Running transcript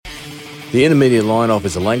The intermediate line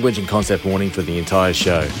offers a language and concept warning for the entire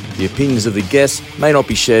show. The opinions of the guests may not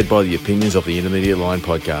be shared by the opinions of the Intermediate Line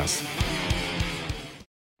podcast.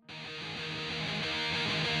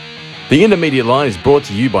 The Intermediate Line is brought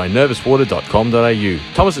to you by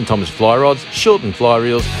nervouswater.com.au, Thomas & Thomas fly rods, Shilton fly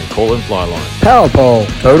reels and Corlin fly lines. Powerpole,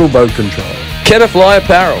 total boat control. Ketterfly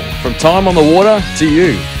apparel, from time on the water to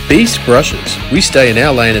you. Beast brushes, we stay in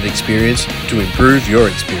our lane of experience to improve your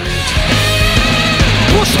experience.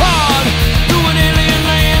 Push hard through an alien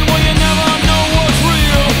land where you never know what's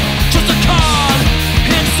real. Just a card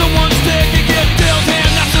in someone's deck, you get dealt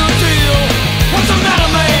and that's the deal. What's the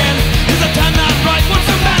matter, man? Is the time not right? What's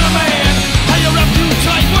the matter, man? Are you wrapped too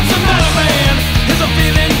tight? What's the matter, man? Is the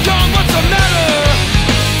feeling gone? What's the matter?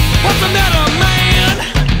 What's the matter, man?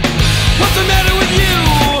 What's the matter with you?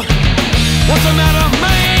 What's the matter,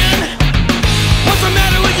 man? What's the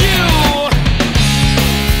matter with you?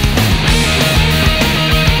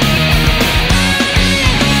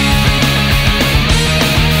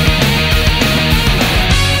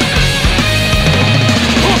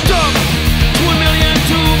 Hooked up to a million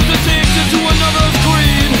tubes, addicted to another's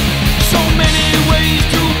greed. So many ways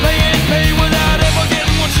to play and pay without ever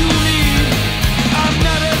getting what you need. I'm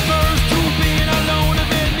not adverse to being alone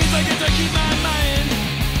if it means I get to keep my mind.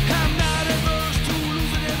 I'm not adverse to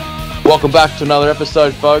losing it all. Welcome back to another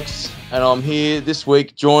episode, folks. And I'm here this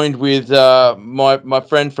week joined with my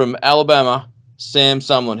friend from Alabama, Sam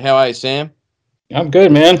Sumlin. How are you, Sam? I'm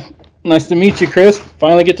good, man. Nice to meet you, Chris.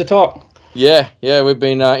 Finally get to talk. Yeah, we've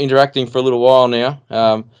been interacting for a little while now.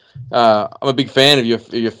 I'm a big fan of your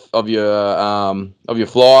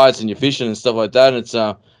flies and your fishing and stuff like that. And it's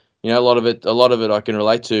a lot of it I can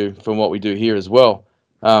relate to from what we do here as well.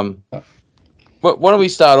 But why don't we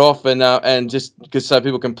start off and just because so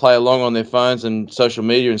people can play along on their phones and social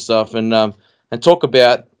media and stuff and talk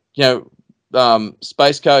about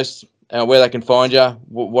Spacecoast, where they can find you,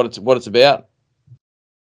 what it's about.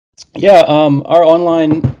 Yeah, our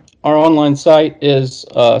online site is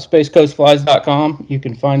spacecoastflies.com. You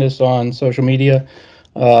can find us on social media,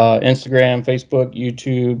 Instagram, Facebook,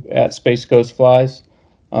 YouTube at Spacecoast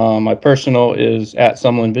My personal is at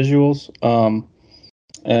Sumlin Visuals.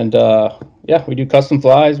 We do custom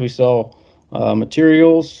flies. We sell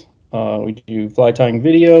materials. We do fly tying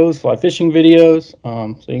videos, fly fishing videos.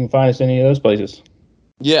 So you can find us any of those places.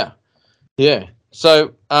 Yeah.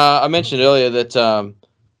 So I mentioned earlier that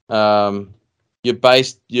you're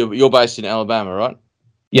based in Alabama, right?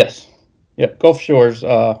 Yes. Yep. Gulf Shores,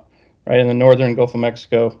 right in the northern Gulf of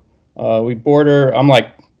Mexico. We border. I'm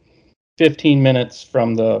like 15 minutes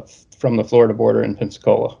from the Florida border in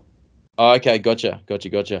Pensacola. Oh, okay, gotcha.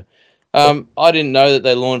 I didn't know that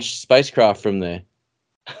they launched spacecraft from there.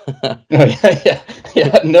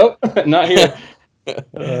 Yeah. Nope, not here.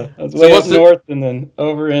 That's way up north, and then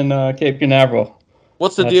over in Cape Canaveral.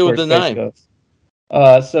 What's the deal with the name?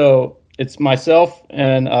 So it's myself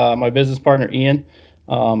and my business partner Ian.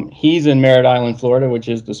 He's in Merritt Island, Florida, which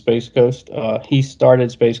is the Space Coast. He started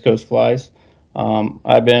Spacecoast Flies.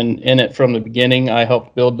 I've been in it from the beginning. I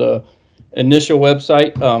helped build the initial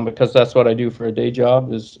website because that's what I do for a day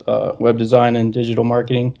job is web design and digital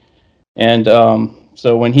marketing. And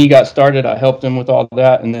so when he got started, I helped him with all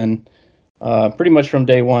that. And then pretty much from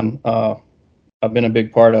day one, I've been a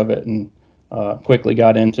big part of it and quickly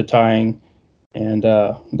got into tying and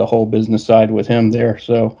the whole business side with him there.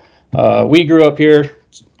 So we grew up here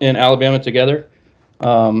in Alabama together.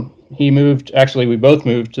 We both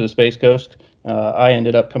moved to the Space Coast. I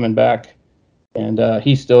ended up coming back. And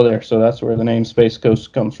he's still there, so that's where the name Space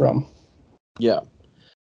Coast comes from. Yeah.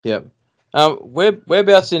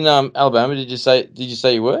 Whereabouts in Alabama did you say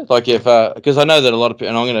you were? Like if because I know that a lot of people,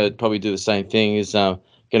 and I'm going to probably do the same thing, is going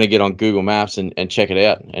to get on Google Maps and check it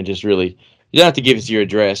out and just really, you don't have to give us your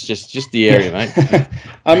address, just the area, mate.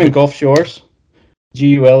 I'm in Gulf Shores,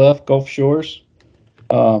 GULF, Gulf Shores,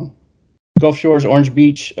 Gulf Shores, Orange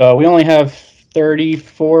Beach. We only have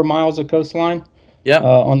 34 miles of coastline. Yeah.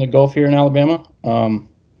 On the Gulf here in Alabama.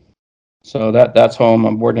 So that's home.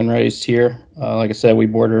 I'm born and raised here. Like I said, we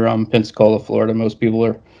border Pensacola, Florida. Most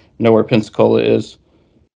people know where Pensacola is.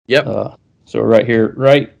 Yep. So we're right here,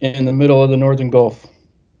 right in the middle of the Northern Gulf.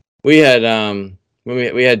 We had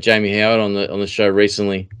we had Jamie Howard on the show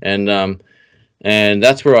recently, and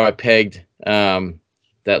that's where I pegged that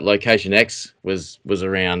Location X was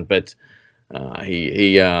around, but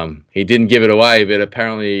he didn't give it away, but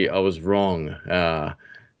apparently I was wrong. But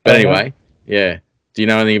anyway, yeah. Do you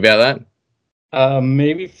know anything about that?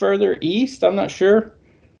 Maybe further east. I'm not sure.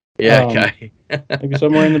 Yeah. Okay. Maybe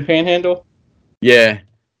somewhere in the Panhandle. Yeah.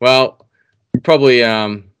 Well, probably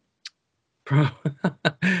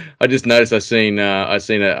I just noticed I seen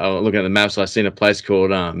looking at the maps. I seen a place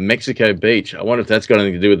called Mexico Beach. I wonder if that's got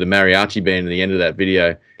anything to do with the mariachi band at the end of that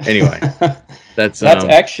video. Anyway, that's That's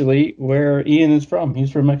actually where Ian is from.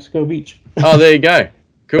 He's from Mexico Beach. oh, there you go.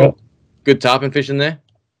 Cool. Yep. Good tarpon fishing there.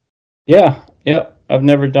 Yeah, yep. I've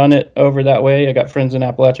never done it over that way. I got friends in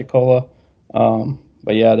Apalachicola,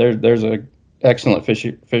 but yeah, there's a excellent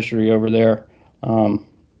fishery over there.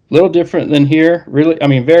 Little different than here, really. I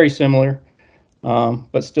mean, very similar,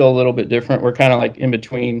 but still a little bit different. We're kind of like in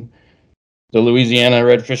between the Louisiana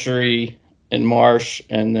red fishery and marsh,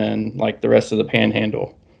 and then like the rest of the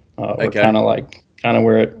Panhandle. We're Okay. kind of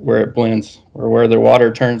where it blends, or where the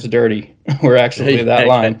water turns dirty. We're actually that Okay.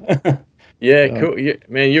 line. Yeah, So, cool.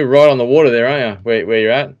 Man, you're right on the water there, aren't you? Where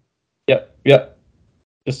you're at? yep.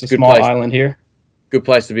 Just a Good small place. island here. Good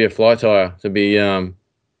place to be a fly tyer, to be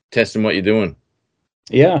testing what you're doing.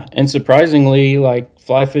 Yeah, and surprisingly, like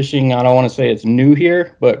fly fishing, I don't want to say it's new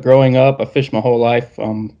here, but growing up, I fished my whole life.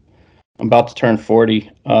 I'm about to turn 40.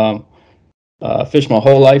 Fished my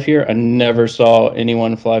whole life here. I never saw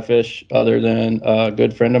anyone fly fish other than a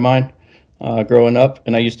good friend of mine growing up,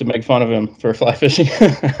 and I used to make fun of him for fly fishing.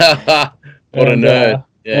 What a and, nerd.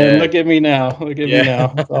 And Yeah. look at me now. Look at me now.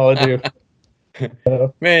 That's all I do.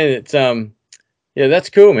 Man, it's yeah, that's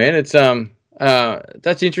cool, man. It's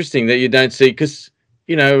that's interesting that you don't see, because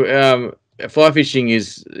fly fishing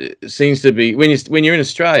seems to be, when you're in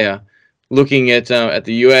Australia, looking at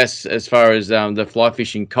the US as far as the fly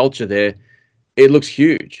fishing culture there, it looks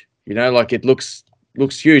huge. Like it looks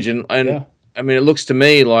huge, and Yeah. I mean, it looks to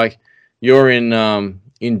me like you're in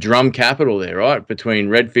drum capital there, right? Between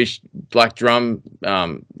redfish, black drum,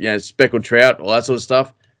 speckled trout, all that sort of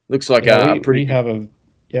stuff. Looks like Yeah, a we, pretty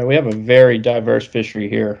we have a very diverse fishery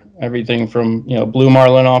here. Everything from, blue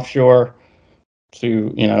marlin offshore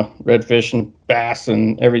to, redfish and bass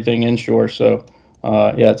and everything inshore. So,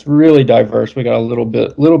 yeah, it's really diverse. We got a little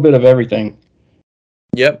bit of everything.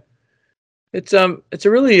 Yep. It's a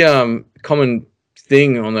really common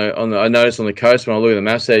thing on the I noticed on the coast when I look at the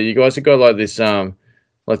maps there. You guys have got like this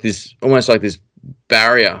almost like this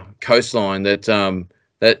barrier coastline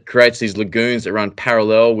that creates these lagoons that run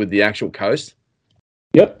parallel with the actual coast.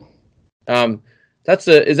 Yep.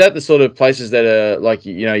 Is that the sort of places that are like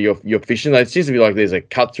you're fishing? Like, it seems to be like there's a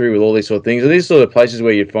cut through with all these sort of things. Are these sort of places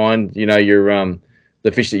where you'd find your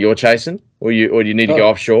the fish that you're chasing, or do you need to go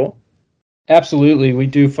offshore? Absolutely. We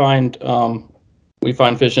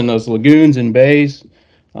find fish in those lagoons and bays.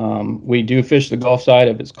 We do fish the Gulf side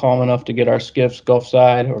if it's calm enough to get our skiffs Gulf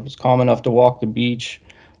side, or if it's calm enough to walk the beach.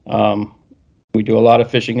 We do a lot of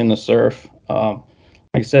fishing in the surf. Like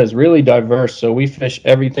I said, it's really diverse. So we fish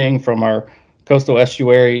everything from our coastal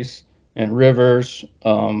estuaries and rivers.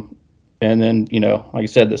 And then, like I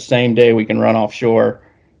said, the same day we can run offshore,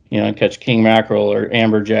 and catch king mackerel or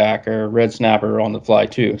amberjack or red snapper on the fly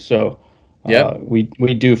too. So we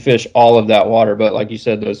do fish all of that water. But like you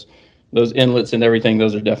said, those inlets and everything,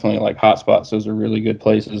 those are definitely like hot spots. Those are really good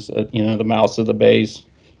places. The mouths of the bays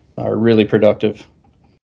are really productive.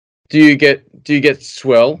 Do you get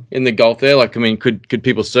swell in the Gulf there? Like, I mean, could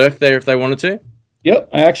people surf there if they wanted to? Yep,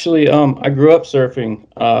 I actually I grew up surfing.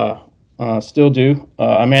 Still do.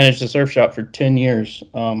 I managed a surf shop for 10 years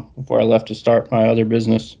before I left to start my other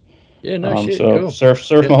business. Yeah, no shit. So Cool.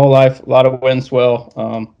 surf my whole life. A lot of wind swell.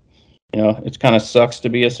 It kind of sucks to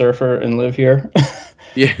be a surfer and live here.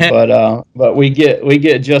 Yeah. But we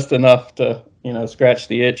get just enough to scratch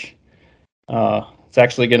the itch. It's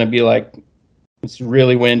actually going to be like, it's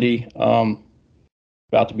really windy.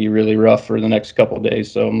 About to be really rough for the next couple of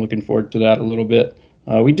days, so I'm looking forward to that a little bit.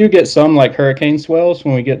 We do get some like hurricane swells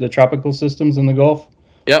when we get the tropical systems in the Gulf.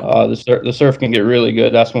 Yep. The surf can get really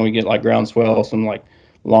good. That's when we get like ground swell, some like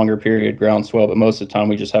longer period ground swell. But most of the time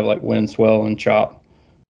we just have like wind swell and chop.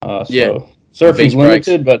 So surfing's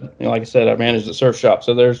limited, but like I said, I manage the surf shop,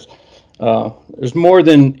 so there's more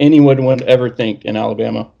than anyone would ever think in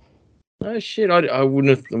Alabama. Oh shit! I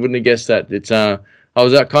wouldn't have guessed that. It's I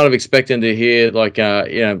was kind of expecting to hear like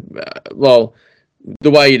well,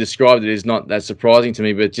 the way you described it is not that surprising to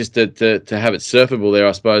me, but just to have it surfable there,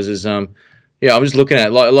 I suppose is I'm just looking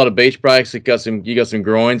at like a lot of beach breaks. You got some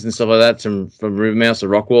groins and stuff like that, from river mouths to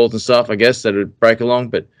rock walls and stuff. I guess that would break along,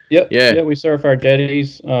 but yeah, we surf our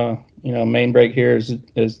jetties. Main break here is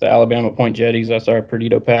the Alabama Point jetties. That's our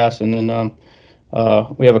Perdido Pass, and then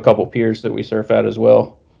we have a couple piers that we surf at as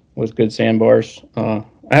well with good sandbars.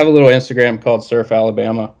 I have a little Instagram called Surf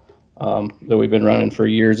Alabama that we've been running for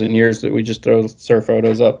years and years, that we just throw surf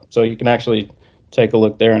photos up, so you can actually take a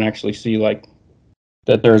look there and actually see like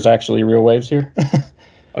that there's actually real waves here. I'm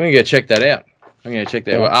gonna go check that out. I'm gonna check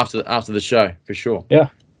that out after the show for sure. Yeah.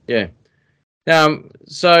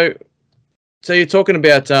 So you're talking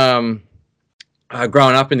about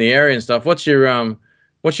growing up in the area and stuff. What's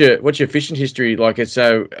your fishing history like? It's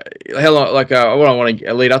so how long? Like what I want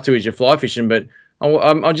to lead up to is your fly fishing, but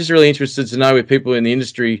I'm just really interested to know with people in the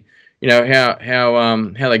industry, how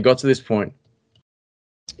they got to this point.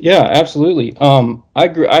 Yeah, absolutely. I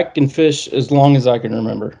can fish as long as I can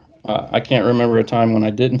remember. I can't remember a time when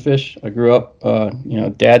I didn't fish. I grew up,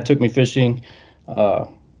 dad took me fishing, uh,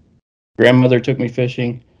 grandmother took me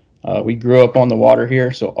fishing. We grew up on the water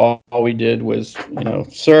here, so all we did was,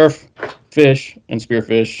 surf, fish, and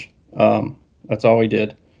spearfish. That's all we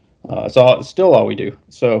did. It's still all we do.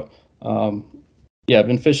 So, um, yeah, I've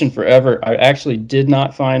been fishing forever. I actually did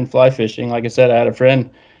not find fly fishing. Like I said, I had a friend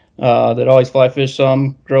that always fly fished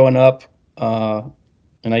some growing up, uh,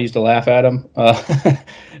 and I used to laugh at him.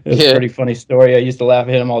 It was a Yeah. pretty funny story. I used to laugh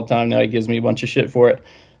at him all the time. Now he gives me a bunch of shit for it.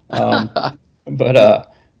 Um, but Do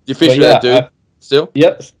you fish but with that yeah, dude still?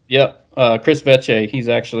 yep. Chris Veche,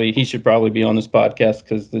 he should probably be on this podcast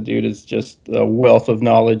because the dude is just a wealth of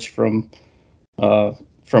knowledge uh,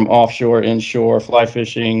 from offshore, inshore, fly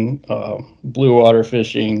fishing, blue water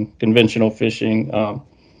fishing, conventional fishing.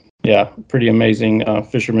 Yeah, pretty amazing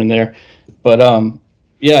fisherman there. But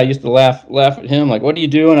yeah, I used to laugh at him like, "What are you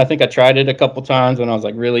doing?" I think I tried it a couple times when I was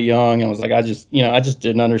like really young. I was like, I just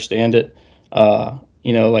didn't understand it.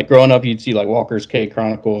 Like growing up, you'd see like Walker's Cay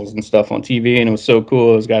Chronicles and stuff on TV, and it was so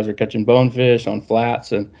cool. Those guys were catching bonefish on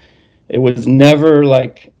flats, and it was never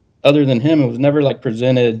like, other than him, it was never like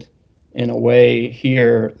presented in a way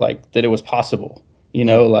here like that it was possible.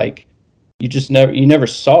 Mm. Like you never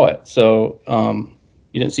saw it. So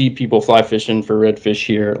you didn't see people fly fishing for redfish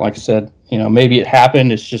here. Like I said, maybe it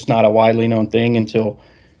happened. It's just not a widely known thing until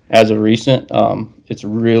as of recent. It's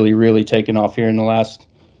really, really taken off here in the last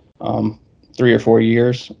 3 or 4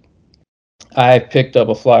 years. I picked up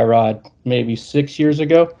a fly rod maybe 6 years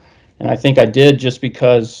ago, and I think I did just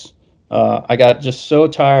because I got just so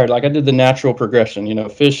tired. Like I did the natural progression,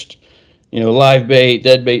 fished, live bait,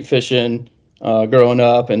 dead bait fishing growing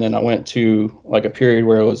up, and then I went to like a period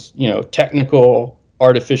where it was, technical,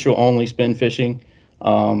 artificial only spin fishing,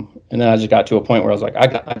 and then I just got to a point where I was like,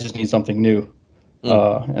 I just need something new,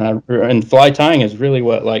 Mm. and fly tying is really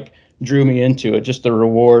what like drew me into it. Just the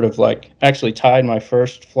reward of like actually tied my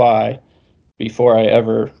first fly before I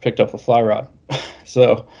ever picked up a fly rod.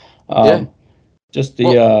 So, Yeah. just the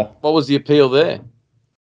What What was the appeal there?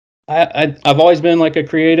 I've always been like a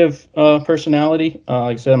creative personality.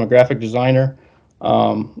 Like I said, I'm a graphic designer,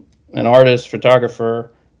 an artist,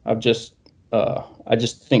 photographer. I just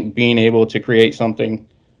think being able to create something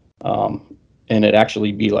and it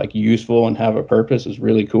actually be like useful and have a purpose is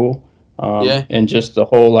really cool. Yeah. And just the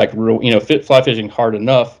whole like fit fly fishing hard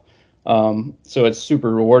enough, so it's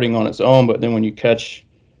super rewarding on its own. But then when you catch,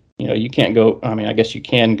 you can't go. I mean, I guess you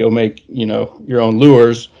can go make your own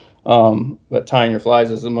lures, but tying your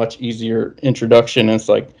flies is a much easier introduction. And it's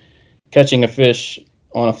like catching a fish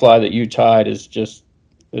on a fly that you tied is just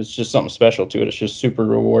it's just something special to it. It's just super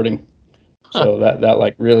rewarding. Huh. So that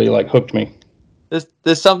like really like hooked me.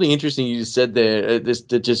 There's something interesting you just said there. This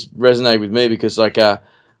that just resonated with me because I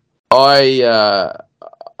uh,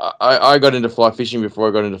 I got into fly fishing before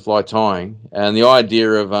I got into fly tying, and the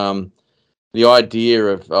idea of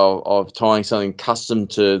tying something custom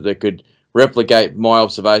to that could replicate my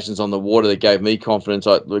observations on the water that gave me confidence.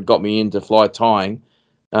 That got me into fly tying.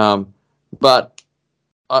 Um, but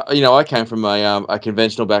I came from a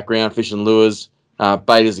conventional background, fishing lures,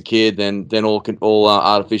 bait as a kid, then all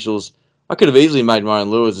artificials. I could have easily made my own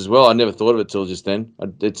lures as well. I never thought of it till just then.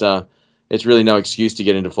 It's really no excuse to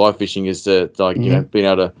get into fly fishing is to like Mm-hmm. being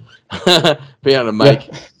able to be able to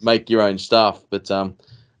Yeah. make your own stuff. But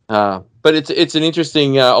it's an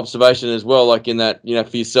interesting observation as well. Like in that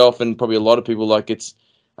for yourself and probably a lot of people, like it's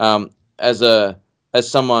um, as a as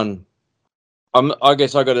someone. I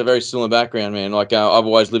guess I got a very similar background, man. Like I've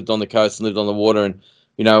always lived on the coast and lived on the water, and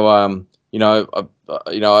I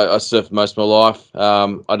surfed most of my life.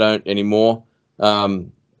 I don't anymore,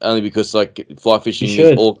 only because like fly You fishing is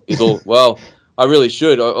should. all. Well, I really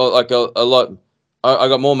should. Like a lot. I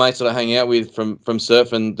got more mates that I hang out with from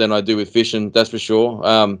surfing than I do with fishing. That's for sure.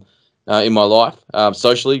 In my life,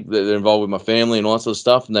 socially, they're involved with my family and all that sort of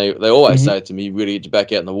stuff, and they always Mm-hmm. say to me, "You really get your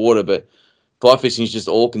back out in the water," but fly fishing is just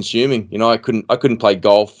all consuming. I couldn't play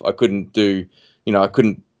golf. I couldn't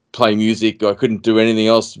play music. I couldn't do anything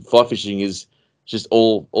else. Fly fishing is just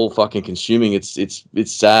all fucking consuming. It's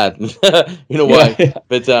sad in a Yeah, way, yeah,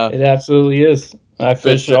 but it absolutely is. I but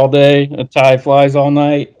fish all day, I tie flies all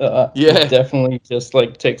night. It yeah, definitely just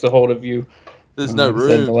like takes a hold of you. there's no Like I said,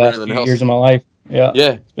 room the for last anything few years else. of my life, yeah,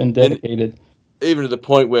 Yeah, it's been and dedicated. even to the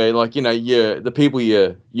point where, like, you know, the people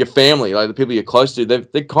your family, like the people you're close to,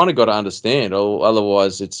 they've kind of got to understand, or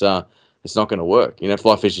otherwise it's not going to work. You know,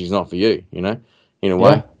 fly fishing is not for you. You know, in a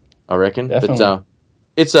way, I reckon. Definitely.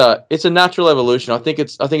 But it's a natural evolution. I think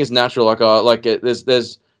it's natural.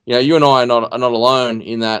 There's you know, you and I are not alone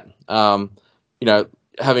in that. You know,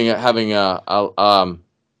 having an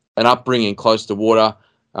upbringing close to water,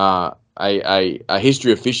 a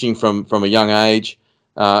history of fishing from a young age,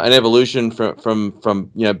 an evolution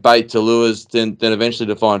from you know, bait to lures, then eventually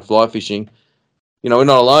to find fly fishing. You know, we're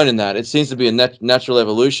not alone in that. It seems to be a natural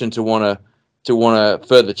evolution to want to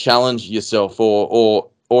further challenge yourself or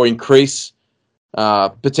increase,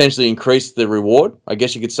 potentially increase the reward, I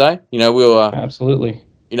guess you could say. You know, Absolutely.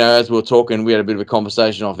 you know, as we were talking, we had a bit of a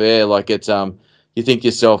conversation off air. Like, it's you think to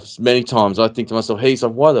yourself many times. I think to myself, hey, so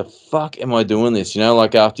why the fuck am I doing this? You know,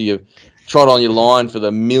 like after you've trot on your line for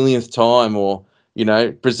the millionth time, or you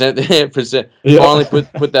know, present, finally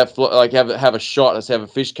put that like have a shot. Let's have a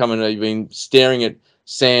fish coming. You've been staring at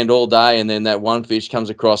sand all day, and then that one fish comes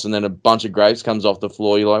across, and then a bunch of grapes comes off the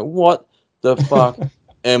floor. You're like, what the fuck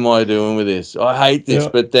am I doing with this? I hate this. Yeah.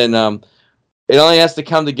 But then it only has to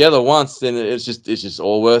come together once, then it's just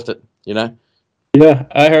all worth it, you know? Yeah,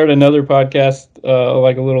 I heard another podcast,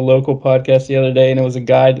 like a little local podcast the other day, and it was a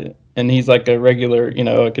guide, and he's like a regular, you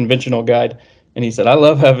know, a conventional guide, and he said, "I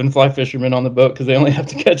love having fly fishermen on the boat because they only have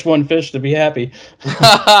to catch one fish to be happy."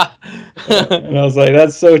 And I was like,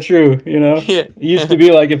 "That's so true." You know, Yeah. it used to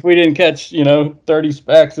be like if we didn't catch, you know, 30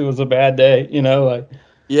 specks, it was a bad day. You know, like,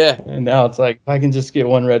 Yeah. and now it's like if I can just get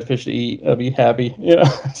one redfish to eat, I'll be happy. You know,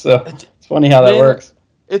 so it's funny how that Man, works.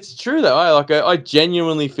 it's true though. I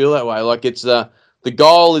genuinely feel that way. Like, it's the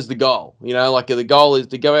goal is the goal. You know, like the goal is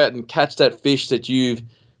to go out and catch that fish that you've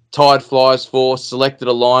tied flies for, selected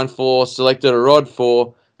a line for, selected a rod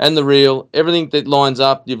for, and the reel, everything that lines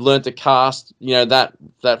up. You've learned to cast, you know,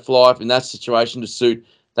 that fly in that situation to suit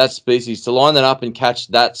that species. To line that up and catch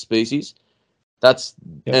that species,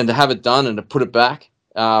 and to have it done and to put it back,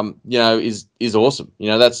 you know, is awesome. You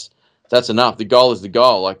know, that's enough. The goal is the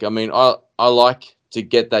goal. Like, I mean, I like to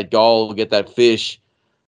get that goal, get that fish,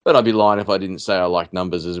 but I'd be lying if I didn't say I like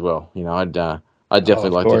numbers as well. You know, I'd definitely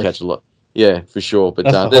like to catch a lot. Yeah, for sure. But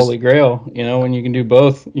that's the holy grail. You know, when you can do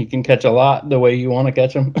both, you can catch a lot the way you want to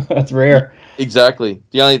catch them. That's rare. Exactly.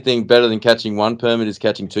 The only thing better than catching one permit is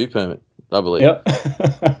catching two permit, I believe. Yep.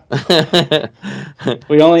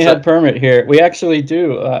 We only had permit here. We actually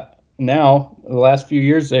do now. The last few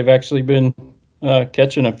years, they've actually been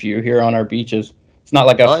catching a few here on our beaches. It's not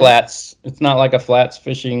like a flats. Yeah. It's not like a flats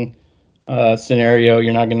fishing scenario.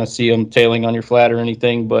 You're not going to see them tailing on your flat or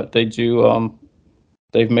anything, but they do.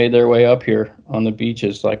 They've made their way up here on the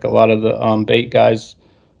beaches. Like a lot of the bait guys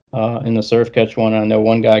in the surf catch one. I know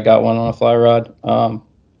one guy got one on a fly rod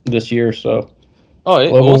this year. So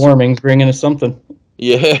global warming's bringing us something.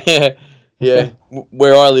 Yeah, yeah.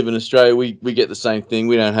 Where I live in Australia, we get the same thing.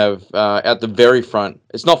 We don't have at the very front.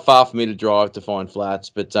 It's not far for me to drive to find flats,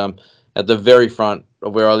 but at the very front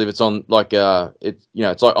of where I live, it's on like it's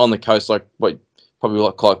like on the coast, like what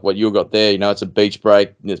you got there. You know, it's a beach break.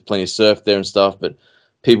 And there's plenty of surf there and stuff, but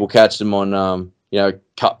people catch them on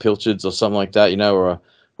cut pilchards or something like that. You know, or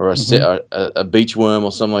a beach worm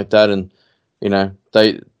or something like that, and you know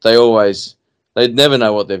they never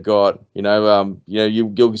know what they've got.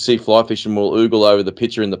 You'll see fly fishing will oogle over the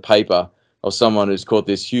picture in the paper of someone who's caught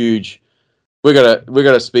this huge. We got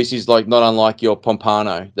a species like not unlike your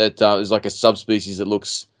pompano that is like a subspecies that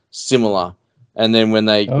looks similar. And then when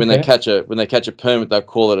they catch a permit, they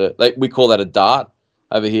call it we call that a dart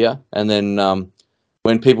over here. And then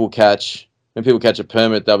when people catch a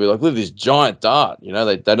permit, they'll be like, look at this giant dart. You know,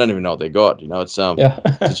 they don't even know what they got. You know, it's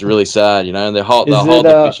it's really sad. You know, and they'll hold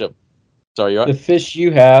the fish up. Sorry, you're right. The fish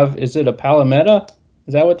you have, is it a palometa?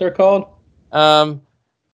 Is that what they're called?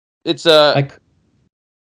 It's a.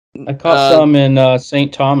 I caught some in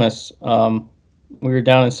St. Thomas. We were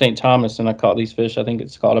down in St. Thomas, and I caught these fish. I think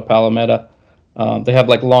it's called a palometa. They have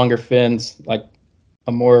like longer fins, like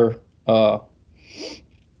a more.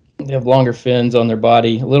 They have longer fins on their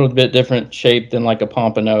body, a little bit different shape than like a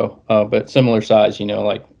pompano, but similar size. You know,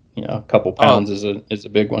 like a couple pounds is a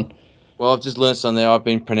big one. Well, I've just learned something there. I've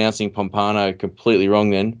been pronouncing pompano completely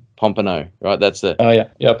wrong then. Pompano, right? That's the... Oh,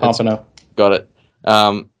 yeah, pompano. Got it.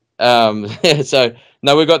 So,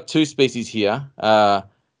 no, we've got two species here.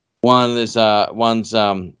 One's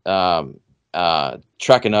Trachinotis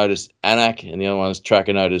anac, and the other one is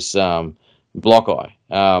Trachinotis blockeye.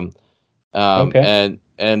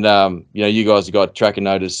 And you guys have got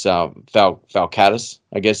Trachinotis falcatus,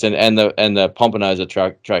 I guess, and the pompanos are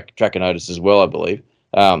Trachinotis as well, I believe.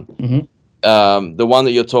 The one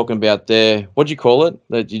that you're talking about there, what did you call it?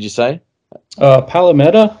 Did you say?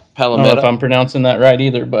 Palometa. I don't know if Palometa. I'm pronouncing that right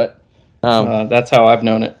either, but that's how I've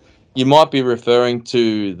known it. You might be referring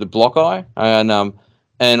to the block eye, and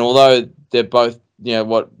although they're both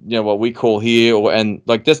what we call here, and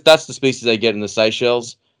like that's the species they get in the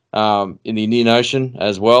Seychelles, in the Indian Ocean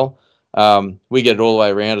as well. We get it all the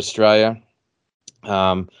way around Australia.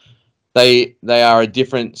 They are a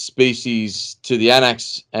different species to the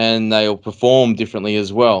anax, and they'll perform differently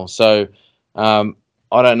as well. So I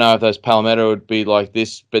don't know if those palmetto would be like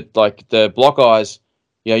this, but like the block eyes,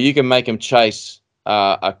 you can make them chase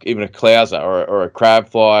even a clouser or a crab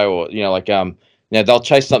fly, or they'll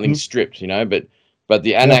chase something stripped, but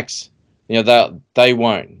the anax, they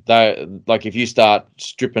won't. They, like, if you start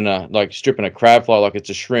stripping a crab fly like it's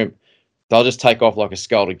a shrimp, they'll just take off like a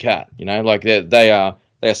scalded cat. Like they are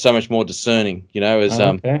so much more discerning.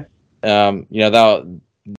 Okay.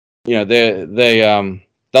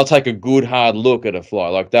 They'll take a good hard look at a fly.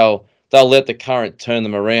 Like they'll let the current turn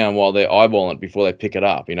them around while they're eyeballing it before they pick it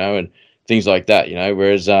up. And things like that.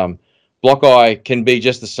 Whereas block eye can be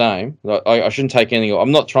just the same. I shouldn't take anything.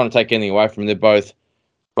 I'm not trying to take anything away from them. They're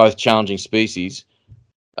both challenging species.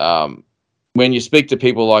 When you speak to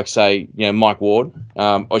people like, say, Mike Ward,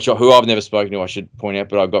 who I've never spoken to, I should point out,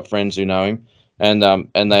 but I've got friends who know him, and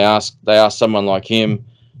they ask someone like him,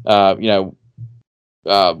 to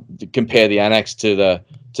compare the anax to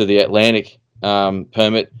the Atlantic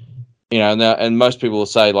permit, and most people will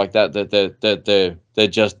say like that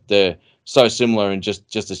they're so similar and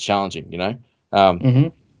just as challenging,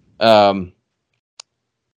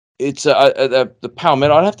 It's the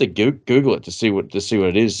palmetto. I'd have to Google it to see what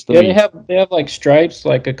it is. They have like stripes,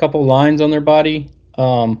 like a couple lines on their body.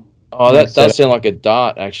 That does sound like a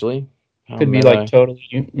dart, actually. Could be like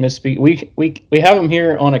totally misspeak. We have them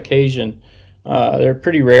here on occasion. They're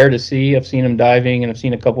pretty rare to see. I've seen them diving, and I've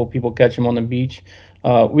seen a couple of people catch them on the beach.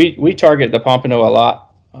 We target the pompano a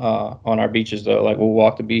lot on our beaches, though. Like, we'll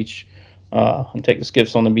walk the beach and take the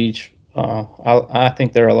skiffs on the beach. I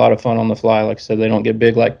think they're a lot of fun on the fly. Like I said, they don't get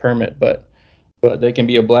big like permit, but they can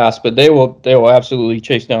be a blast. But they will absolutely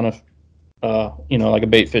chase down like a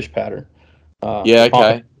bait fish pattern.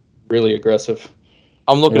 Okay. Really aggressive.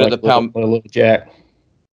 I'm looking They're at like the palm. A little jack.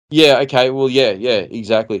 Yeah. Okay. Well. Yeah.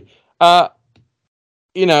 Exactly. I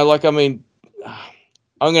mean,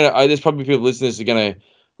 there's probably people listening that are gonna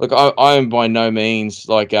look. I am by no means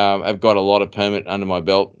like I've got a lot of permit under my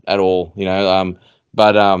belt at all.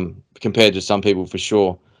 But compared to some people, for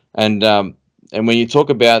sure. And when you talk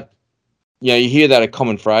about, you hear that a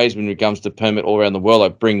common phrase when it comes to permit all around the world,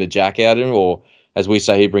 like bring the jack out, or as we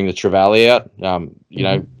say here, bring the trevally out.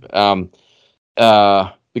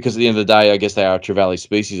 Because at the end of the day, I guess they are a trevally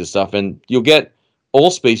species and stuff, and you'll get all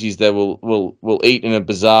species that will eat in a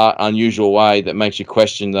bizarre, unusual way that makes you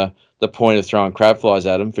question the point of throwing crab flies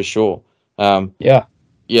at them, for sure. Yeah.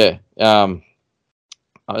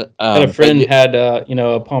 I had a friend had a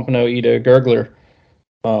pompano eat a gurgler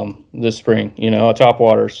this spring, a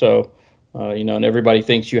topwater. So and everybody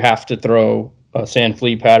thinks you have to throw a sand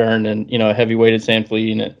flea pattern and a heavy weighted sand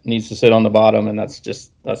flea, and it needs to sit on the bottom, and that's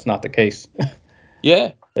not the case.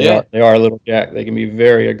 They are a little jack. They can be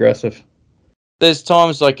very aggressive. There's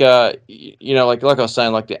times like like I was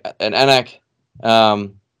saying, like an anak, for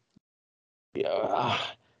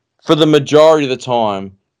the majority of the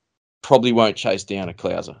time, probably won't chase down a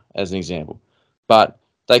clouser, as an example, but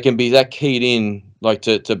they can be that keyed in, like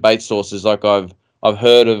to bait sources. Like I've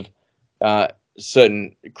heard of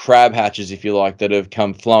certain crab hatches, if you like, that have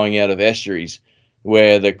come flowing out of estuaries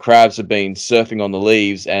where the crabs have been surfing on the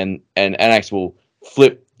leaves, and anax will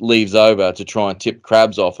flip leaves over to try and tip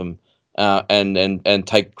crabs off them, and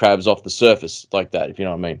take crabs off the surface like that, if you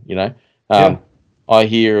know what I mean. I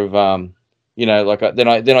hear of then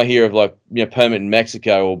I hear of like permit in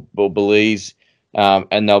Mexico or Belize,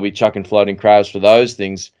 and they'll be chucking floating crabs for those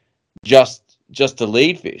things, just to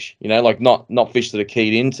lead fish, like not fish that are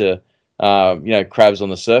keyed into crabs on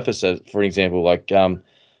the surface, as for example. Like there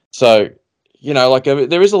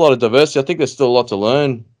is a lot of diversity. I think there's still a lot to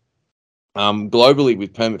learn globally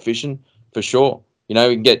with permit fishing, for sure. You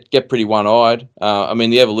can get pretty one-eyed. I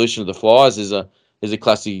mean, the evolution of the flies is a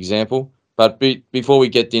classic example. But before we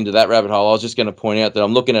get into that rabbit hole, I was just going to point out that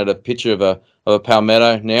I'm looking at a picture of a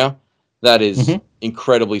palmetto now that is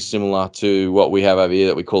incredibly similar to what we have over here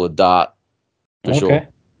that we call a dart, for sure.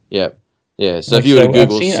 Yeah. So if you were to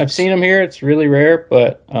Google, I've seen them here. It's really rare,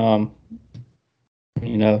 but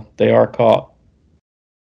they are caught.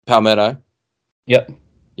 Palmetto. Yep.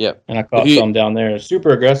 And I caught some down there.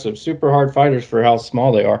 Super aggressive, super hard fighters for how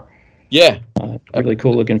small they are. Yeah. Really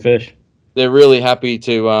cool looking fish. they're really happy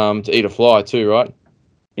to eat a fly too, right?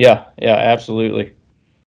 Yeah, yeah, absolutely.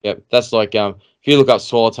 Yep, that's like if you look up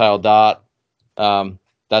swallowtail dart, um,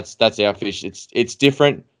 that's our fish. It's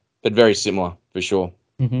different, but very similar for sure.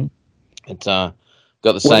 Hmm. It's got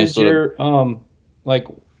the What same is sort of. your like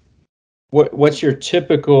what's your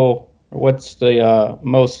typical, or what's the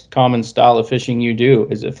most common style of fishing you do?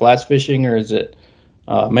 Is it flats fishing, or is it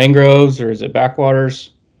mangroves, or is it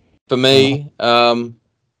backwaters? For Uh, me,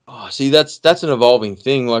 see, that's an evolving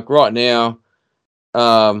thing. Like right now,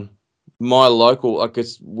 um, my local, like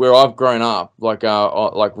it's where I've grown up, like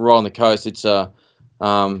right on the coast. It's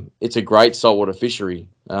a great saltwater fishery.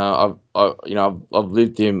 I've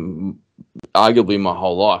lived here arguably my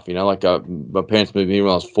whole life. Like my parents moved here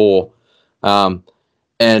when I was 4, um,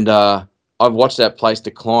 and I've watched that place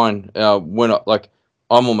decline.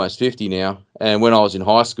 I'm almost 50 now, and when I was in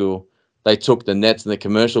high school, they took the nets and the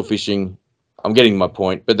commercial fishing. I'm getting my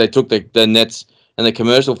point, but they took the nets and the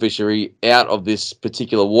commercial fishery out of this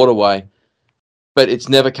particular waterway, but it's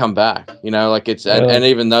never come back. Like and really?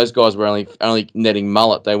 even those guys were only netting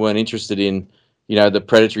mullet. They weren't interested in the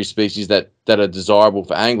predatory species that are desirable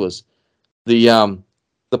for anglers.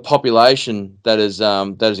 The population that is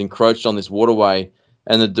encroached on this waterway,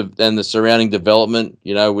 and the surrounding development,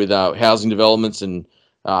 with housing developments, and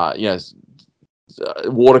uh, you know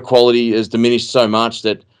water quality has diminished so much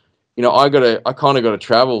that I kind of got to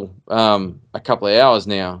travel a couple of hours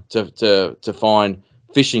now to find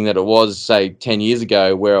fishing that it was, say, 10 years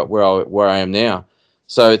ago where I am now.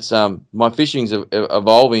 So it's my fishing's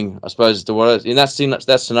evolving, I suppose, as to what in that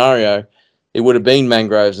scenario it would have been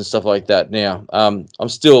mangroves and stuff like that. Now I'm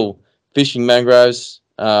still fishing mangroves,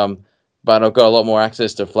 but I've got a lot more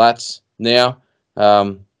access to flats now.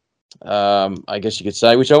 Um, I guess you could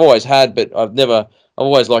say, which I've always had, but I've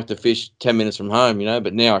always liked to fish 10 minutes from home,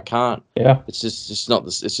 but now I can't. Yeah. It's just not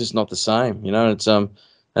the same,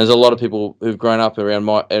 there's a lot of people who've grown up around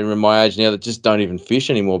my age now that just don't even fish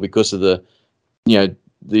anymore because of you know,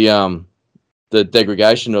 the the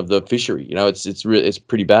degradation of the fishery. It's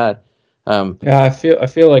pretty bad. Yeah, I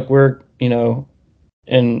feel like we're, in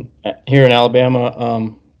here in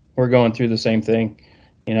Alabama, we're going through the same thing.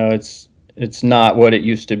 It's not what it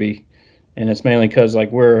used to be, and it's mainly because like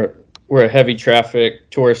we're a heavy traffic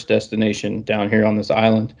tourist destination down here on this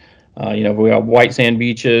island. We have white sand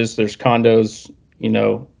beaches. There's condos.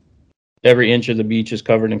 Every inch of the beach is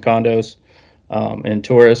covered in condos and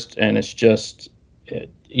tourists, and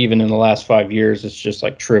even in the last 5 years, it's just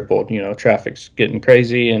like tripled. Traffic's getting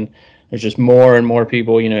crazy, and there's just more and more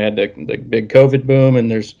people. Had the big COVID boom, and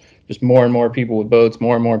there's just more and more people with boats,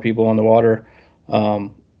 more and more people on the water,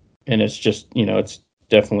 and it's just it's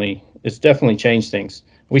definitely changed things.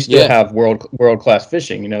 We still Yeah, have world class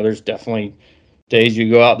fishing. There's definitely days you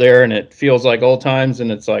go out there and it feels like old times,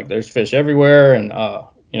 and it's like there's fish everywhere, and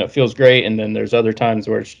it feels great. And then there's other times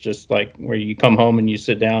where it's just like where you come home and you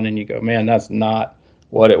sit down and you go, man, that's not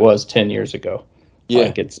what it was 10 years ago. yeah,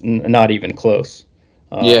 Like it's not even close.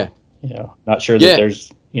 yeah, Not sure that yeah.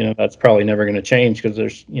 there's, that's probably never going to change because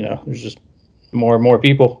there's just more and more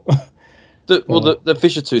people. So, The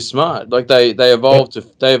fish are too smart. Like yep. they evolve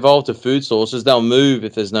to food sources. They'll move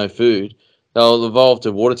if there's no food. They'll evolve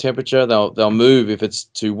to water temperature. They'll move if it's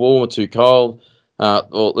too warm or too cold.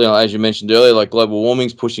 Or as you mentioned earlier, like global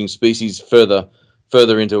warming's pushing species further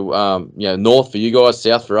into north for you guys,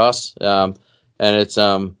 south for us. And it's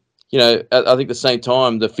I think at the same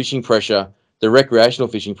time the fishing pressure, the recreational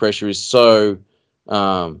fishing pressure is so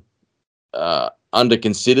um, under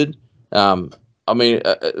considered. I mean,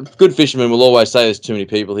 good fishermen will always say there's too many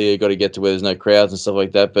people here. You got to get to where there's no crowds and stuff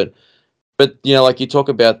like that. But like you talk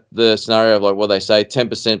about the scenario of like what they say,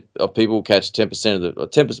 10% of people catch 10% of the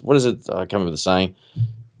 10%. What is it? I can't remember the saying.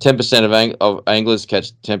 10% of anglers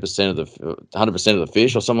catch 10% of the 100% of the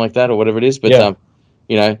fish, or something like that, or whatever it is. But Yeah.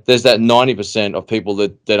 there's that 90% of people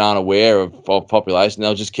that aren't aware of population.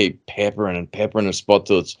 They'll just keep peppering and peppering a spot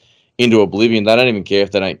till it's into oblivion. They don't even care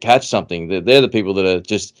if they don't catch something. They're the people that are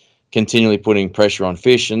just continually putting pressure on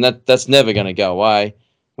fish, and that's never going to go away,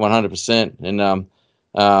 100%. And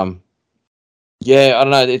yeah, I don't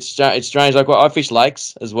know. It's strange. Like I fish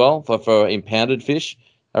lakes as well for impounded fish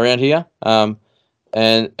around here. And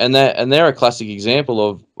they're a classic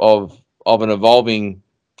example of an evolving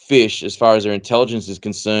fish as far as their intelligence is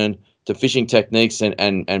concerned to fishing techniques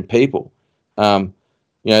and people. That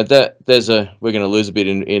we're going to lose a bit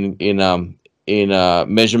in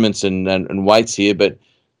measurements and weights here, but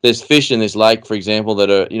there's fish in this lake, for example, that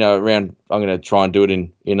are around. I'm going to try and do it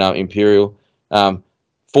in Imperial,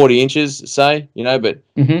 40 inches, say, but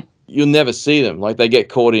Hmm. you'll never see them. Like they get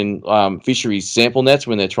caught in fisheries sample nets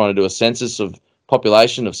when they're trying to do a census of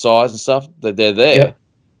population of size and stuff, that they're there. Yep.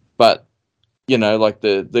 But like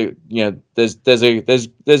there's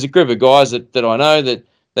a group of guys that I know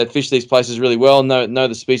that fish these places really well, know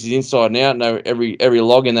the species inside and out, know every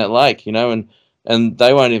log in that lake, and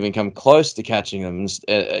they won't even come close to catching them.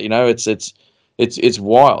 It's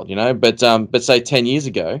wild, but say 10 years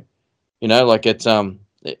ago,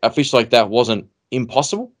 a fish like that wasn't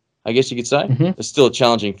impossible, I guess you could say. Mm-hmm. It's still a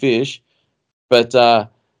challenging fish, but I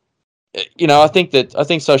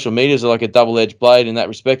think social media is like a double-edged blade in that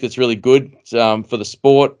respect. It's really good for the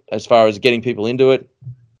sport as far as getting people into it.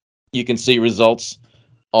 You can see results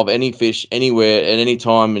of any fish anywhere at any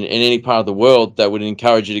time in any part of the world that would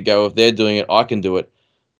encourage you to go, if they're doing it, I can do it.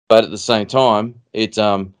 But at the same time, it's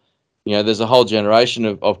there's a whole generation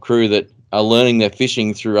of crew that are learning their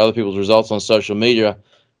fishing through other people's results on social media,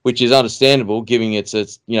 which is understandable, given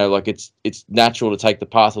it's natural to take the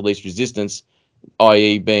path of least resistance,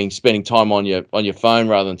 i.e., spending time on your phone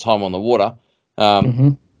rather than time on the water.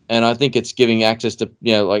 Mm-hmm. And I think it's giving access to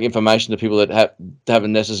information to people that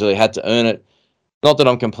haven't necessarily had to earn it. Not that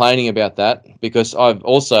I'm complaining about that, because I've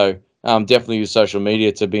also definitely used social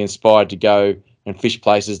media to be inspired to go and fish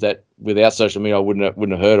places that without social media I wouldn't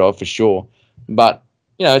have heard of, for sure. But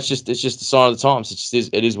it's just a sign of the times.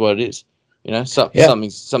 It is what it is.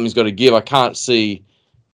 Something's got to give. I can't see,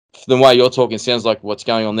 the way you're talking sounds like what's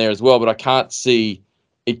going on there as well, but I can't see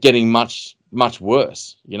it getting much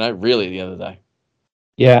worse. Really, at the end of the day.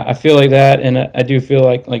 Yeah, I feel like that, and I do feel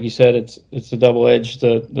like you said, it's a double edge,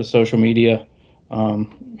 the social media.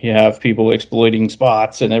 You have people exploiting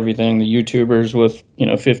spots and everything. The YouTubers with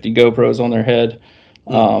 50 GoPros on their head,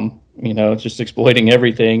 just exploiting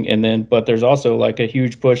everything. And then, but there's also like a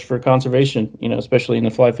huge push for conservation. Especially in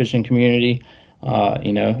the fly fishing community.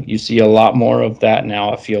 You see a lot more of that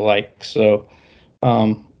now, I feel like. So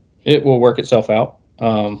it will work itself out.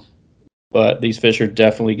 But these fish are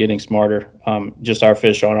definitely getting smarter. Just our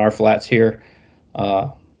fish on our flats here.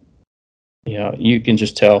 You can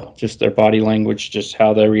just tell, just their body language, just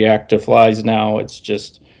how they react to flies now. It's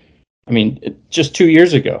just, just 2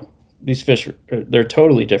 years ago, these fish they're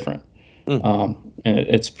totally different. And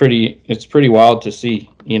it's pretty wild to see,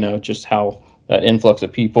 just how that influx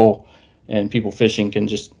of people and people fishing can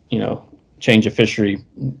just, change a fishery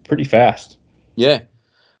pretty fast. Yeah,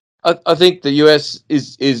 I think the US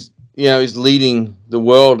is leading the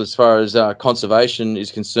world as far as conservation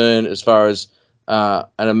is concerned, as far as an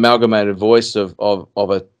amalgamated voice of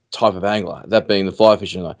a type of angler, that being the fly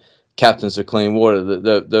fishing, like Captains of Clean Water,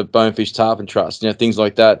 the Bonefish Tarpon Trust, things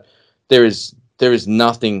like that. There is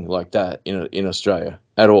nothing like that in Australia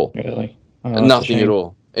at all. Really, nothing at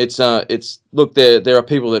all. It's look, there are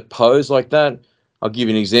people that pose like that. I'll give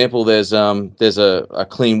you an example. There's a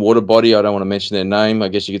clean water body. I don't want to mention their name. I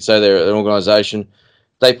guess you could say they're an organisation.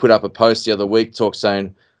 They put up a post the other week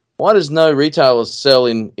saying, why does no retailers sell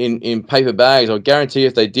in paper bags? I guarantee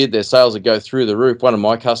if they did, their sales would go through the roof. One of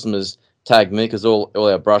my customers tagged me, because all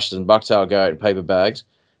our brushes and bucktail go in paper bags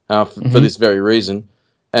for this very reason,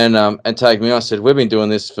 and tagged me. I said, we've been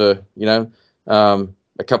doing this for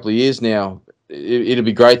a couple of years now. It'd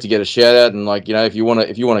be great to get a shout out, and if you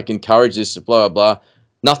want to encourage this, blah blah blah.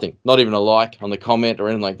 Nothing, not even a like on the comment or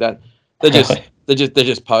anything like that. They're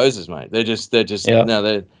just posers, mate. They're just they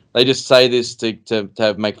just say this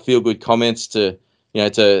to make feel good comments, to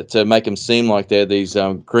make them seem like they're these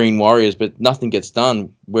green warriors, but nothing gets done.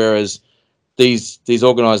 Whereas these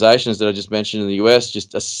organisations that I just mentioned in the US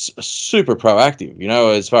just are super proactive,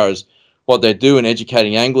 as far as what they do in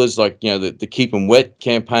educating anglers, the Keep 'em Wet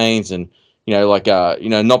campaigns, and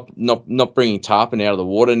not bringing tarpon out of the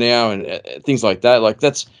water now, and things like that.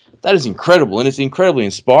 That is incredible, and it's incredibly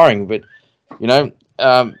inspiring. But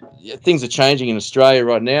things are changing in Australia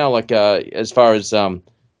right now. As far as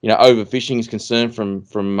overfishing is concerned,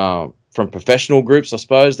 from professional groups, I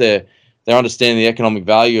suppose they're understanding the economic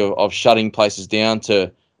value of shutting places down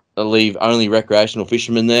to leave only recreational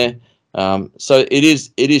fishermen there. So it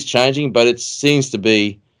is changing, but it seems to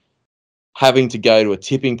be having to go to a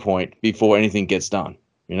tipping point before anything gets done.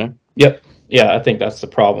 Yep. Yeah, I think that's the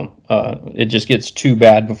problem. It just gets too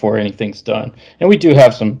bad before anything's done. And we do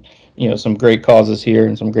have some great causes here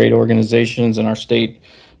and some great organizations, and our state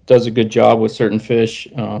does a good job with certain fish.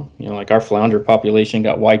 Like our flounder population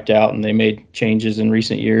got wiped out, and they made changes in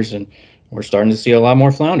recent years, and we're starting to see a lot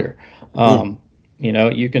more flounder. I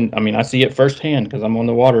see it firsthand because I'm on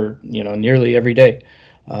the water, nearly every day.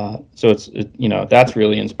 So that's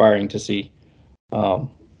really inspiring to see,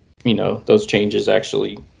 those changes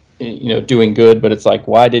actually, doing good. But it's like,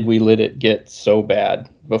 why did we let it get so bad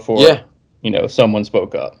before, someone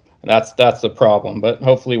spoke up? And that's the problem. But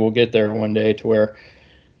hopefully we'll get there one day to where,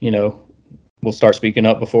 will start speaking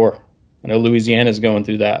up before. I know Louisiana's going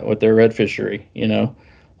through that with their red fishery. They're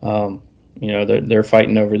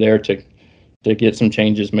fighting over there to get some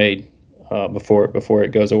changes made before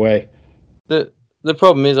it goes away. The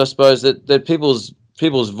problem is, I suppose, that people's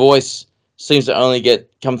voice seems to only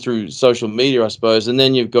come through social media, I suppose, and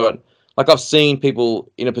then you've got, like, I've seen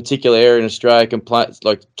people in a particular area in Australia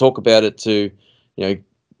talk about it to,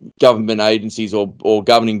 government agencies or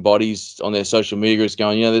governing bodies on their social media groups,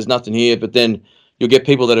 going, there's nothing here. But then you'll get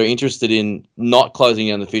people that are interested in not closing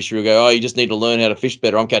down the fishery will go, oh, you just need to learn how to fish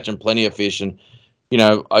better. I'm catching plenty of fish. And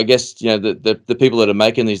I guess the people that are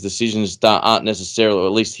making these decisions aren't necessarily, or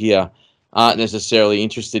at least here, aren't necessarily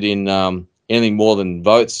interested in anything more than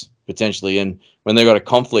votes potentially. And when they've got a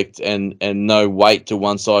conflict and no weight to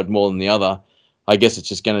one side more than the other, I guess it's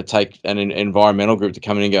just going to take an environmental group to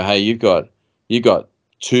come in and go, hey, you've got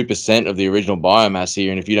 2% of the original biomass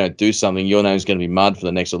here, and if you don't do something, your name's going to be mud for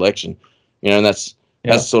the next election. And that's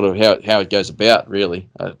sort of how it goes about, really,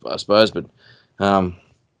 I suppose. But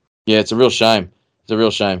it's a real shame. It's a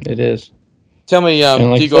real shame. It is. Tell me,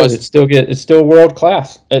 and like do you guys? It's still world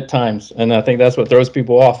class at times, and I think that's what throws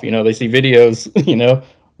people off. They see videos, we'll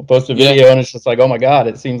post a video, and it's just like, oh my god,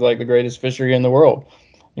 it seems like the greatest fishery in the world.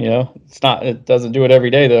 It's not. It doesn't do it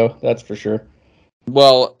every day, though. That's for sure.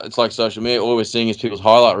 Well, it's like social media. All we're seeing is people's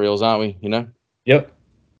highlight reels, aren't we? Yep.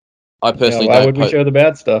 I personally why would we show the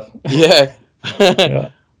bad stuff? Yeah.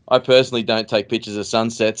 Yeah. I personally don't take pictures of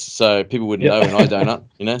sunsets, so people wouldn't know when I donut.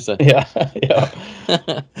 So yeah.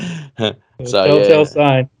 So telltale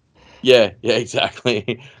sign. Yeah,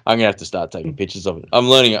 exactly. I'm gonna have to start taking pictures of it. I'm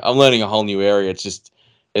learning a whole new area.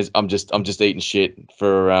 I'm just eating shit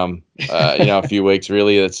for a few weeks.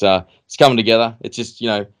 Really, it's coming together. It's just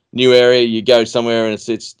new area. You go somewhere and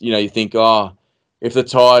it's you think, oh, if the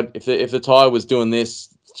tide was doing this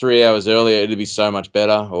 3 hours earlier, it'd be so much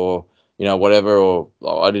better, or whatever, or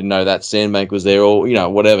I didn't know that sandbank was there, or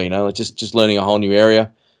whatever. It's just learning a whole new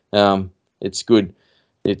area. It's good.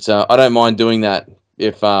 It's I don't mind doing that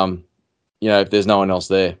if if there's no one else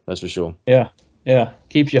there. That's for sure. Yeah,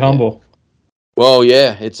 keeps you humble. Well,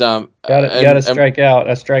 yeah, it's gotta strike out.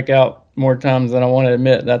 I strike out more times than I want to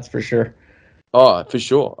admit. That's for sure. Oh, for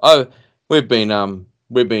sure. We've been on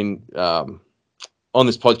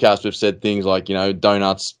this podcast. We've said things like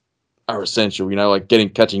donuts are essential. Like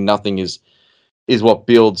catching nothing is what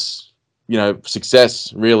builds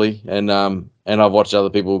success, really. And I've watched other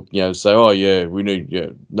people say, oh yeah, we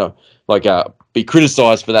need be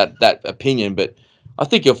criticised for that opinion. But I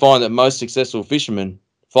think you'll find that most successful fishermen,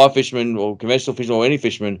 fly fishermen or conventional fishermen or any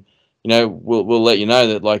fishermen, will let you know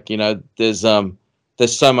that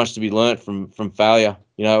there's so much to be learnt from failure,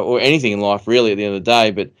 or anything in life, really, at the end of the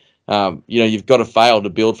day. But you've got to fail to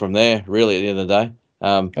build from there, really, at the end of the day.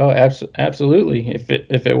 Absolutely.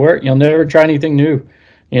 If it worked, you'll never try anything new.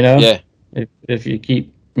 Yeah. If you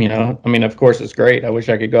keep, of course it's great. I wish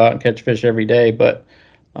I could go out and catch fish every day, but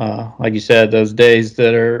like you said, those days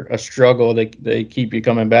that are a struggle, they keep you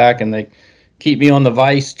coming back, and they keep me on the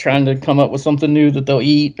vice trying to come up with something new that they'll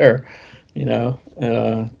eat, or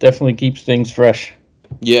definitely keeps things fresh.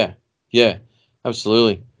 Yeah,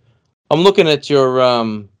 absolutely. I'm looking at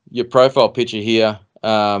your profile picture here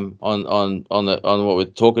on what we're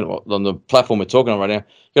talking about, on the platform we're talking on right now. You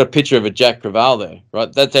got a picture of a Jack Crevalle there,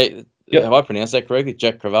 right? Yep. Have I pronounced that correctly?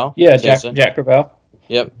 Jack Crevalle? Yeah, Jack Crevalle.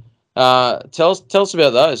 Yep. Tell us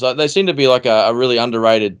about those. Like, they seem to be like a really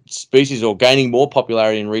underrated species, or gaining more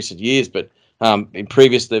popularity in recent years. But in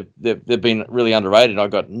previous, they've been really underrated. I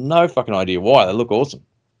got no fucking idea why. They look awesome.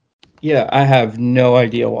 Yeah, I have no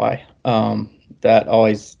idea why. That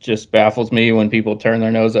always just baffles me when people turn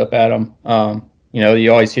their nose up at them.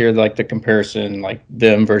 You always hear like the comparison, like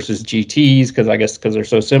them versus GTs, because they're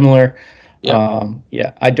so similar.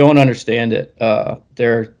 Yeah. I don't understand it.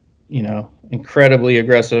 They're incredibly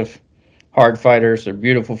aggressive, hard fighters. They're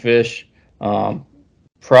beautiful fish.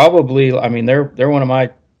 Probably, they're one of my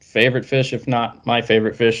favorite fish, if not my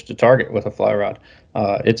favorite fish to target with a fly rod.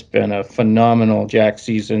 It's been a phenomenal Jack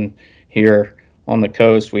season here on the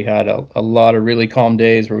coast. We had a lot of really calm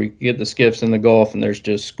days where we get the skiffs in the Gulf, and there's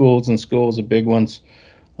just schools and schools of big ones.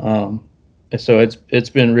 So it's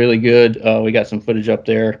been really good. We got some footage up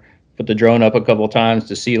there. Put the drone up a couple of times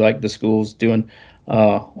to see like the schools doing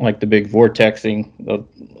like the big vortexing,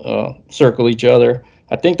 circle each other.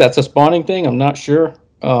 I think that's a spawning thing. I'm not sure.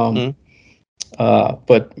 But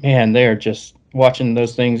man, they're just, watching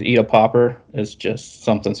those things eat a popper is just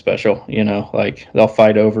something special. Like they'll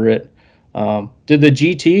fight over it. Did the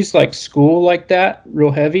GTs like school like that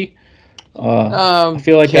real heavy? I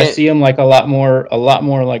feel like I see them like a lot more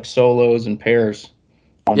like solos and pairs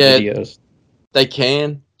on videos. They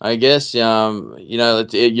can. I guess. You're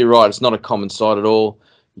right. It's not a common sight at all.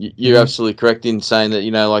 You're absolutely correct in saying that.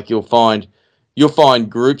 Like you'll find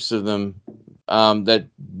groups of them that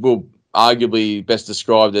will arguably best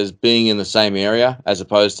described as being in the same area as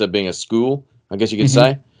opposed to being a school, I guess you could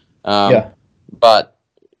say. Yeah. But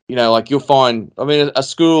like you'll find, I mean, a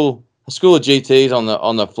school of GTs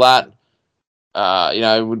on the flat, a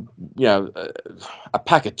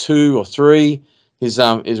pack of 2 or 3 is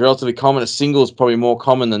relatively common. A single is probably more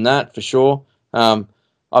common than that for sure.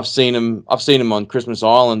 I've seen them on Christmas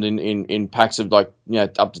Island in packs of like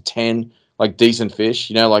up to 10 like decent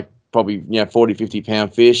fish. Like probably 40, 50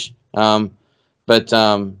 pound fish. Yeah,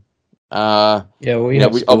 we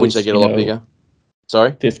have schools, of which they get a lot bigger.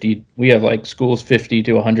 Sorry, 50. We have like schools 50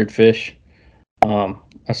 to 100 fish. I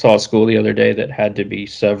saw a school the other day that had to be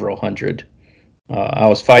several hundred. I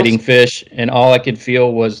was fighting fish, and all I could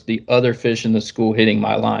feel was the other fish in the school hitting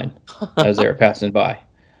my line as they were passing by.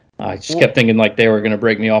 I just kept thinking like they were going to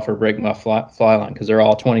break me off or break my fly line because they're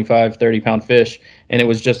all 25, 30-pound fish. And it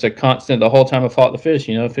was just a constant the whole time I fought the fish,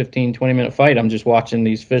 15, 20-minute fight. I'm just watching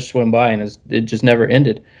these fish swim by, and it just never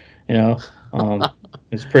ended.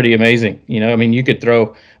 It's pretty amazing. I mean, you could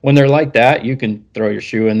throw, when they're like that, you can throw your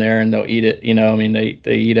shoe in there and they'll eat it. I mean,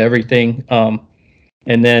 they eat everything. And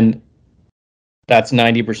then that's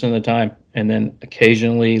 90% of the time. And then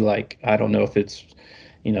occasionally, like, I don't know if it's,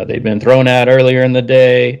 they've been thrown at earlier in the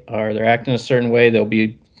day or they're acting a certain way, they'll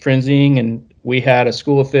be frenzying. And we had a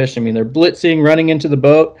school of fish. I mean, they're blitzing, running into the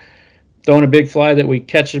boat, throwing a big fly that we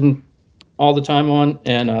catch them all the time on,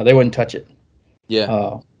 and they wouldn't touch it.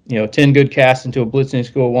 Yeah. 10 good casts into a blitzing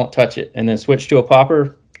school, won't touch it. And then switch to a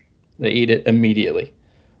popper, they eat it immediately.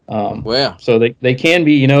 Wow. So they can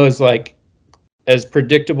be, as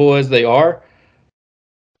predictable as they are.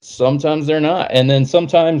 Sometimes they're not. And then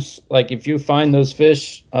sometimes, like if you find those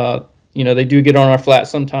fish, they do get on our flat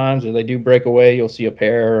sometimes, or they do break away. You'll see a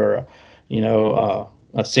pair or,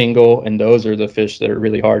 a single, and those are the fish that are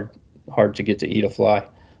really hard to get to eat a fly.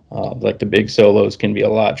 Like the big solos can be a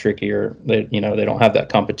lot trickier. They don't have that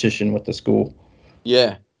competition with the school.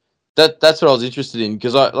 Yeah, that's what I was interested in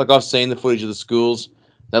because I've seen the footage of the schools.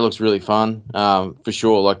 That looks really fun, for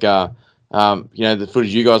sure. Like the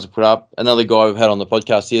footage you guys have put up. Another guy we've had on the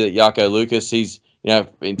podcast here, that Yarko Lucas. He's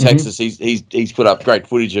in Texas. He's put up great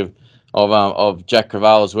footage of Jack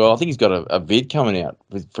Crevalle as well. I think he's got a vid coming out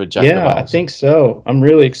for Jack Crevalle. Yeah, I think so. I'm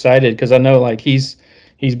really excited because I know like he's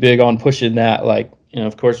big on pushing that. Like,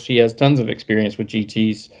 of course he has tons of experience with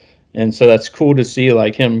GTs, and so that's cool to see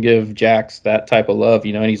like him give Jacks that type of love.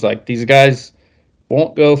 And he's like, these guys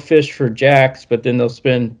won't go fish for Jacks, but then they'll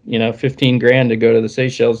spend 15 grand to go to the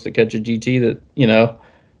Seychelles to catch a GT that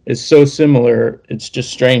is so similar. It's just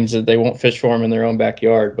strange that they won't fish for them in their own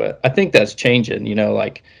backyard. But I think that's changing.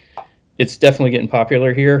 Like it's definitely getting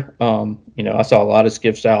popular here. I saw a lot of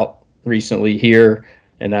skiffs out recently here,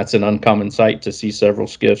 and that's an uncommon sight to see several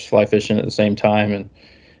skiffs fly fishing at the same time. And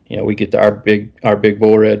we get our big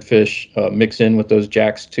bull red fish mix in with those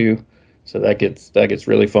Jacks too. So that gets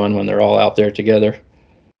really fun when they're all out there together.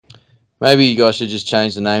 Maybe you guys should just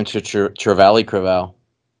change the name to Trevally Crevalle.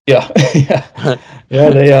 Yeah, yeah.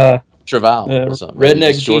 They Crevalle or something.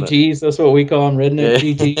 Redneck GTs. That's what we call them. Redneck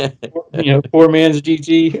GT. Poor man's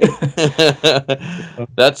GT.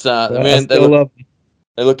 That's man. They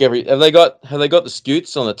look every. Have they got the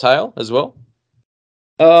scoots on the tail as well?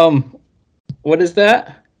 What is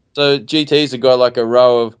that? So GTs have got like a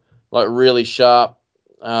row of like really sharp.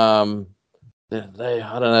 I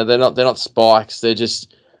don't know. They're not spikes. They're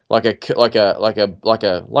just like a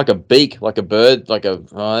beak, like a bird, like a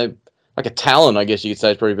talon. I guess you could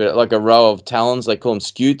say it's pretty bit like a row of talons. They call them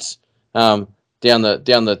scoots. Down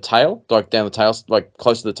the tail, like down the tail, like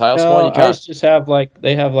close to the tail spine. You can't. Ours just have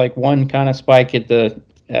they have one kind of spike at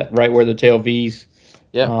right where the tail V's.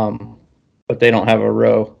 Yeah. But they don't have a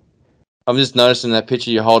row. I'm just noticing that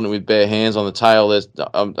picture you're holding it with bare hands on the tail.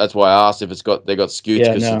 That's why I asked if they got scoots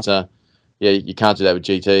because you can't do that with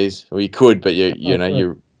GTs. Well, you could, but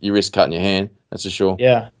you risk cutting your hand. That's for sure.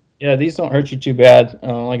 Yeah, these don't hurt you too bad.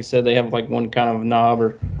 Like I said, they have one kind of knob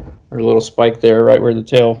or a little spike there right where the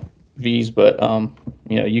tail V's, but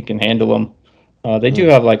you can handle them. They do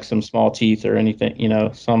have some small teeth or anything,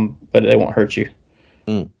 but they won't hurt you.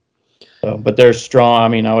 So, but they're strong. I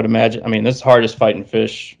mean, I would imagine. I mean, this is the hardest fighting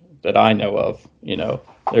fish that I know of.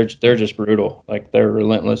 They're just brutal. Like they're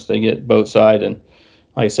relentless. They get boat side, and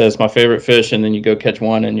like I said, it's my favorite fish. And then you go catch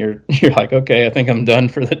one, and you're like, okay, I think I'm done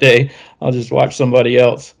for the day. I'll just watch somebody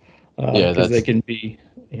else. Because they can be,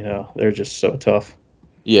 they're just so tough.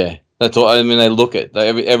 Yeah, that's all. I mean, they look at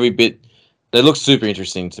every bit. They look super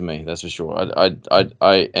interesting to me. That's for sure.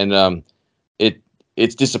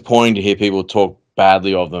 it's disappointing to hear people talk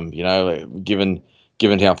badly of them. You know, like, given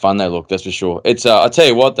how fun they look, that's for sure. It's I tell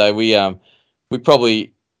you what though, we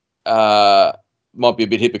probably might be a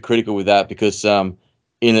bit hypocritical with that because in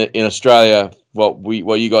Australia,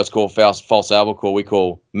 what you guys call false albacore, we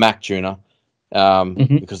call Mac tuna,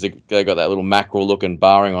 because they got that little mackerel looking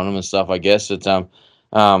barring on them and stuff. I guess it's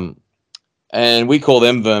and we call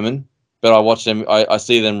them vermin, but I watch them. I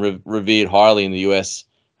see them revered highly in the US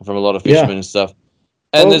from a lot of fishermen and stuff.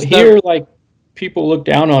 And Well, there's here, like, people look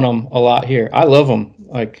down on them a lot here. I love them.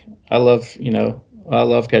 Like, I love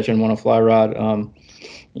catching them on a fly rod.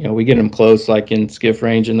 We get them close, like in skiff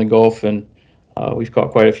range in the Gulf, and we've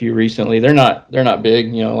caught quite a few recently. They're not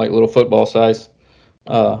big, like little football size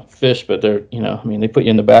fish, but they're, I mean, they put you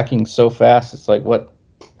in the backing so fast. It's like,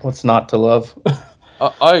 what's not to love?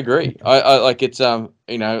 I agree. I like it's like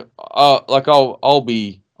I'm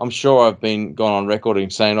sure I've been gone on record in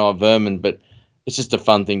saying vermin, but it's just a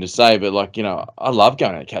fun thing to say. But like, I love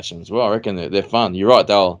going out and catching them as well. I reckon they're fun. You're right.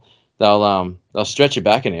 They'll stretch your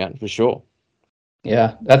backing out for sure.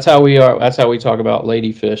 Yeah, that's how we are. That's how we talk about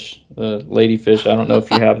ladyfish. Ladyfish. I don't know if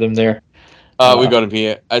you have them there. We got them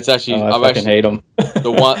here. It's actually I fucking hate them.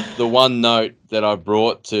 the one note that I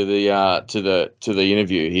brought to the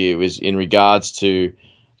interview here was in regards to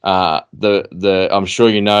the I'm sure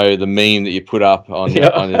you know the meme that you put up on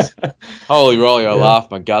this. Holy roly! I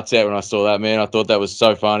laughed my guts out when I saw that, man. I thought that was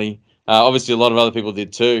so funny. Obviously, a lot of other people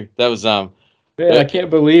did too. That was Man, I can't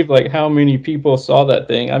believe like how many people saw that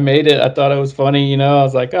thing. I made it. I thought it was funny. I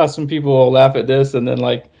was like, oh, some people will laugh at this, and then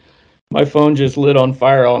like my phone just lit on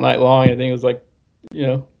fire all night long. I think it was like,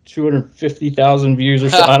 250,000 views or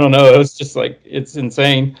so. I don't know. It was just like, it's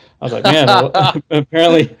insane. I was like, man,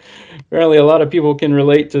 apparently a lot of people can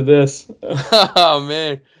relate to this. Oh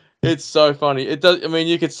man, it's so funny. It does. I mean,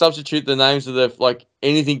 you could substitute the names of like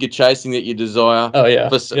anything you're chasing that you desire. Oh yeah.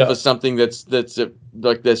 For something that's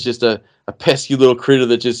just a pesky little critter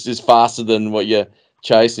that just is faster than what you're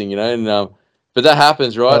chasing. And but that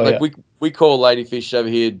happens, right? Oh, like we call ladyfish over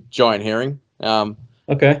here giant herring.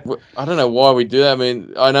 Okay. I don't know why we do that. I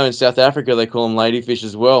mean, I know in South Africa they call them ladyfish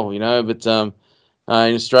as well. But in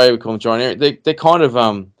Australia we call them giant herring.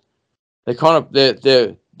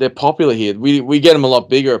 They're popular here. We get them a lot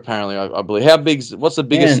bigger apparently. I believe. What's the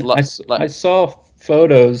biggest? Man, I saw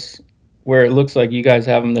photos where it looks like you guys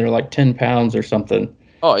have them. They're like 10 pounds or something.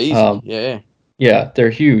 Oh, easy. Yeah. Yeah,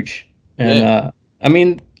 they're huge. And I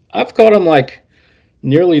mean, I've caught them like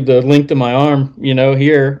nearly the length of my arm.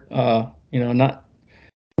 Here.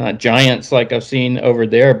 Not giants like I've seen over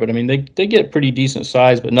there, but I mean they get pretty decent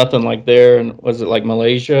size, but nothing like there. And was it like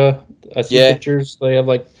Malaysia? I see pictures. They have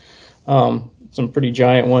like some pretty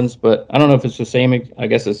giant ones, but I don't know if it's the same. I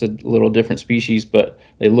guess it's a little different species, but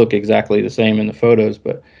they look exactly the same in the photos.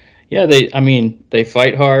 But yeah, they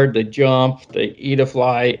fight hard, they jump, they eat a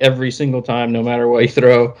fly every single time, no matter what you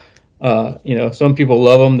throw. Some people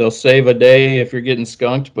love them. They'll save a day if you're getting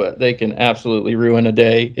skunked, but they can absolutely ruin a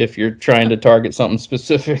day if you're trying to target something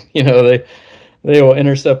specific. They will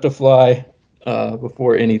intercept a fly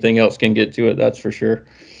before anything else can get to it. That's for sure.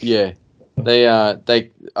 Yeah. They I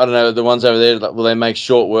don't know, the ones over there, will they make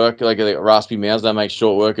short work, like they got raspy mouths, they make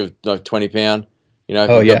short work of like 20 pound,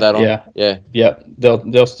 if you've got that on. Yeah.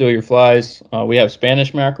 They'll steal your flies. We have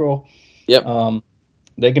Spanish mackerel. Yep.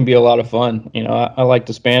 They can be a lot of fun. I like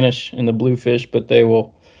the Spanish and the bluefish, but they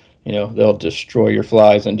will, they'll destroy your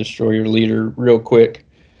flies and destroy your leader real quick.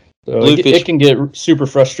 So it can get super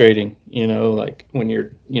frustrating, like when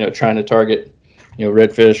you're, trying to target,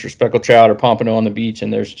 redfish or speckled trout or pompano on the beach,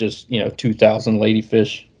 and there's just 2,000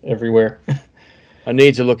 ladyfish everywhere. I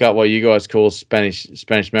need to look up what you guys call Spanish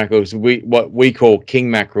mackerel. What we call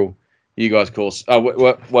king mackerel, you guys call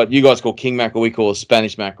what you guys call king mackerel, we call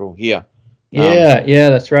Spanish mackerel here. Yeah,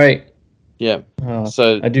 that's right. Yeah.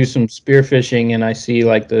 So I do some spearfishing, and I see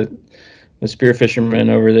like the spear fishermen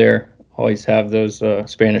over there always have those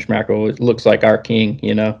Spanish mackerel. It looks like our king.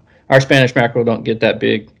 Our Spanish mackerel don't get that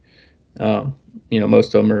big.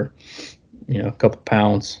 Most of them are, a couple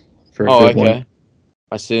pounds for a good one.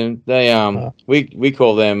 I see them. They we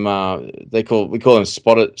call them we call them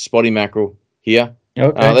spotty mackerel here.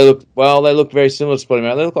 Okay. They look very similar to spotty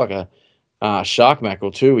mackerel. They look like a shark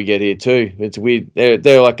mackerel too. We get here too. It's weird.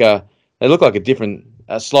 They look like a different,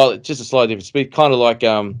 slightly different speed. Kind of like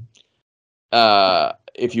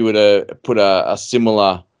if you were to put a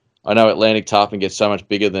similar. I know Atlantic tarpon gets so much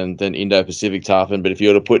bigger than Indo-Pacific tarpon, but if you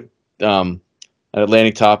were to put an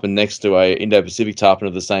Atlantic tarpon next to a Indo-Pacific tarpon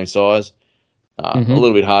of the same size, a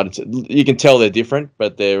little bit harder to. You can tell they're different,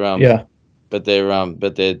 but they're but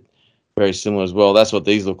they're very similar as well. That's what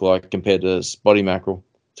these look like compared to spotty mackerel.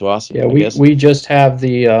 to us. Yeah, I guess. we just have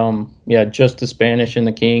the just the Spanish and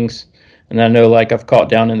the Kings, and I know like I've caught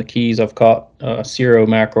down in the Keys. I've caught Cero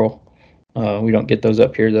mackerel. We don't get those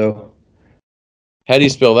up here though. How do you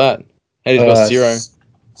spell that? How do you spell zero?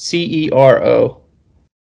 Cero.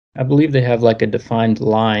 I believe they have like a defined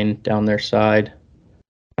line down their side.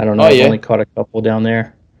 I don't know. Oh I've yeah. only caught a couple down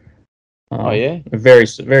there. Oh yeah. Very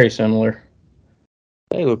similar.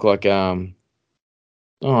 They look like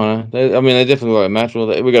Oh, I mean, they definitely look like mackerel.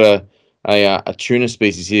 We got a tuna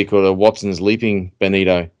species here called a Watson's leaping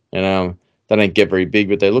bonito, and they don't get very big,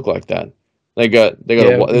 but they look like that. They got We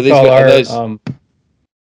these call got, are our those, you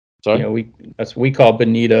sorry. know, we call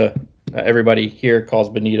bonita. Everybody here calls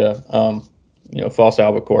bonita. False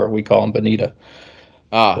albacore. We call them bonita.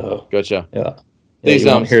 So Gotcha. yeah, These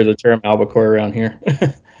you won't hear the term albacore around here.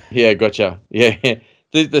 yeah, gotcha. Yeah,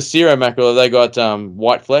 the Cero mackerel, have they got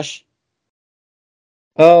white flesh?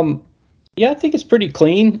 Um, yeah, I think it's pretty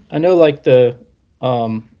clean. I know, like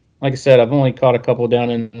I said, I've only caught a couple down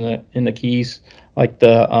in the Keys. Like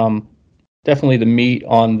definitely the meat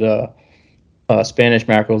on the Spanish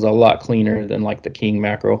mackerel is a lot cleaner than like the king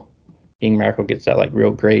mackerel. King mackerel gets that like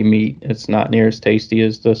real gray meat. It's not near as tasty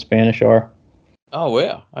as the Spanish are. Oh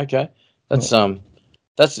wow, okay, that's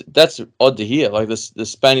that's odd to hear. Like the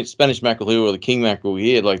Spanish mackerel here or the king mackerel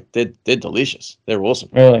here, like they're delicious. They're awesome.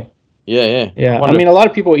 Really? Yeah. I Yeah. I wonder. mean, a lot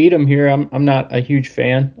of people eat them here. I'm not a huge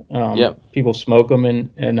fan. Yeah. People smoke them and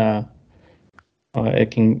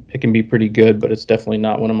it can be pretty good, but it's definitely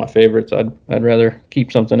not one of my favorites. I'd rather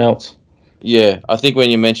keep something else. Yeah, I think when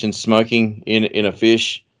you mentioned smoking in a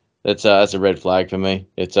fish, that's a red flag for me.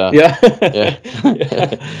 It's Yeah. yeah,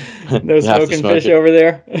 No you have to smoking smoke fish it. over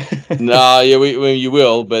there. No, yeah, you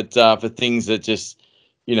will, but for things that just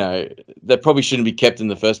that probably shouldn't be kept in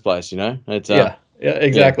the first place. It's Yeah. Yeah. yeah,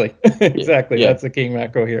 Exactly. Exactly. yeah, That's the king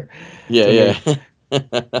mackerel here to yeah, me.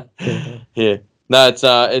 yeah, yeah. No,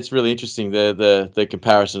 it's really interesting the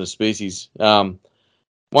comparison of species. One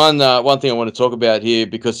thing I want to talk about here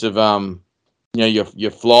because of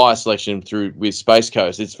your fly selection through with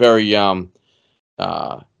Spacecoast. It's very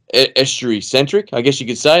estuary centric, I guess you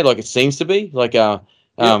could say. Like it seems to be like Yep.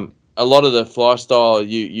 a lot of the fly style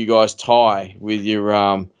you guys tie with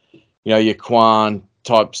your Quan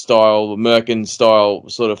type style, Merkin style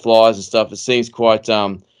sort of flies and stuff. It seems quite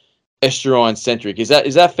estuarine centric. Is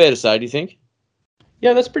that fair to say? Do you think?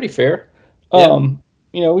 Yeah, that's pretty fair. Yeah.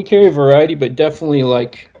 We carry a variety, but definitely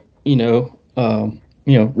like,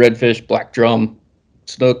 redfish, black drum,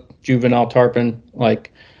 snook, juvenile tarpon,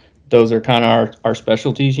 like those are kind of our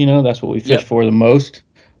specialties, that's what we fish Yep. for the most.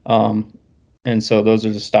 And so those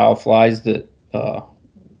are the style flies that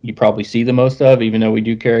you probably see the most of, even though we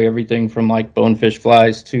do carry everything from like bonefish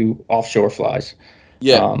flies to offshore flies.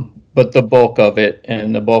 Yeah. But the bulk of it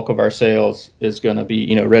and the bulk of our sales is going to be,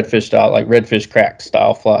 redfish style, like redfish crack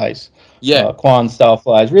style flies, Yeah. Quan style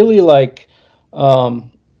flies. Really like,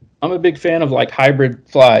 I'm a big fan of like hybrid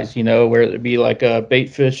flies, where it be like a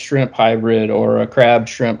baitfish shrimp hybrid or a crab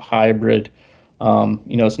shrimp hybrid.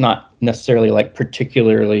 It's not necessarily like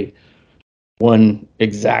particularly one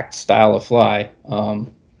exact style of fly,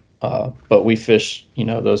 but we fish,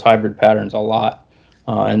 those hybrid patterns a lot,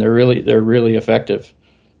 and they're really effective.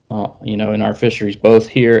 In our fisheries, both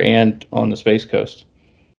here and on the Space Coast.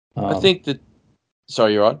 I think that.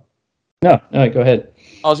 Sorry, you're right. No, go ahead.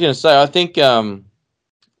 I was going to say, I think, I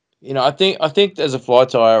think as a fly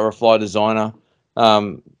tyer or a fly designer,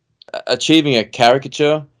 achieving a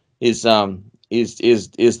caricature is the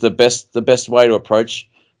best way to approach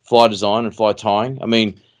fly design and fly tying. I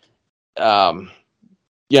mean,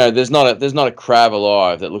 there's not a crab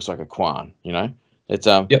alive that looks like a Quan. It's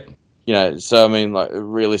Yep. So I mean, like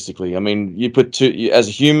realistically, I mean, as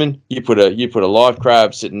a human, you put a live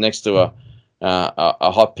crab sitting next to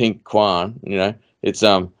a hot pink Quan. It's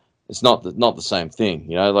not the same thing.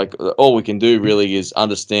 Like all we can do really is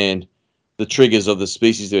understand the triggers of the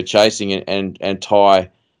species they're chasing and tie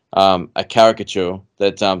a caricature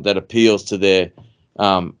that appeals to their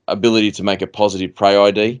ability to make a positive prey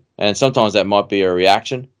ID. And sometimes that might be a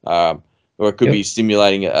reaction, or it could be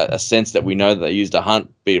stimulating a sense that we know that they used to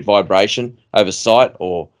hunt, be it vibration over sight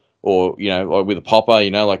or with a popper,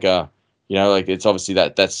 like it's obviously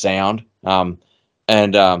that sound.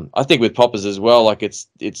 And I think with poppers as well, like it's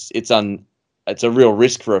a real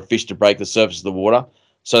risk for a fish to break the surface of the water.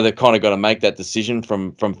 So they've kind of got to make that decision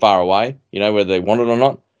from far away, whether they want it or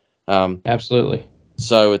not. Absolutely.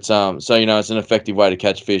 So it's it's an effective way to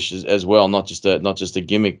catch fish as well, not just a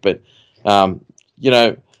gimmick. But a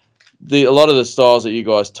lot of the styles that you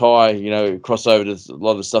guys tie, cross over to a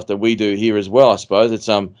lot of the stuff that we do here as well. I suppose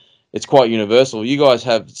it's quite universal. You guys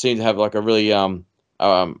seem to have like a really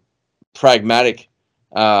pragmatic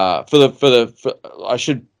I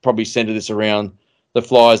should probably center this around the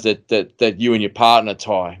flies that you and your partner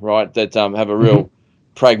tie, right? That have a real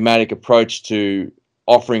pragmatic approach to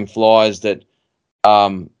offering flies that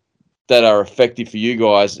are effective for you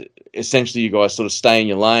guys. Essentially, you guys sort of stay in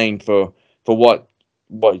your lane for what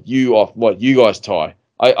you guys tie.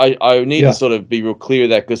 I need to sort of be real clear of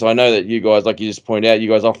that, because I know that you guys, like you just pointed out, you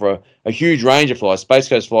guys offer a huge range of flies.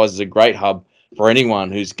 Spacecoast Flies is a great hub for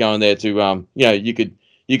anyone who's going there to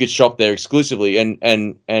you could shop there exclusively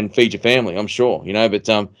and feed your family, I'm sure,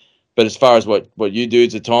 but as far as what you do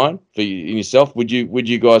at the time for yourself, would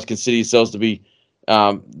you guys consider yourselves to be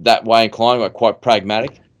that way inclined, like quite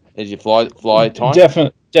pragmatic as you fly time?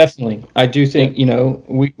 Definitely. I do think,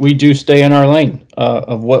 we do stay in our lane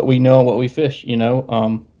of what we know and what we fish,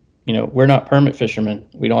 we're not permit fishermen.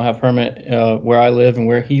 We don't have permit where I live and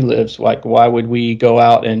where he lives. Like, why would we go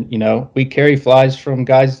out and, we carry flies from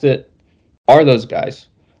guys that are those guys.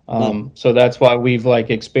 So that's why we've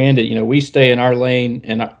expanded, we stay in our lane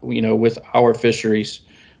and, with our fisheries,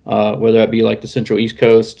 whether that be like the Central East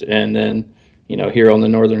Coast and then, here on the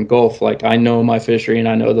Northern Gulf. Like, I know my fishery and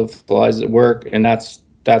I know the flies that work, and that's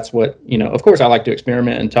what, of course I like to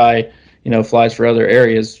experiment and tie, flies for other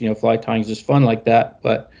areas. Fly tying is just fun like that.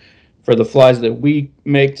 But for the flies that we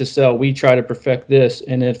make to sell, we try to perfect this.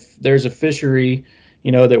 And if there's a fishery,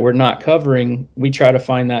 that we're not covering, we try to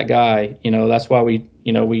find that guy. That's why we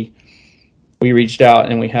reached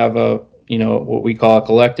out, and we have a, what we call a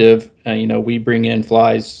collective. We bring in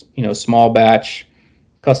flies, small batch,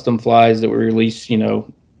 custom flies that we release.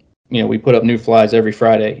 We put up new flies every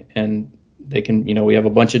Friday, and they can, we have a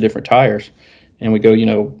bunch of different tires, and we go,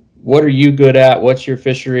 what are you good at? What's your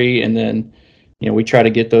fishery? And then, we try to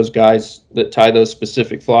get those guys that tie those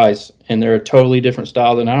specific flies, and they're a totally different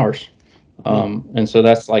style than ours. And so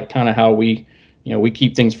that's like kind of how we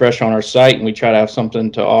keep things fresh on our site, and we try to have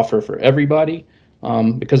something to offer for everybody.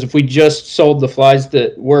 Because if we just sold the flies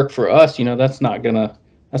that work for us, that's not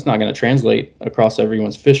gonna translate across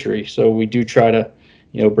everyone's fishery. So we do try to,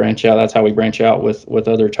 branch out. That's how we branch out with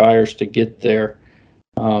other tires to get there.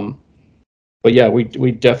 But yeah, we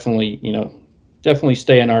definitely, definitely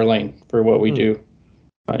stay in our lane for what we do,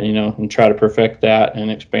 and try to perfect that and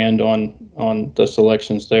expand on the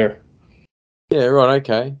selections there. Yeah, right.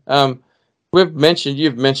 Okay. You've mentioned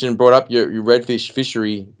and brought up your redfish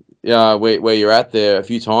fishery, where you're at there a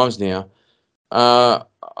few times now.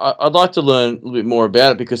 I'd like to learn a little bit more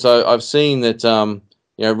about it, because I've seen that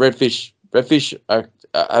redfish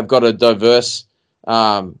have got a diverse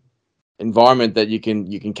environment that you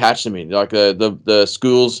can catch them in, like the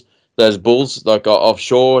schools, those bulls, like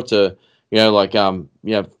offshore to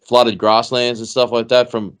flooded grasslands and stuff like that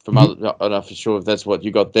from other. I'm not for sure if that's what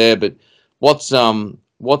you got there, but what's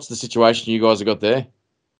the situation you guys have got there?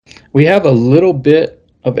 We have a little bit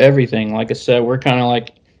of everything. Like I said, we're kind of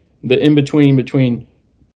like the in between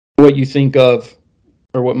what you think of,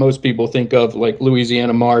 or what most people think of, like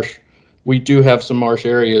Louisiana marsh. We do have some marsh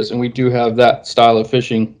areas, and we do have that style of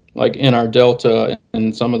fishing, like in our delta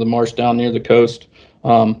and some of the marsh down near the coast.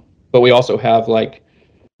 But we also have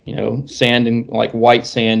sand and like white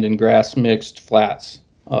sand and grass mixed flats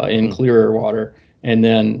in clearer water. And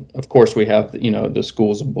then, of course, we have the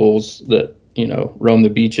schools of bulls that roam the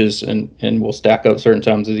beaches and will stack up certain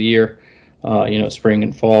times of the year. Spring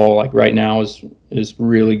and fall, like right now, is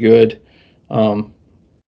really good.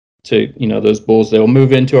 Those bulls, they'll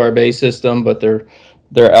move into our bay system, but they're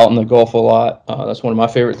out in the Gulf a lot. That's one of my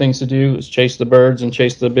favorite things to do, is chase the birds and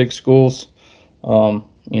chase the big schools.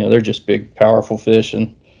 They're just big, powerful fish,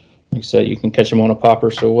 and like I said, you can catch them on a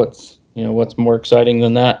popper. So what's more exciting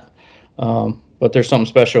than that? But there's something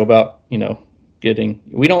special about, we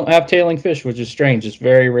don't have tailing fish, which is strange. It's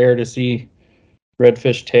very rare to see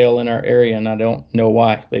redfish tail in our area, and I don't know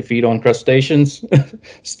why. They feed on crustaceans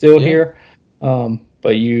still here.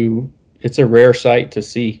 But it's a rare sight to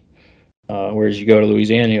see. Whereas you go to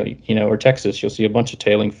Louisiana, or Texas, you'll see a bunch of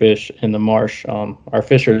tailing fish in the marsh. Our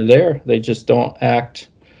fish are there. They just don't act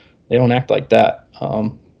like that.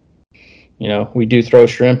 We do throw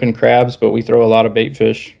shrimp and crabs, but we throw a lot of bait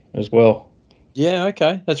fish as well. Yeah,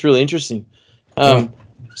 okay. That's really interesting.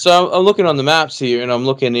 So I'm looking on the maps here, and I'm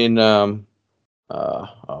looking in, oh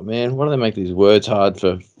man, why do they make these words hard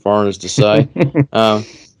for foreigners to say?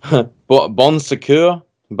 Bon Secours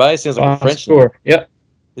Bay sounds like a French name. Yep.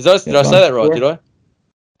 Did I say that right? Did I?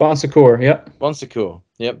 Bon Secours, yep. Bon Secours,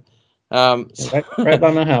 yep. Right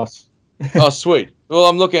by my house. Oh, sweet. Well,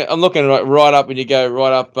 I'm looking right up when you go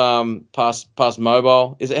right up past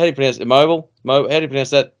Mobile. How do you pronounce it? Mobile? How do you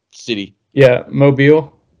pronounce that city? Yeah,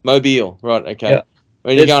 Mobile. Mobile, right? Okay.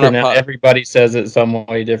 when you're going up. Everybody says it some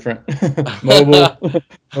way different. Mobile.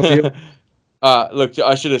 Mobile. Look,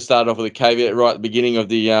 I should have started off with a caveat right at the beginning of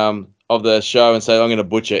the show and say I'm going to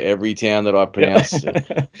butcher every town that I pronounce.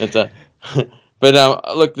 Yeah.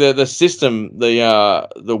 But look, the system, the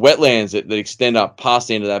wetlands that extend up past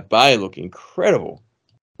the end of that bay look incredible,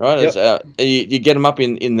 right? Yep. You get them up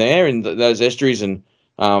in there in those estuaries and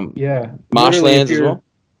marshlands as well.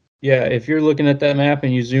 Yeah, if you're looking at that map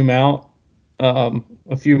and you zoom out a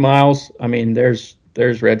few miles, I mean, there's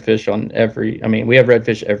redfish on every. I mean, we have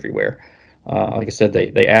redfish everywhere. Like I said,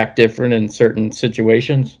 they act different in certain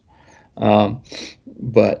situations,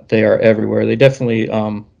 but they are everywhere. They definitely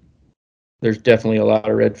there's definitely a lot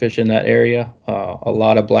of redfish in that area. A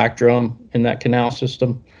lot of black drum in that canal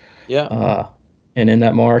system. Yeah. And in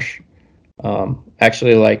that marsh.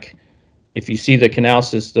 Actually, like if you see the canal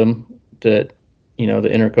system that the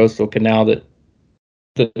intercoastal canal that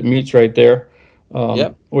meets right there,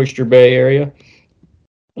 Oyster Bay area.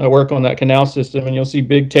 I work on that canal system, and you'll see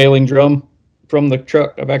big tailing drum from the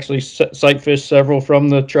truck. I've actually sight fished several from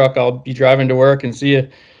the truck. I'll be driving to work and see a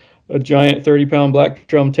giant 30-pound black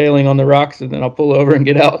drum tailing on the rocks, and then I'll pull over and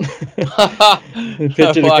get out and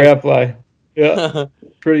pitch it a crab fly. Yeah,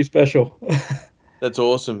 pretty special. That's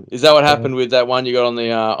awesome. Is that what happened with that one you got on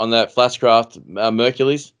that Flashcraft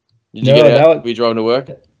Mercules? Did you get out? Were you driving to work?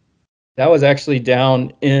 That was actually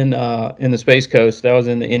down in the Space Coast. That was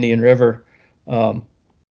in the Indian River.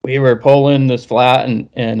 We were pulling this flat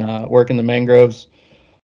and working the mangrove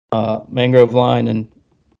line, and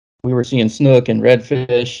we were seeing snook and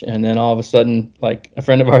redfish, and then all of a sudden, like, a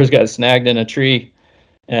friend of ours got snagged in a tree,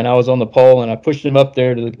 and I was on the pole, and I pushed him up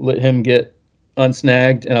there to let him get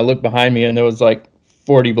unsnagged, and I looked behind me, and there was like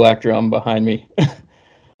 40 black drum behind me.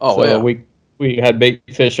 Oh, so yeah. We had bait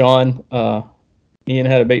fish on. Ian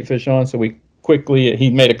had a bait fish on, so he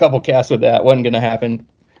made a couple casts with that. Wasn't going to happen.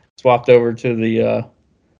 Swapped over to the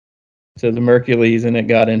Mercules, and it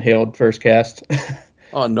got inhaled first cast.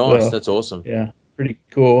 Oh, nice. So, that's awesome. Yeah, pretty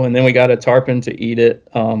cool. And then we got a tarpon to eat it.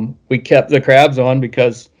 We kept the crabs on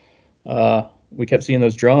because we kept seeing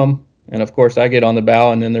those drum. And, of course, I get on the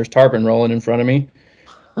bow, and then there's tarpon rolling in front of me.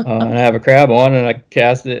 And I have a crab on, and I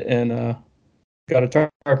cast it, and got a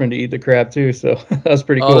tarpon to eat the crab, too. So that was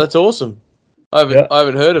pretty cool. Oh, that's awesome. I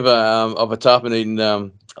haven't heard of a tarpon eating not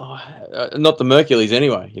the Mercules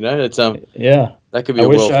anyway. It's that could be a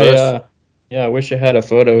world first. I wish I had a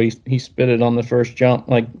photo. He spit it on the first jump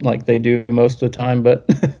like they do most of the time, but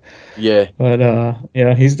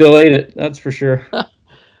he still ate it. That's for sure.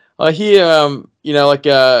 I hear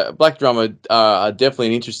black drum are definitely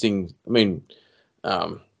an interesting. I mean,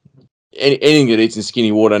 anything that eats in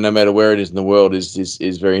skinny water, no matter where it is in the world,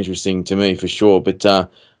 is very interesting to me for sure. But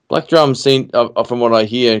black drum seem, from what I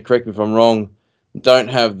hear, correct me if I'm wrong, don't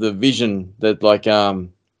have the vision that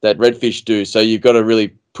that redfish do. So you've got to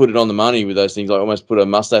really put it on the money with those things, like almost put a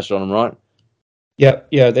mustache on them, right? Yeah.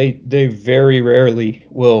 They very rarely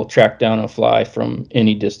will track down a fly from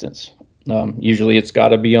any distance. Usually it's got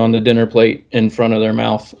to be on the dinner plate in front of their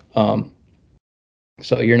mouth.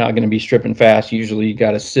 So you're not going to be stripping fast. Usually you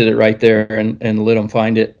got to sit it right there and let them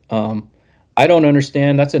find it. I don't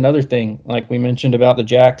understand. That's another thing, like we mentioned about the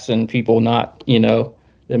jacks and people not,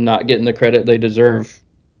 them not getting the credit they deserve.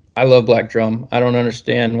 I love black drum. I don't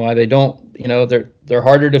understand why they don't. They're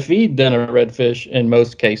harder to feed than a redfish in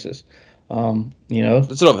most cases. That's what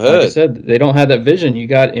I've heard. Like I said, they don't have that vision.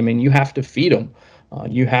 You have to feed them.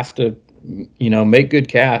 You have to, make good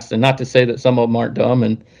casts. And not to say that some of them aren't dumb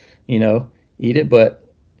and, eat it,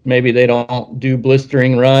 but maybe they don't do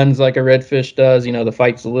blistering runs like a redfish does. The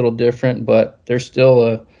fight's a little different, but they're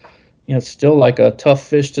still still like a tough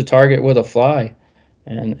fish to target with a fly,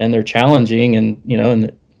 and they're challenging,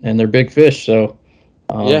 and they're big fish. So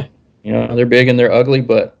they're big and they're ugly,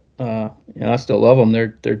 but I still love them.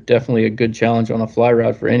 They're definitely a good challenge on a fly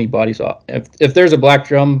rod for anybody. So if there's a black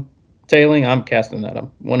drum tailing, I'm casting at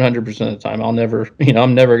them 100% of the time. I'm never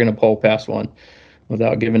going to pull past one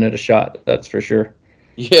without giving it a shot. That's for sure.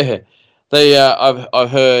 Yeah, I've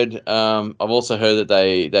heard. I've also heard that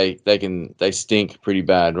they stink pretty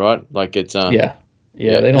bad, right? Like it's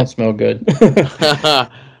they don't smell good.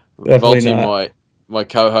 Definitely not. My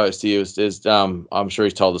co-host here is I'm sure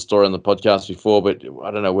he's told the story on the podcast before, but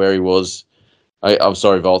I don't know where he was. I'm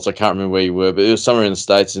sorry, Volts, I can't remember where you were, but it was somewhere in the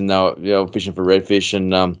States, and they were fishing for redfish,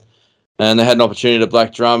 and they had an opportunity to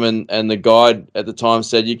black drum, and the guide at the time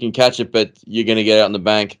said, "You can catch it, but you're going to get out in the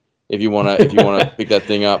bank if you want to pick that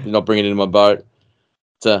thing up. You're not bringing it in my boat."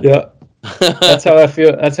 So yeah, that's how I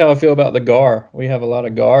feel. That's how I feel about the gar. We have a lot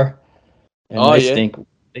of gar, and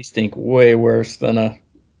they stink way worse than a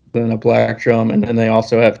black drum, and then they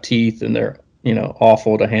also have teeth, and they're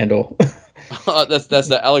awful to handle. That's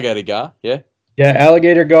the alligator gar. Yeah. Yeah,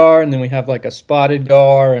 alligator gar, and then we have like a spotted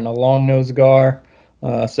gar and a long nosed gar,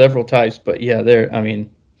 several types. But yeah, I mean,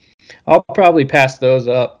 I'll probably pass those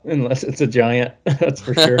up unless it's a giant. That's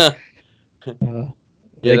for sure. Uh,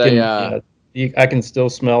 Yeah, they they can, I can still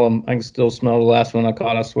smell them. I can still smell the last one I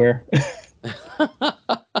caught, I swear.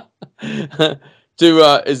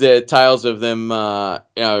 Is there tales of them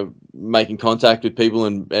making contact with people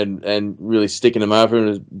and really sticking them over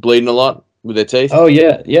and bleeding a lot with their teeth? Oh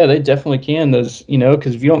yeah, yeah, they definitely can. Those,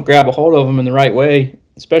 because if you don't grab a hold of them in the right way,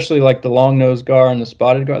 especially like the long nosed gar and the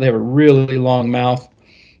spotted gar, they have a really long mouth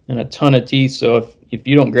and a ton of teeth. So if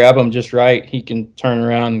you don't grab them just right, he can turn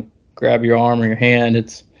around and grab your arm or your hand.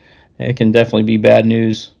 It can definitely be bad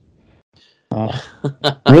news.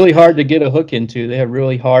 Really hard to get a hook into. They have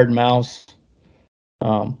really hard mouths.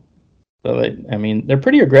 Um, I mean, they're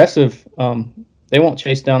pretty aggressive. They won't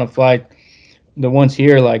chase down a fly. The ones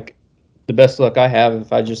here, like the best luck I have,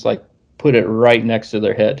 if I just like put it right next to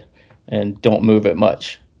their head and don't move it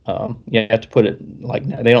much. You have to put it like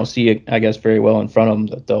they don't see it, I guess, very well in front of them.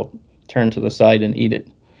 That they'll turn to the side and eat it.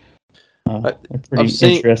 They're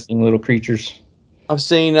pretty interesting little creatures. I've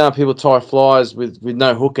seen people tie flies with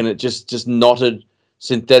no hook and it just knotted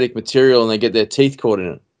synthetic material and they get their teeth caught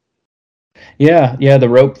in it. Yeah, the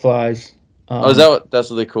rope flies. Is that's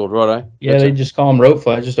what they're called, right? Yeah, They just call them rope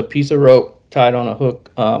flies. Just a piece of rope tied on a hook.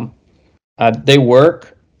 They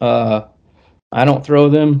work. I don't throw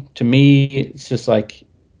them. To me, it's just like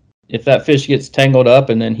if that fish gets tangled up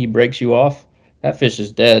and then he breaks you off, that fish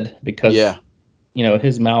is dead because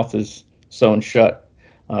his mouth is sewn shut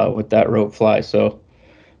with that rope fly. So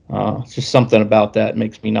it's just something about that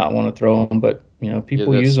makes me not want to throw them. But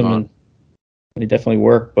people use them and they definitely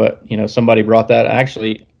work. But somebody brought that.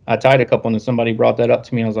 Actually, I tied a couple and somebody brought that up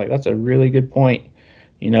to me. I was like, that's a really good point.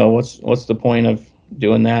 What's the point of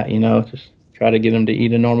doing that? Just try to get them to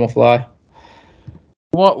eat a normal fly.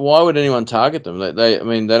 Why would anyone target them? I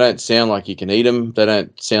mean, they don't sound like you can eat them. They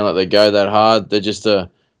don't sound like they go that hard. They're just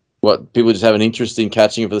people just have an interest in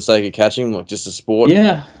catching them for the sake of catching them, like just a sport.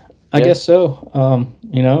 Yeah, I guess so.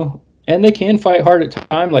 And they can fight hard at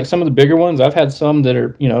times. Like some of the bigger ones, I've had some that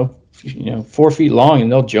are 4 feet long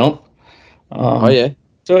and they'll jump. Oh yeah.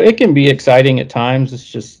 So it can be exciting at times. It's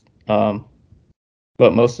just, but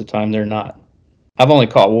most of the time they're not. I've only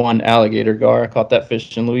caught one alligator gar. I caught that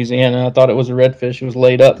fish in Louisiana. I thought it was a redfish. It was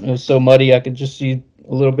laid up. It was so muddy I could just see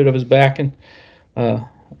a little bit of his back. And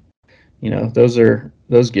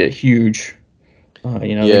those get huge.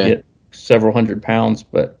 They get several 100 pounds,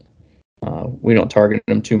 but we don't target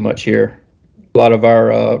them too much here. A lot of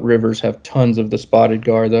our rivers have tons of the spotted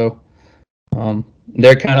gar, though.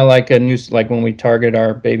 They're kind of like a nuisance. Like when we target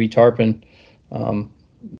our baby tarpon,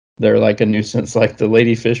 they're like a nuisance, like the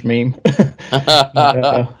ladyfish meme.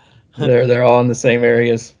 They're all in the same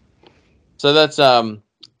areas. So that's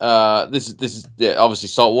this is obviously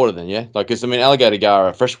salt water then, yeah. Like, 'cause, I mean, alligator gar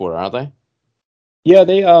are freshwater, aren't they? Yeah,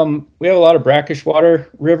 we have a lot of brackish water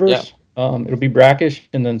rivers. Yeah. It'll be brackish,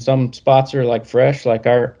 and then some spots are like fresh. Like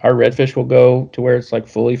our redfish will go to where it's like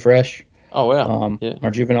fully fresh. Oh wow!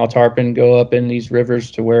 Our juvenile tarpon go up in these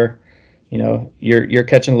rivers to where, you're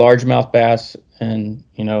catching largemouth bass and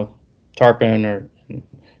tarpon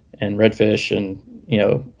and redfish and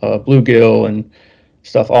bluegill and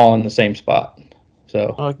stuff all in the same spot.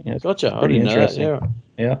 So gotcha. Pretty interesting.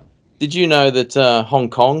 Yeah. Did you know that Hong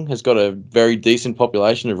Kong has got a very decent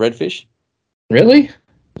population of redfish? Really?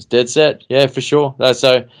 It's dead set. Yeah, for sure.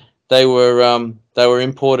 So they were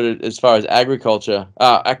imported as far as aquaculture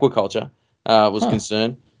was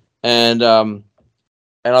concerned, and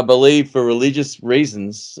I believe for religious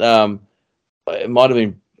reasons, they might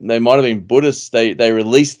have been Buddhists. They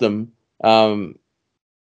released them in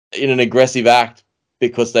an aggressive act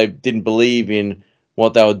because they didn't believe in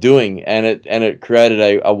what they were doing, and it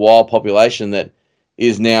created a wild population that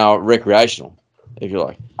is now recreational, if you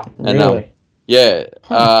like. And really?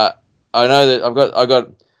 I know that I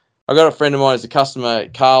got a friend of mine who's a customer,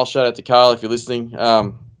 Carl. Shout out to Carl if you're listening.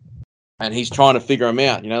 And he's trying to figure them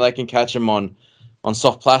out. They can catch them on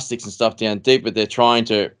soft plastics and stuff down deep, but they're trying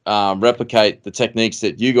to replicate the techniques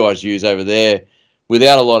that you guys use over there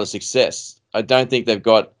without a lot of success. I don't think they've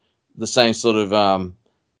got the same sort of,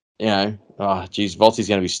 Volty's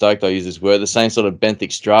going to be stoked I use this word, the same sort of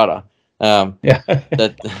benthic strata that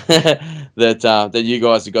that you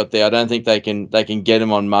guys have got there. I don't think they can get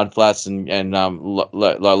them on mud flats and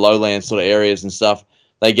lowland sort of areas and stuff.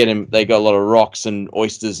 They got a lot of rocks and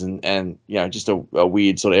oysters and just a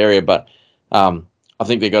weird sort of area. But I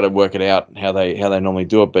think they got to work it out how they normally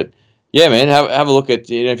do it. But Yeah, man. Have a look at,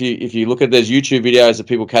 if you look at, there's YouTube videos of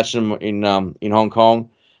people catching them in Hong Kong.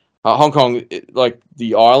 Hong Kong, like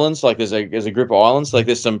the islands, like there's a group of islands. Like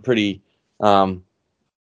there's some pretty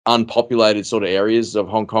unpopulated sort of areas of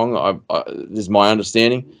Hong Kong. This is my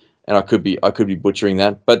understanding, and I could be butchering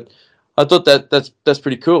that, but I thought that's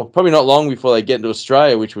pretty cool. Probably not long before they get into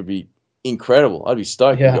Australia, which would be incredible. I'd be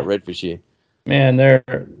stoked if we got Yeah, redfish here. man, they're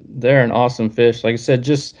an awesome fish. Like I said,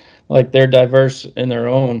 just like they're diverse in their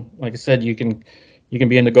own. Like I said, you can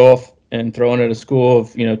be in the Gulf and throwing at a school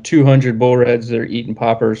of 200 bull reds that are eating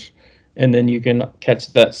poppers, and then you can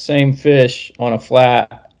catch that same fish on a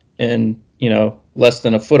flat in less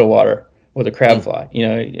than a foot of water with a crab Mm. fly.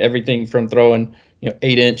 Everything from throwing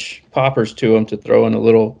 8-inch poppers to them to throwing a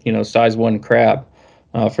little size one crab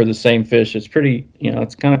for the same fish. It's pretty.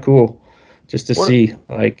 It's kind of cool just to What? see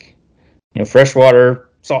like freshwater,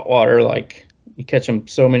 saltwater, like you catch them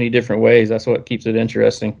so many different ways. That's what keeps it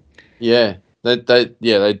interesting. Yeah,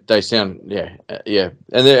 they sound, yeah,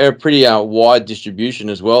 and they're a pretty wide distribution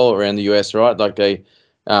as well around the US, right? Like they,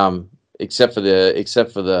 except for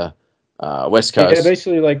the West Yeah, Coast.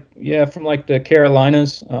 basically like from like the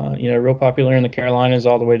Carolinas, real popular in the Carolinas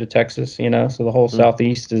all the way to Texas, so the whole Mm.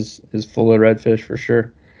 southeast is full of redfish for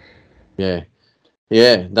sure. Yeah,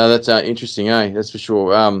 yeah. No, that's interesting, eh? That's for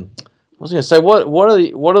sure. I was going to say, what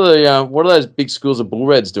are those big schools of bull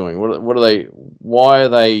reds doing? What are they? Why are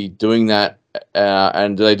they doing that?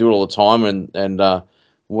 And do they do it all the time? And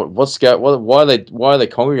why are they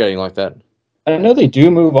congregating like that? I know they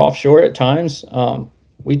do move offshore at times.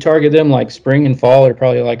 We target them like spring and fall are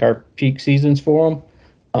probably like our peak seasons for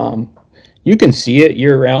them. You can see it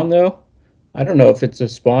year round though. I don't know if it's a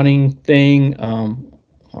spawning thing.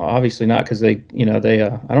 Obviously not because they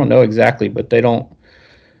I don't know exactly, but they don't.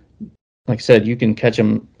 Like I said, you can catch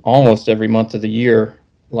them almost every month of the year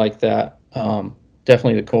like that.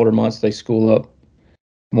 Definitely the colder months they school up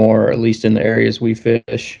more, at least in the areas we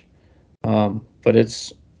fish. But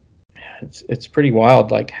it's pretty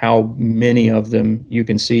wild, like how many of them you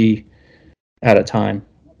can see at a time.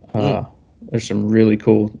 Mm. Uh, there's some really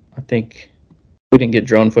cool. I think we didn't get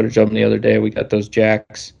drone footage of them the other day. We got those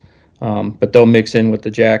jacks, but they'll mix in with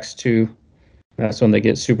the jacks too. That's when they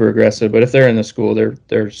get super aggressive. But if they're in the school,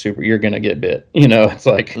 they're super. You're gonna get bit. It's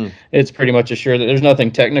like Mm. it's pretty much assured that there's nothing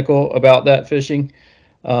technical about that fishing.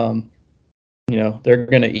 Um, they're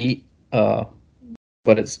gonna eat, but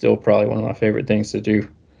it's still probably one of my favorite things to do.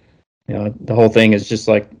 The whole thing is just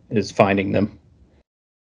like is finding them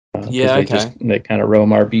because Yeah. they Okay. kind of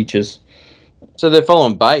roam our beaches. So they're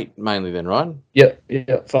following bait mainly, then, right? Yep,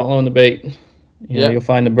 yep. Following the bait, Yeah. you'll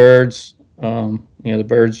find the birds. The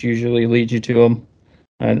birds usually lead you to them,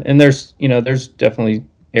 and there's definitely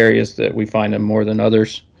areas that we find them more than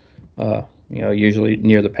others. Usually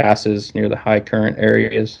near the passes, near the high current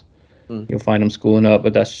areas, Mm. you'll find them schooling up,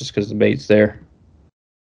 but that's just because the bait's there.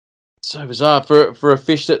 So bizarre for a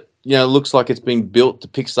fish that looks like it's being built to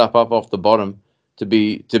pick stuff up off the bottom, to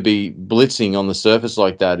be blitzing on the surface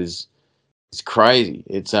like that is it's crazy.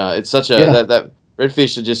 It's such a Yeah, that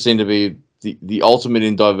redfish that just seem to be the ultimate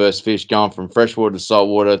in diverse fish, going from freshwater to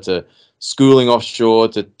saltwater to schooling offshore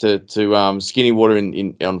to skinny water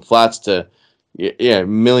in on flats to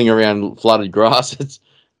milling around flooded grass.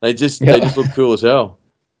 They just yeah. look cool as hell.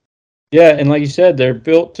 Yeah, and like you said, they're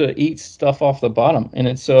built to eat stuff off the bottom, and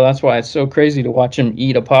that's why it's so crazy to watch them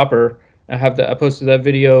eat a popper. I posted that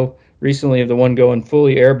video recently of the one going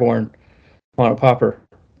fully airborne on a popper,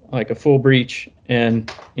 like a full breach,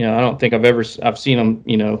 and I don't think I've seen them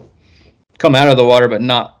come out of the water, but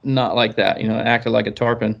not like that, acted like a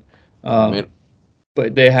tarpon. I Um, mean,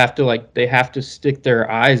 but they have to stick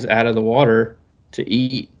their eyes out of the water to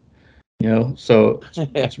eat. So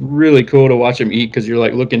it's really cool to watch them eat because you're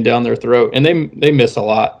like looking down their throat, and they miss a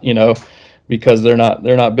lot, because they're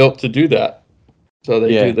not built to do that. So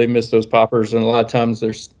yeah, they miss those poppers, and a lot of times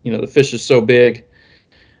there's the fish is so big,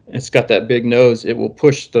 it's got that big nose, it will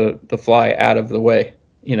push the fly out of the way,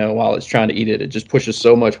 while it's trying to eat it. It just pushes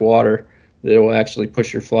so much water that it will actually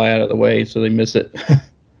push your fly out of the way, so they miss it.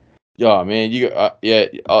 yeah, man.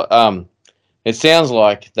 It sounds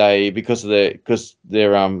like they, because their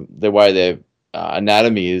way their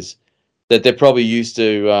anatomy is, that they're probably used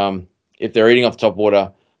to, if they're eating off top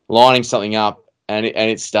water, lining something up and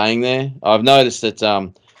it's staying there. I've noticed that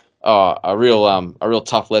a real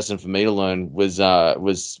tough lesson for me to learn was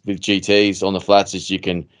with GTs on the flats. Is you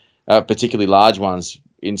can, particularly large ones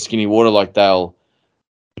in skinny water, like they'll,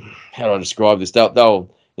 how do I describe this?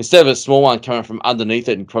 They'll instead of a small one coming from underneath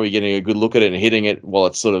it and probably getting a good look at it and hitting it while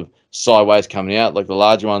it's sort of sideways coming out, like the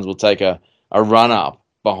larger ones will take a run up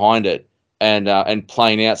behind it and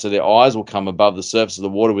plane out, so their eyes will come above the surface of the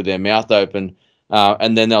water with their mouth open,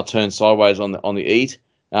 and then they'll turn sideways on the eat.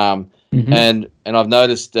 And I've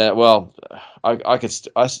noticed that. Well,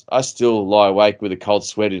 I still lie awake with a cold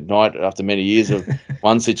sweat at night after many years of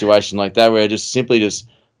one situation like that, where I just simply just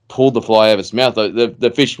pulled the fly out of its mouth.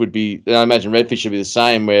 The fish would be, I imagine redfish would be the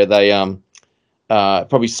same, where they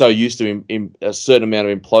probably so used to in a certain amount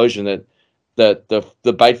of implosion that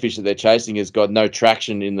the bait fish that they're chasing has got no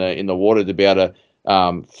traction in the water to be able to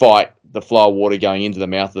fight the flow of water going into the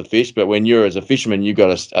mouth of the fish. But when you're, as a fisherman, you've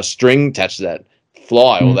got a string attached to that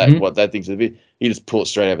fly, or that thing's a bit, you just pull it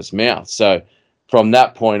straight out of its mouth. So from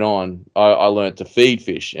that point on, I learned to feed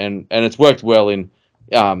fish, and it's worked well in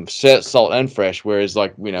salt and fresh. Whereas,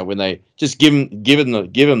 like, when they just give them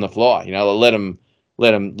the fly,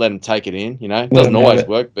 let them take it in. It doesn't always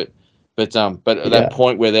work, but at that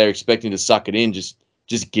point where they're expecting to suck it in, just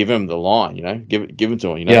give them the line. Give them to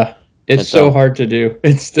them. Yeah. It's so hard to do.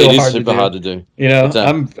 It's still super hard to do.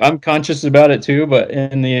 I'm conscious about it too, but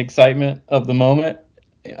in the excitement of the moment,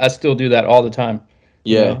 I still do that all the time.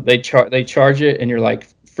 Yeah. They charge it, and you're like,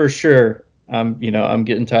 for sure, I'm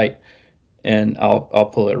getting tight, and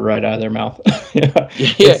I'll pull it right out of their mouth.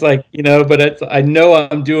 It's like, but I know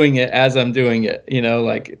I'm doing it as I'm doing it.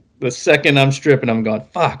 Like the second I'm stripping, I'm going,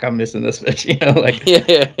 fuck, I'm missing this fish.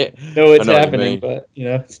 It's happening, but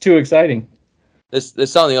it's too exciting.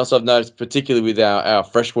 There's something else I've noticed, particularly with our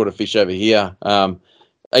freshwater fish over here.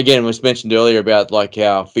 Again, it was mentioned earlier about like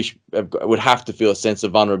how fish would have to feel a sense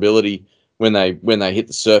of vulnerability when they hit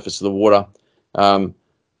the surface of the water.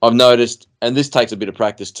 I've noticed, and this takes a bit of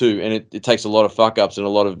practice too, and it takes a lot of fuck ups and a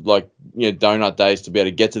lot of donut days to be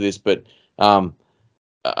able to get to this. But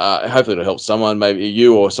hopefully it'll help someone, maybe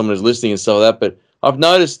you or someone who's listening and stuff like that. But I've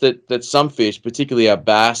noticed that some fish, particularly our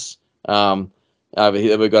bass, over here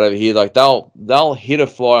that we've got over here, like they'll hit a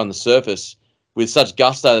fly on the surface with such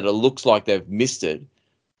gusto that it looks like they've missed it,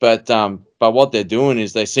 but what they're doing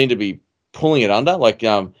is they seem to be pulling it under, like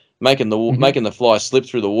making the fly slip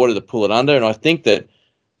through the water to pull it under. And I think that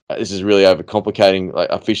this is really overcomplicating like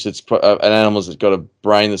a fish that's an animal that's got a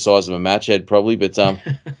brain the size of a match head probably, but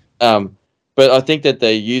but I think that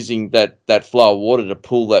they're using that flow of water to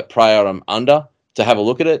pull that prey out under to have a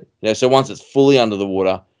look at it. So once it's fully under the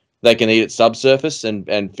water, they can eat it subsurface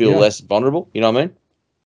and feel less vulnerable. You know what I mean?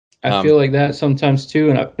 I feel like that sometimes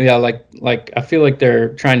too, and I feel like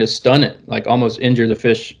they're trying to stun it, like almost injure the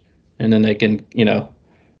fish, and then they can, they'll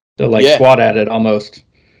swat at it almost,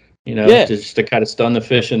 just to kind of stun the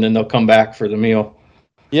fish, and then they'll come back for the meal.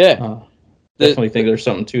 Yeah, definitely think there's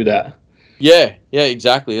something to that. Yeah,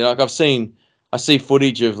 exactly. Like I see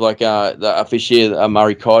footage of like a fish here, a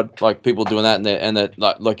Murray cod, like people doing that, and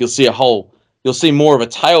like you'll see more of a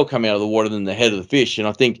tail come out of the water than the head of the fish, and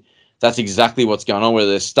I think that's exactly what's going on, whether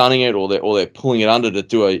they're stunning it or they're pulling it under to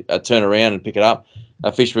do a turn around and pick it up.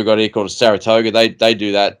 A fish we've got here called a Saratoga, they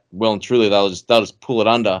do that well and truly. They'll just pull it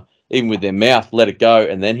under, even with their mouth, let it go,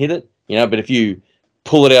 and then hit it. But if you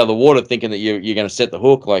pull it out of the water thinking that you're going to set the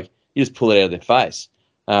hook, like you just pull it out of their face.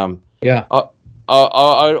 I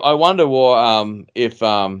wonder what if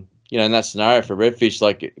in that scenario for redfish,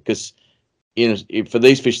 like because for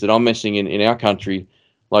these fish that I'm mentioning in our country,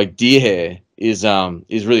 like deer hair is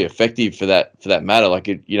really effective for that matter. Like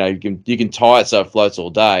you can tie it so it floats all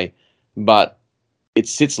day, but it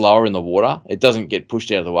sits lower in the water. It doesn't get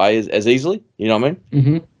pushed out of the way as easily. You know what I mean?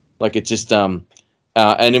 Mm-hmm. Like it just and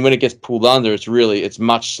then when it gets pulled under, it's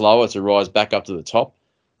much slower to rise back up to the top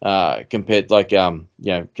compared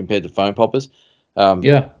to foam poppers.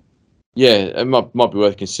 It might be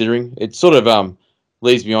worth considering. It sort of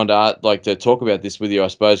leads me on to talk about this with you, I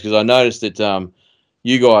suppose, because I noticed that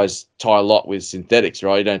you guys tie a lot with synthetics,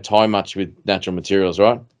 right? You don't tie much with natural materials,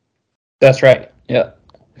 right? That's right. Yeah.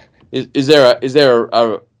 Is there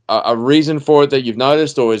a reason for it that you've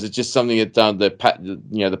noticed, or is it just something that the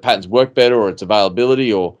patterns work better, or its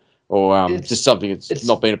availability, or just something that's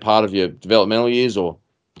not been a part of your developmental years, or?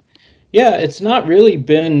 Yeah, it's not really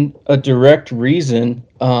been a direct reason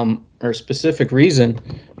or specific reason.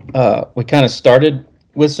 We kind of started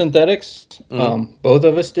with synthetics. Both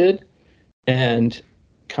of us did, and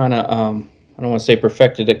kind of I don't want to say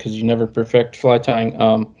perfected it because you never perfect fly tying,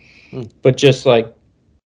 but just like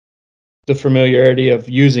the familiarity of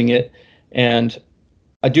using it, and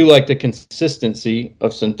I do like the consistency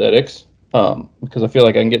of synthetics because I feel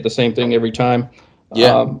like I can get the same thing every time.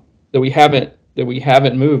 That we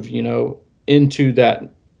haven't moved, into that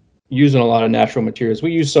using a lot of natural materials.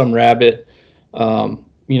 We use some rabbit,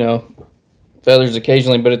 feathers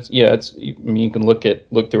occasionally, but you can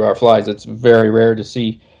look through our flies. It's very rare to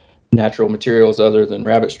see natural materials other than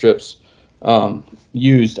rabbit strips.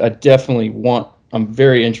 used, I'm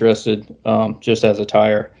very interested, just as a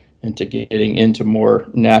tyer, into getting into more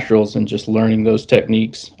naturals and just learning those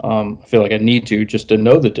techniques. I feel like I need to, just to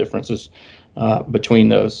know the differences between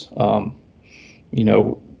those. You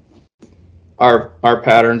know, our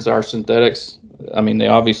patterns, our synthetics, I mean, they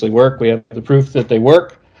obviously work. We have the proof that they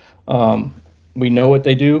work. We know what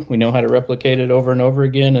they do. We know how to replicate it over and over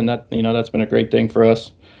again, and that's been a great thing for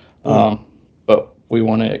us. But we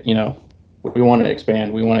want to,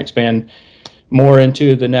 expand. We want to expand more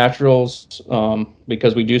into the naturals,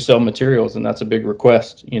 because we do sell materials, and that's a big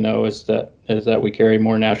request. Is that we carry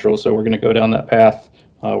more naturals. So we're going to go down that path.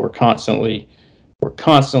 We're constantly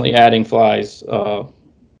adding flies.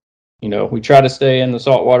 We try to stay in the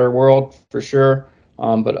saltwater world for sure,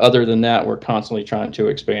 but other than that, we're constantly trying to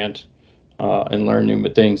expand and learn new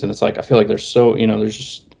things. And it's like I feel like there's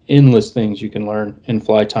just endless things you can learn in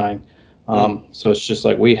fly tying. So it's just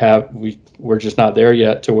like we're just not there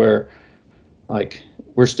yet to where like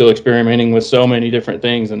we're still experimenting with so many different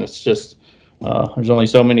things, and it's just there's only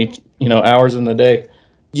so many hours in the day.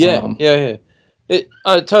 Yeah.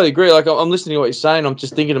 I totally agree. Like I'm listening to what you're saying. I'm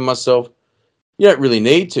just thinking to myself, you don't really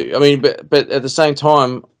need to. I mean, but at the same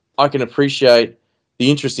time, I can appreciate the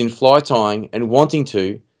interest in fly tying and wanting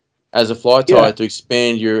to, as a fly tyer, to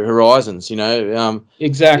expand your horizons.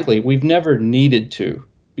 Exactly. We've never needed to,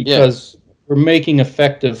 because Yeah. we're making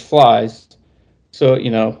effective flies. So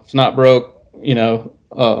it's not broke.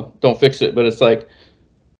 Don't fix it. But it's like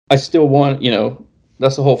I still want.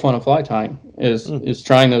 That's the whole fun of fly tying is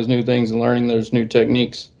trying those new things and learning those new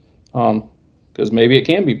techniques. Because maybe it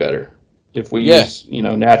can be better if we use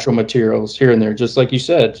natural materials here and there, just like you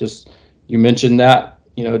said. Just you mentioned that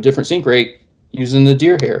different sink rate using the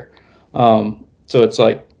deer hair. So it's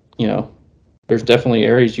like there's definitely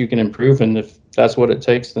areas you can improve, and if that's what it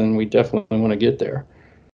takes, then we definitely want to get there.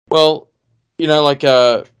 Well, like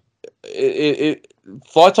fly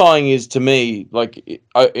tying is, to me, like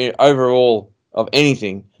overall of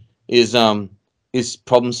anything is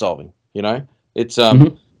problem solving. It's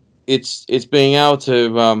it's being able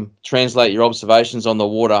to translate your observations on the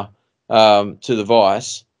water to the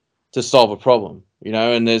vise to solve a problem.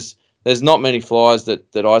 And there's not many flies that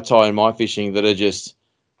I tie in my fishing that are just,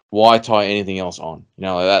 why tie anything else on?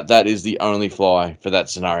 That is the only fly for that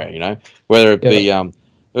scenario. Whether it be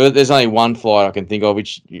there's only one fly I can think of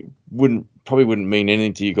which probably wouldn't mean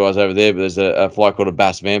anything to you guys over there, but there's a fly called a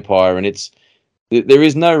bass vampire, and there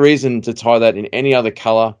is no reason to tie that in any other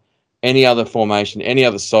color, any other formation, any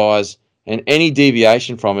other size, and any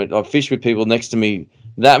deviation from it. I've fished with people next to me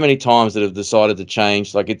that many times that have decided to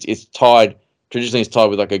change. Like it's tied, traditionally it's tied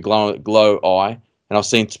with like a glow eye, and I've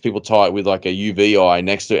seen people tie it with like a UV eye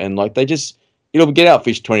next to it, and like it'll get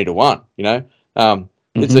outfished 20-1.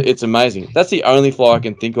 It's amazing. That's the only fly I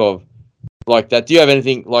can think of like that. Do you have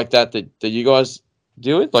anything like that you guys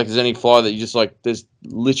deal with? Like, is there any fly that you just like, there's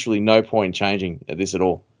literally no point in changing this at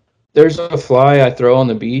all? There's a fly I throw on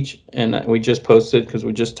the beach, and we just posted because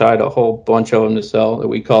we just tied a whole bunch of them to sell, that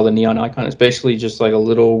we call the Neon Icon. It's basically just like a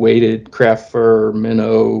little weighted craft fur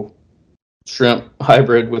minnow shrimp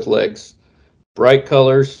hybrid with legs, bright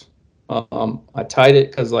colors. I tied it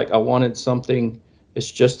because like I wanted something. It's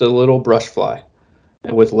just a little brush fly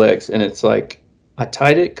with legs, and it's like I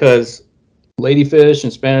tied it because ladyfish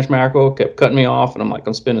and Spanish mackerel kept cutting me off, and I'm like,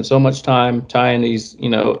 I'm spending so much time tying these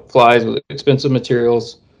flies with expensive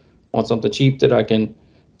materials. I want something cheap that I can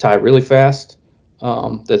tie really fast,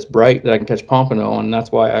 that's bright, that I can catch pompano on. And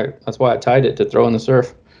that's why I tied it to throw in the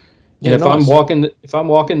surf. And if I'm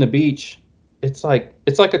walking the beach, it's like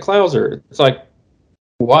a clouser. It's like,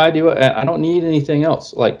 why do I don't need anything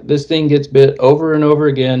else. Like, this thing gets bit over and over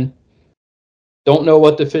again. Don't know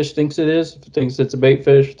what the fish thinks it is. If it thinks it's a bait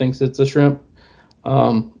fish, thinks it's a shrimp.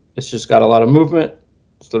 It's just got a lot of movement.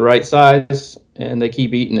 It's the right size, and they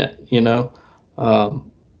keep eating it.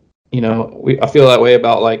 I feel that way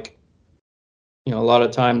about, like, a lot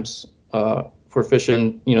of times for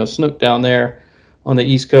fishing, snook down there on the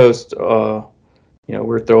East Coast.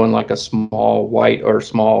 We're throwing like a small white or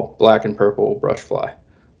small black and purple brush fly,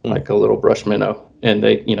 like a little brush minnow, and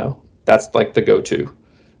that's like the go-to.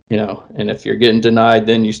 And if you're getting denied,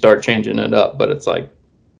 then you start changing it up. But it's like,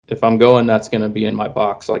 if I'm going, that's going to be in my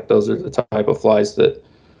box. Like, those are the type of flies that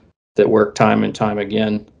work time and time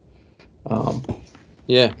again.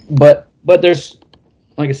 But there's,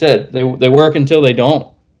 like I said, they work until they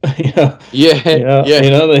don't. They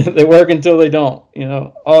work until they don't.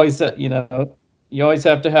 Always, you always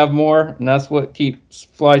have to have more, and that's what keeps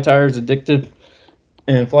fly tyers addicted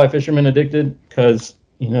and fly fishermen addicted. Because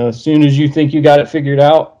as soon as you think you got it figured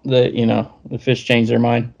out, the fish change their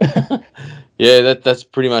mind. Yeah, that's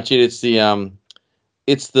pretty much it. It's the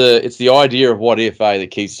idea of what if,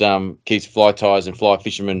 that keeps fly ties and fly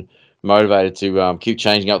fishermen motivated to keep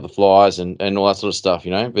changing up the flies and all that sort of stuff,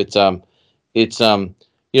 you know. But it's I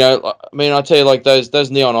mean, I tell you, like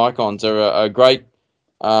those neon icons are a great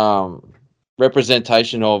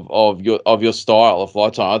representation of your style of fly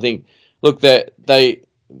tie. I think, look, that they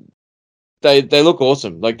look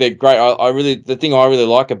awesome. Like, they're great. I really, the thing I really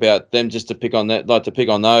like about them, just to pick on that, like to pick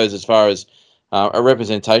on those as far as a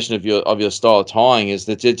representation of your style of tying, is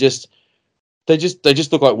that they just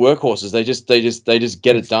look like workhorses. They just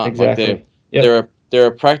get it done. Like, Exactly. Yep. they're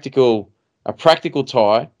a practical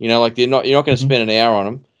tie. You know, like, you're not going to spend an hour on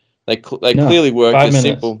them. They No, clearly work. They're 5 minutes.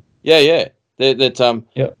 simple. Yeah, yeah.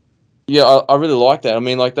 Yep. Yeah, I really like that. I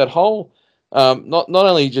mean, like, that whole not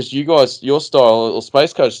only just you guys, your style or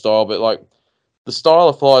Space Coast style, but like the style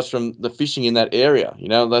of flies from the fishing in that area. You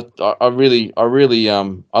know, that I really I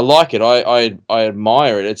like it. I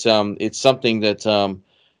admire it. It's something that for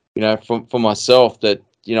myself, that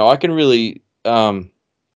I can really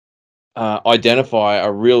identify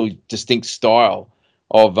a real distinct style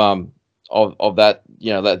of that,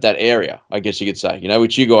 that area, I guess you could say,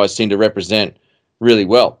 which you guys seem to represent really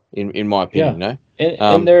well, in my opinion. Yeah.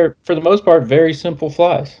 And they're, for the most part, very simple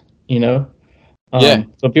flies, you know. Yeah,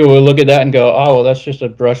 So people will look at that and go, "Oh, well, that's just a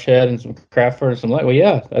brush head and some craft fur and some light." Well,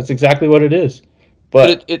 yeah, that's exactly what it is,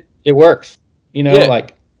 but but it works. You know, yeah,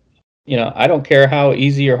 like, I don't care how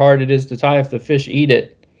easy or hard it is to tie. If the fish eat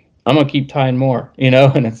it, I'm gonna keep tying more. And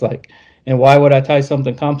it's like, and why would I tie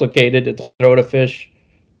something complicated to throw at a fish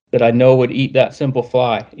that I know would eat that simple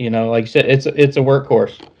fly? Like you said, it's a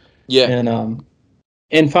workhorse, yeah.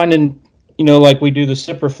 and finding, like we do the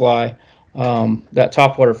sipper fly, that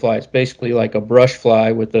topwater fly. It's basically like a brush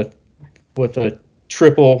fly with a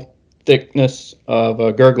triple thickness of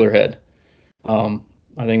a gurgler head.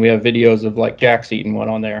 I think we have videos of like Jack's eating one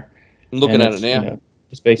on there, I'm looking and at it now.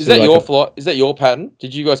 it's Is basically that like your a. fly? Is that your pattern?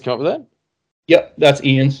 Did you guys come up with that? Yep, that's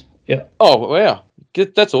Ian's. Yep, Oh, wow,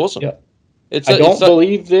 that's awesome. yep. It's I a, it's don't a,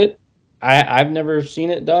 believe that. I've never seen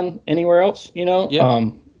it done anywhere else. yeah.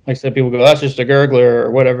 Like I said, people go, "That's just a gurgler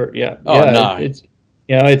or whatever." Yeah, Oh, yeah. no.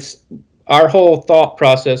 It's our whole thought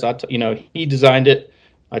process. He designed it.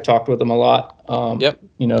 I talked with him a lot. Yep.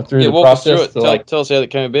 Through Yeah, the walk us through process it. to, Tell like, tell us how that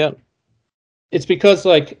came about. it's because,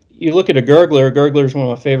 like, you look at a gurgler. Gurgler is one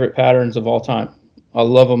of my favorite patterns of all time. I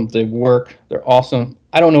love them. They work. They're awesome.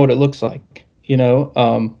 I don't know what it looks like.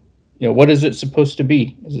 What is it supposed to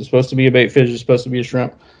be? Is it supposed to be a bait fish? Is it supposed to be a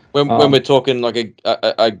shrimp? When we're talking like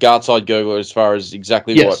a guard side gurgler, as far as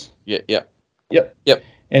exactly what? Yes. Yeah, yeah, Yep.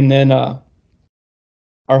 And then our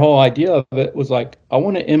whole idea of it was, like, I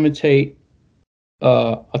want to imitate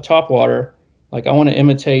a topwater. Like, I want to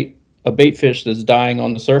imitate a bait fish that's dying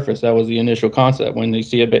on the surface. That was the initial concept. When you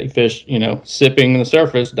see a bait fish, sipping the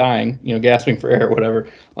surface, dying, gasping for air or whatever,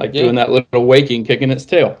 like yeah, doing that little waking, kicking its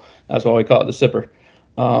tail. That's why we call it the sipper.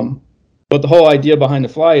 But the whole idea behind the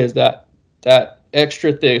fly is that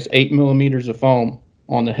extra thick 8 millimeters of foam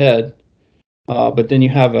on the head. But then you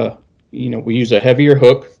have we use a heavier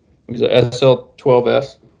hook. We use a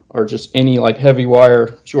SL12S, or just any, like, heavy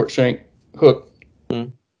wire short shank hook,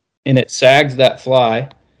 Mm. and it sags that fly.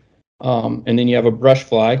 And then you have a brush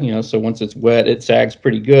fly, so once it's wet, it sags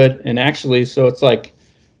pretty good. And actually, so it's like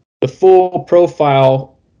the full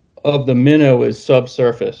profile of the minnow is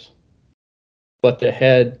subsurface, but the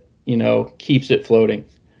head, keeps it floating.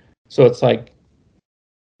 So it's like,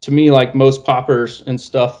 to me, like most poppers and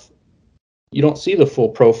stuff, you don't see the full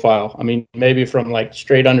profile. I mean, maybe from, like,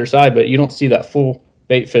 straight underside, but you don't see that full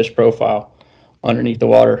bait fish profile underneath the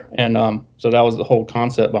water. And so that was the whole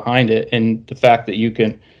concept behind it. And the fact that you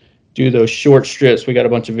can do those short strips. We got a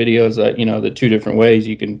bunch of videos that, the two different ways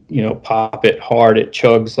you can, pop it hard. It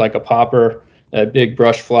chugs like a popper. That big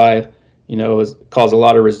brush fly, cause a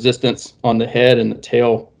lot of resistance on the head, and the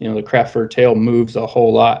tail, the craft fur tail moves a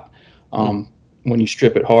whole lot when you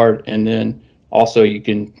strip it hard. And then also you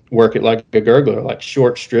can work it like a gurgler, like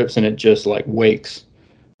short strips, and it just, like, wakes,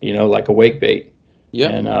 like a wake bait. yeah.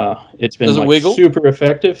 And it's been, Does it like, wiggle? super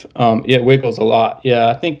effective. It wiggles a lot. Yeah,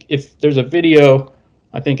 I think if there's a video,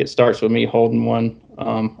 I think it starts with me holding one.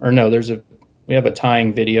 Or no, we have a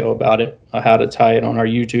tying video about it, how to tie it on our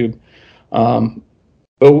YouTube.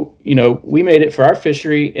 But we made it for our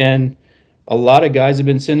fishery, and a lot of guys have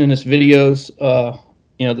been sending us videos.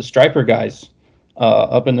 The striper guys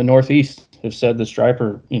up in the Northeast have said the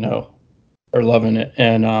striper, are loving it.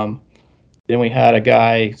 And then we had a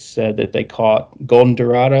guy said that they caught golden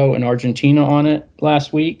dorado in Argentina on it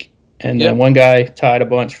last week. And then Yep. one guy tied a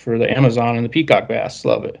bunch for the Amazon, and the peacock bass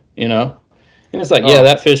love it. And it's like, yeah, Oh,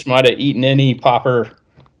 that fish might have eaten any popper,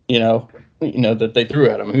 that they threw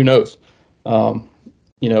at them. Who knows?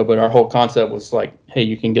 But our whole concept was like, hey,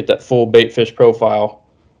 you can get that full bait fish profile,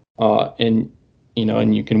 and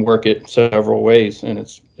you can work it several ways, and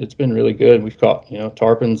it's been really good. We've caught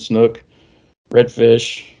tarpon, snook,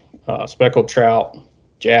 redfish, speckled trout,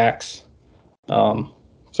 jacks.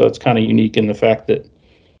 So it's kind of unique in the fact that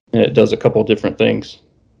it does a couple different things.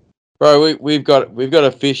 Bro, we've got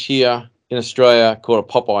a fish here in Australia called a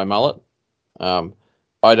Popeye mullet.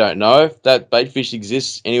 I don't know if that bait fish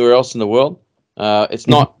exists anywhere else in the world. It's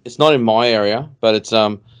not in my area, but it's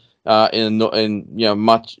in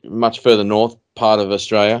much further north part of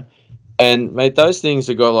Australia. And mate, those things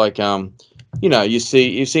have got like you've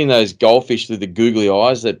seen those goldfish with the googly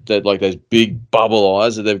eyes that like those big bubble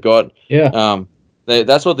eyes that they've got. Yeah.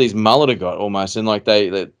 That's what these mullet have got almost, and like they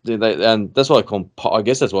and that's why I call them. I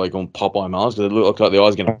guess that's why they call them Popeye mullets, because they look like the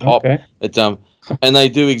eyes are going to pop. Okay. It's and they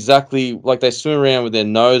do exactly like they swim around with their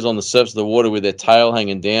nose on the surface of the water with their tail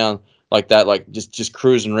hanging down like that, like just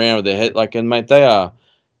cruising around with their head. Like, and mate, they are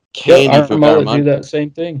candy for our mullet barramundi. do that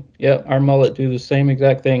same thing. Yeah, our mullet do the same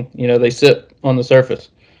exact thing. They sit on the surface.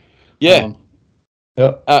 Yeah.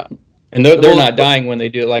 Yep. And they're not dying when they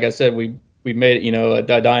do it. Like I said, we made it.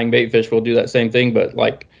 A dying bait fish will do that same thing, but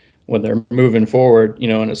like when they're moving forward,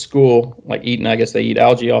 in a school, like eating, I guess they eat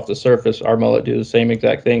algae off the surface. Our mullet do the same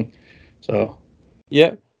exact thing. So.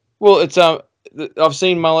 Yeah. Well, it's I've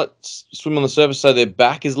seen mullets swim on the surface so their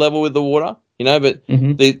back is level with the water, but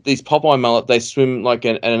these Popeye mullet, they swim like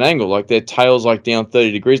at an angle, like their tail's like down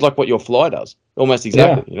 30 degrees, like what your fly does, almost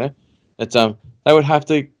exactly, It's they would have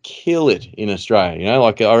to kill it in Australia,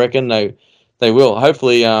 like I reckon they will.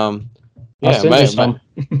 Hopefully, I'll send you some.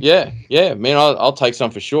 yeah, man, I'll take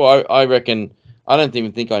some for sure. I reckon I don't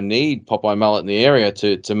even think I need Popeye mullet in the area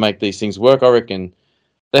to make these things work. I reckon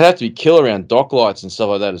they have to be killer around dock lights and stuff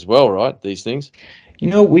like that as well, right? These things.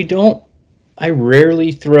 We don't. I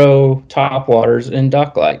rarely throw topwaters in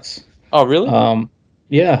dock lights. Oh, really?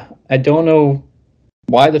 Yeah. I don't know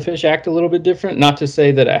why the fish act a little bit different. Not to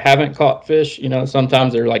say that I haven't caught fish.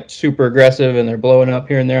 Sometimes they're like super aggressive and they're blowing up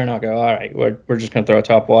here and there, and I'll go, all right, we're just going to throw a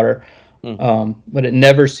topwater. But it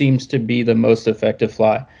never seems to be the most effective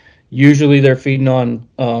fly. Usually they're feeding on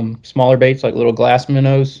smaller baits like little glass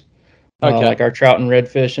minnows. Okay. Like our trout and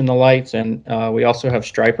redfish in the lights, and we also have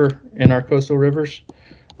striper in our coastal rivers.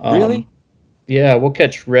 Really? Yeah, we'll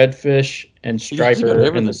catch redfish and striper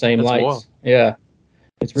in the same lights. Wild. Yeah,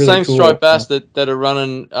 it's really same cool. striped bass that are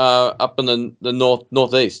running up in the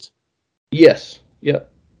northeast. Yes.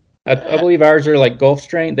 Yep. I believe ours are like Gulf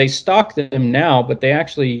strain. They stock them now, but they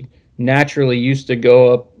actually naturally used to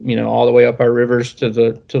go up, all the way up our rivers to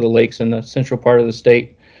the lakes in the central part of the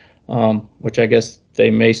state, which I guess they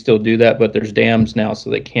may still do that, but there's dams now, so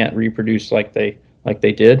they can't reproduce like they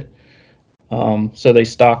did. So they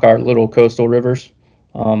stock our little coastal rivers.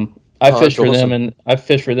 I fish for them, and I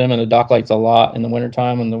fish for them in the dock lights a lot in the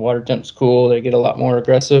wintertime when the water temp's cool. They get a lot more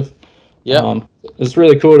aggressive. Yeah, it's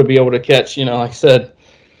really cool to be able to catch. Like I said,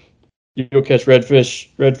 you'll catch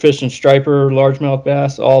redfish and striper, largemouth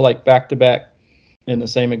bass, all like back to back in the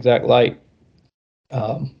same exact light.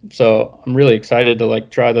 So I'm really excited to like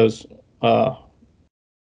try those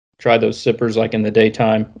sippers like in the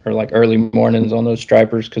daytime or like early mornings on those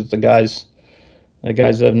stripers, because the guys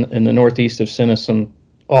in the Northeast have sent us some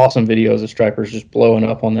awesome videos of stripers just blowing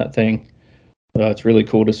up on that thing. It's really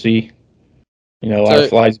cool to see. Our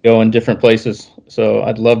flies go in different places. So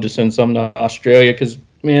I'd love to send some to Australia, because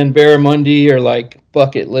man, barramundi are like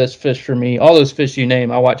bucket list fish for me. All those fish you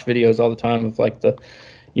name, I watch videos all the time of like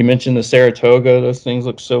you mentioned the Saratoga. Those things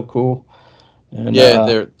look so cool. And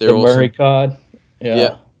they're the awesome. Murray cod.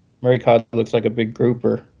 Yeah. Murray cod looks like a big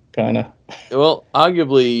grouper, kind of. Well,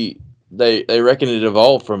 arguably, they reckon it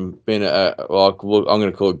evolved from being I'm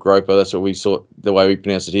going to call it groper. That's what we saw, the way we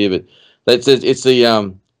pronounce it here. But it's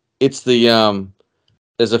the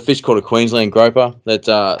there's a fish called a Queensland groper that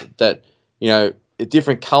a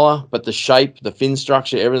different color, but the shape, the fin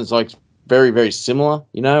structure, everything's like very, very similar.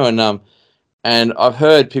 And I've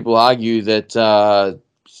heard people argue that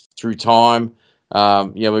through time.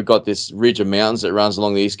 We've got this ridge of mountains that runs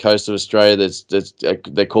along the east coast of Australia.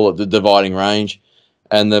 They call it the dividing range,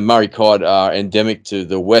 and the Murray cod are endemic to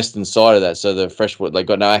the western side of that. So the freshwater, they've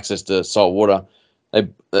got no access to salt water.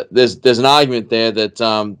 There's an argument there that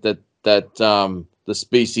the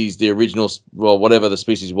species, the original, whatever the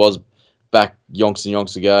species was back yonks and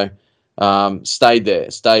yonks ago,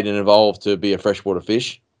 stayed and evolved to be a freshwater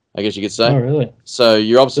fish, I guess you could say. Oh, really? So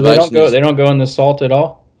your observation they don't go in the salt at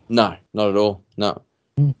all? No, not at all. No.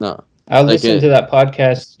 I listened to that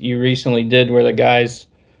podcast you recently did where the guys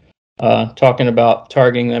talking about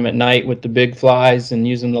targeting them at night with the big flies and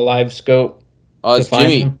using the live scope Oh, to it's find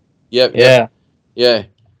Jimmy. them. Yep, Yeah, yeah,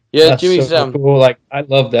 yeah. that's Jimmy's so cool. Like I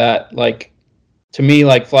love that. Like to me,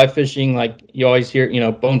 like fly fishing, like you always hear,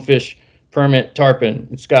 bonefish, permit, tarpon.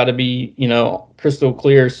 It's got to be, crystal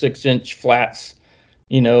clear 6-inch flats.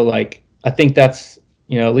 Like I think that's,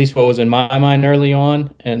 at least what was in my mind early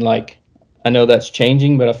on, and like I know that's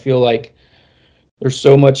changing, but I feel like there's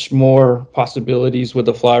so much more possibilities with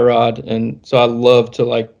the fly rod, and so I love to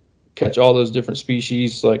like catch all those different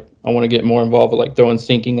species. Like I want to get more involved with like throwing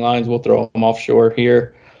sinking lines. We'll throw them offshore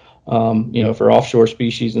here, for offshore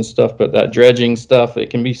species and stuff. But that dredging stuff, it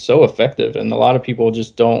can be so effective, and a lot of people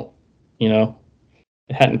just don't, it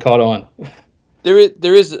hadn't caught on. there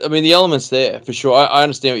is. I mean, the elements there for sure. I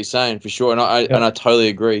understand what you're saying for sure, and I Yeah. totally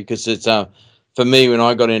agree because it's for me when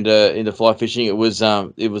I got into fly fishing, it was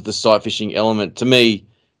the sight fishing element. To me,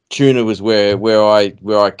 tuna was where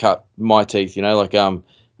I cut my teeth. It's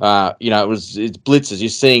blitzes. You're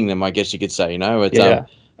seeing them, I guess you could say. It's Yeah.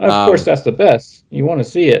 Of course, um that's the best. You want to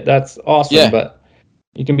see it. That's awesome. yeah. But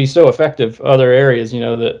you can be so effective other areas,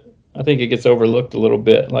 that I think it gets overlooked a little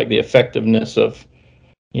bit, like the effectiveness of,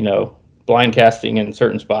 you know, blind casting in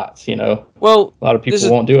certain spots. Well, A lot of this people is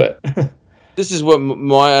won't do it. this is what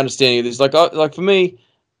my understanding of this. Like for me,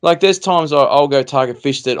 like there's times I'll go target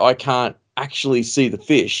fish that I can't actually see the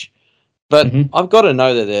fish. But Hmm. I've got to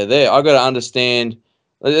know that they're there. I've got to understand.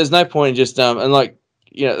 There's no point in just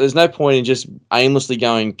there's no point in just aimlessly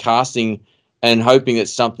going casting and hoping that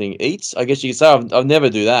something eats. I guess you could say I've never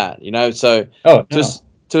do that. So Oh no. just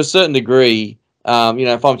to a certain degree,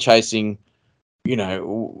 if I'm chasing, like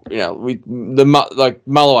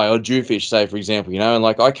mulloway or jewfish, say for example, and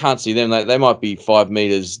like I can't see them. They might be 5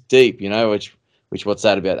 meters deep, which what's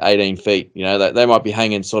that, about 18 feet. They might be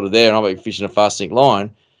hanging sort of there, and I might be fishing a fast sink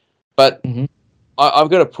line. But Hmm. I've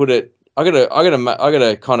got to put it. I got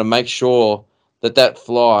to kind of make sure that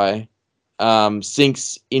fly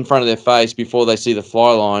sinks in front of their face before they see the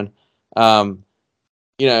fly line. Um,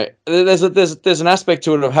 there's an aspect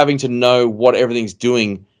to it of having to know what everything's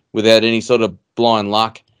doing without any sort of blind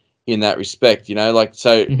luck in that respect. Like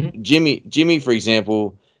so, Hmm. Jimmy, for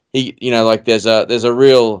example, he, like there's a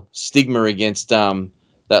real stigma against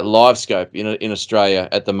that live scope in Australia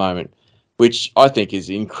at the moment, which I think is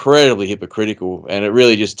incredibly hypocritical, and it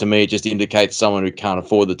really just, to me, it just indicates someone who can't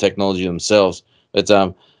afford the technology themselves. But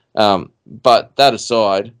that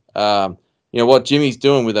aside, what Jimmy's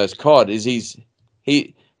doing with those cod is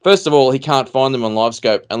he first of all, he can't find them on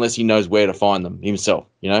LiveScope unless he knows where to find them himself,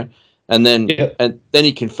 and then Yeah.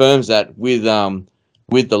 he confirms that with the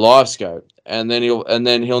LiveScope, and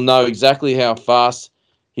then he'll know exactly how fast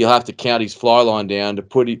he'll have to count his fly line down to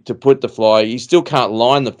put the fly. You still can't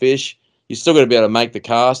line the fish. You still got to be able to make the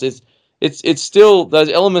cast. It's still those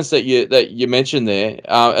elements that you mentioned there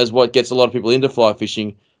as what gets a lot of people into fly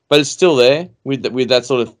fishing, but it's still there with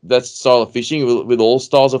that style of fishing, with all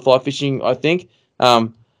styles of fly fishing, I think.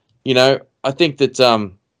 I think that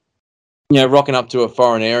rocking up to a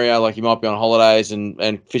foreign area, like you might be on holidays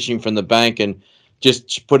and fishing from the bank and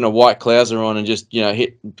just putting a white clouser on and just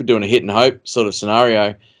doing a hit and hope sort of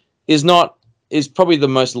scenario is probably the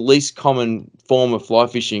most least common form of fly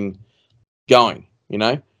fishing going.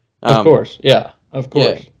 Of Um, course. Yeah. Of yeah,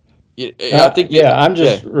 course. yeah, I think Yeah. I'm yeah,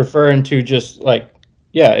 just referring to just like,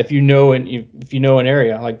 yeah, if you know an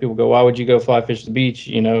area, like people go, why would you go fly fish the beach?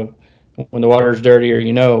 When the water is dirty,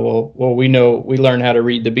 or we know, we learn how to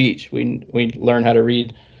read the beach. We learn how to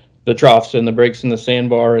read the troughs and the breaks in the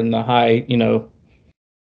sandbar and the high, yeah,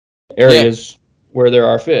 areas where there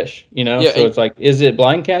are fish. yeah, So it's like, is it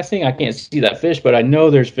blind casting? I can't see that fish, but I know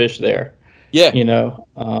there's fish there. yeah. You know,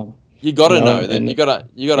 um, You got to know that. and You got to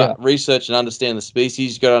yeah, research and understand the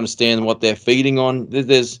species. You got to understand what they're feeding on.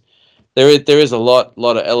 There is a lot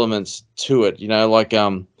of elements to it.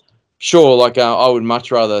 Sure, like I would much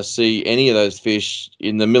rather see any of those fish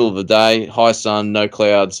in the middle of the day, high sun, no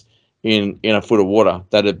clouds, in a foot of water.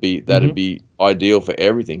 That'd hmm, be ideal for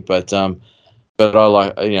everything. But I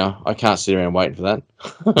can't sit around waiting for that.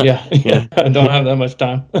 yeah, you yeah. know, I don't have that much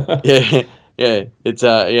time.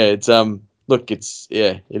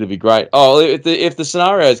 yeah, it'll be great. Oh, if the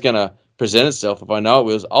scenario is gonna present itself, if I know it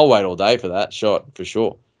will, I'll wait all day for that shot for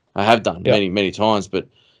sure. I have done Yeah. many times, but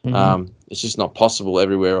Hmm. it's just not possible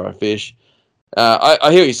everywhere I fish. I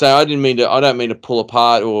hear what you're saying. I don't mean to pull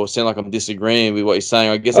apart or sound like I'm disagreeing with what you're saying.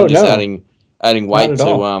 I guess Oh I'm just no, adding not weight at to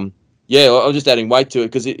all. yeah, I'm just adding weight to it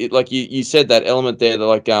because it like you said that element there that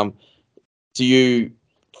like to you,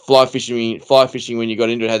 fly fishing when you got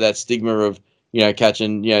into it had that stigma of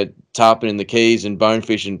catching tarpon in the Keys and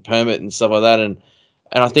bonefish and permit and stuff like that, and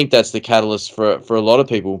I think that's the catalyst for a lot of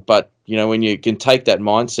people. But when you can take that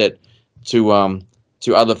mindset to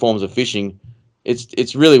other forms of fishing,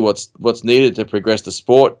 it's really what's needed to progress the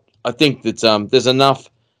sport. I think that there's enough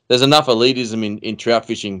elitism in trout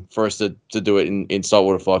fishing for us to do it in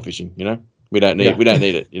saltwater fly fishing. We don't need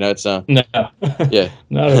it. It's No, yeah.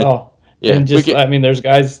 not at all. Yeah, And I mean, there's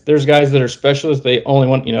guys that are specialists. They only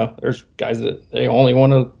want, there's guys that they only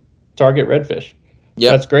want to target redfish.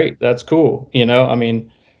 Yep. That's great. That's cool. I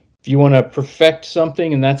mean, if you want to perfect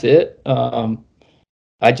something and that's it,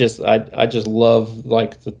 I just love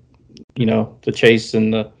like the chase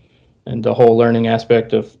and the whole learning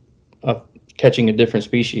aspect of catching a different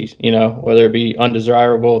species. Whether it be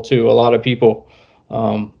undesirable to a lot of people.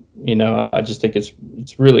 I just think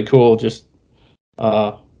it's really cool just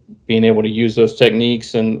being able to use those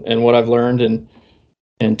techniques and what I've learned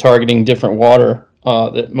and targeting different water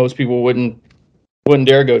that most people wouldn't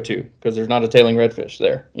dare go to because there's not a tailing redfish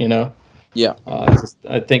there. Yeah.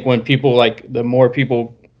 I think when people the more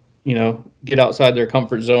people get outside their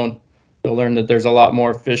comfort zone, they'll learn that there's a lot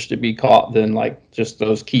more fish to be caught than just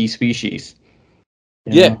those key species.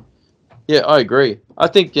 Yeah. Yeah, I agree. I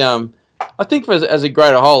think as a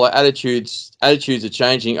greater whole, attitudes are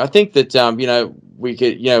changing. I think that we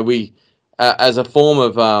could we as a form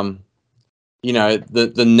of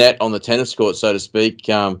the net on the tennis court, so to speak.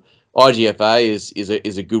 IGFA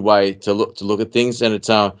is a good way to look at things, and it's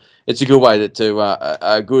a good way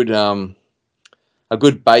a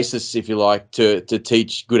good basis, if you like, to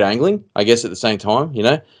teach good angling. I guess at the same time,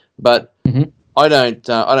 but I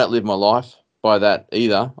don't live my life by that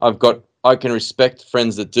either. I can respect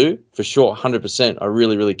friends that do, for sure, 100%. I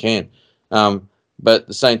really, really can. But at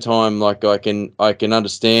the same time, I can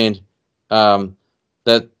understand that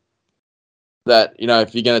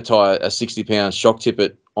if you're going to tie a 60-pound shock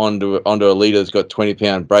tippet onto a leader that's got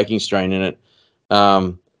 20-pound breaking strain in it,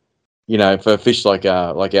 for fish like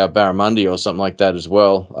our barramundi or something like that as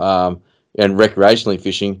well, and recreationally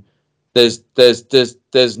fishing, there's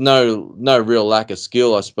no real lack of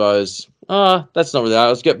skill, I suppose. That's not really. I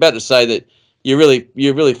was about to say that you're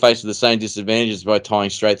really faced with the same disadvantages by tying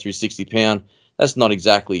straight through 60-pound. That's not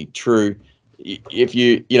exactly true. If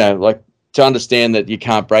to understand that you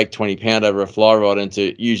can't break 20-pound over a fly rod and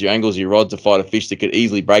to use your angles of your rod to fight a fish that could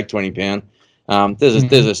easily break 20-pound, there's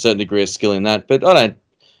a certain degree of skill in that. But I don't.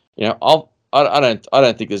 I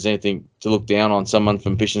don't think there's anything to look down on someone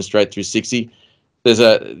from fishing straight through 60. There's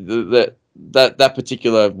that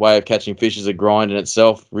particular way of catching fish is a grind in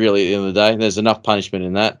itself, really, at the end of the day. There's enough punishment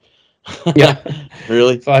in that. Yeah.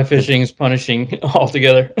 Really? Fly fishing is punishing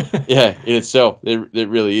altogether. Yeah, in itself. It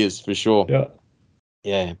really is, for sure. Yeah.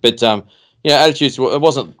 Yeah. But attitudes, it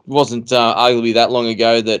wasn't arguably that long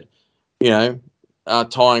ago that,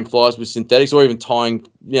 tying flies with synthetics or even tying,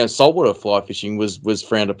 saltwater fly fishing was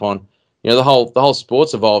frowned upon. The whole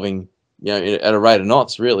sport's evolving, at a rate of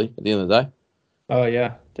knots, really, at the end of the day. Oh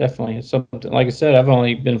yeah, definitely. It's something, like I said, I've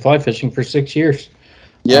only been fly fishing for 6 years.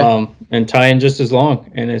 Yeah. And tying just as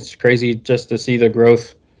long, and it's crazy just to see the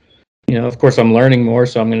growth. Of course I'm learning more,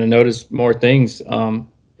 so I'm going to notice more things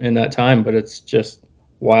in that time, but it's just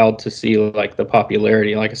wild to see the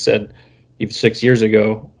popularity. Like I said, even 6 years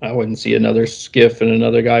ago, I wouldn't see another skiff and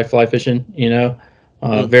another guy fly fishing,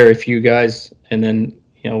 very few guys. And then,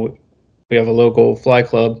 we have a local fly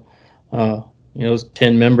club, it was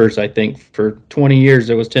 10 members, I think. For 20 years,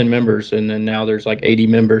 there was 10 members, and then now there's 80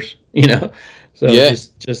 members, So Yeah.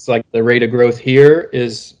 just the rate of growth here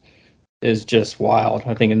is just wild.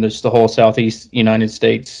 I think in just the whole Southeast United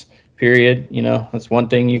States, period, that's one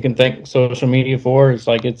thing you can thank social media for. It's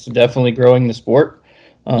it's definitely growing the sport.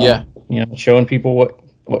 Showing people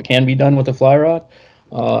what can be done with a fly rod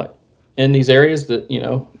in these areas that,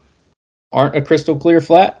 aren't a crystal clear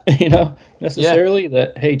flat, necessarily.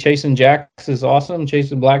 That, hey, chasing jacks is awesome,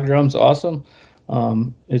 chasing black drums awesome.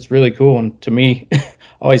 It's really cool. And to me, I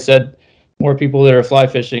always said, more people that are fly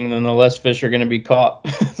fishing, then the less fish are going to be caught.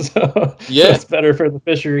 So it's better for the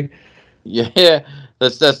fishery. Yeah,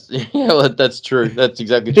 that's true. That's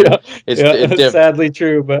exactly true. It's sadly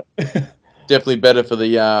true, but definitely better for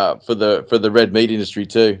the red meat industry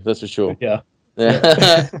too. That's for sure. Yeah.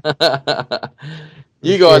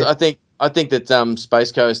 You guys, I think that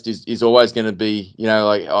Spacecoast is always going to be,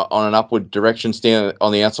 on an upward direction, standing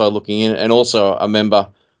on the outside looking in, and also a member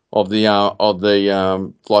of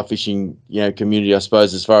the fly fishing community, I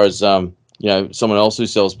suppose. As far as someone else who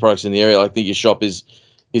sells products in the area, I think your shop is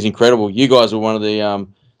incredible. You guys were one of the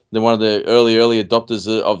early adopters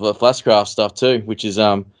of the Flashcraft stuff too, which is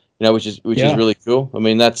is really cool. I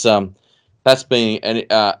mean, that's been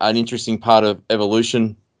an interesting part of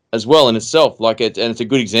evolution as well in itself. And it's a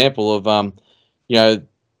good example of you know,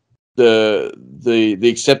 the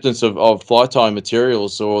acceptance of fly tying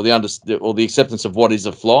materials, or the acceptance of what is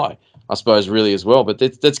a fly, I suppose, really as well. But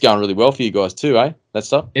that's going really well for you guys too, eh? That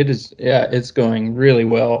stuff. It is, yeah, it's going really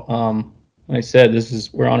well. Like I said,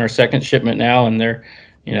 we're on our second shipment now, and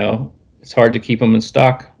it's hard to keep them in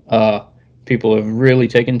stock. People have really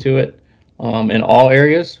taken to it in all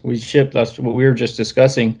areas. We shipped. That's what we were just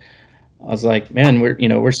discussing. I was like, man,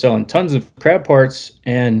 we're selling tons of crab parts,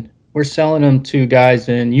 and we're selling them to guys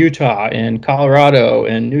in Utah and Colorado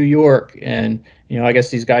and New York, and I guess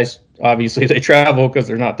these guys obviously they travel because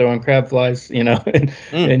they're not throwing crab flies,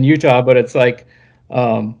 in Utah, but it's like,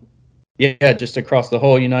 yeah, just across the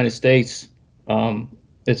whole United States.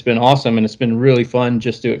 It's been awesome, and it's been really fun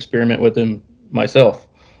just to experiment with them myself.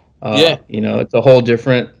 It's a whole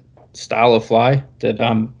different style of fly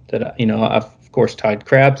I've of course tied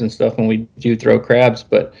crabs and stuff when we do throw crabs,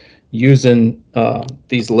 but using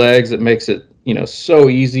these legs, it makes it so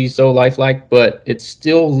easy, so lifelike, but it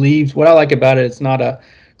still leaves what I like about it. It's not a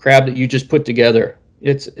crab that you just put together.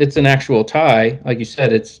 It's an actual tie, like you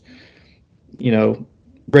said. It's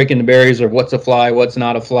breaking the barriers of what's a fly, what's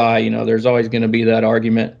not a fly. There's always going to be that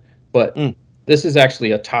argument, but this is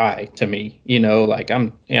actually a tie to me. Like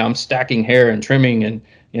I'm stacking hair and trimming, and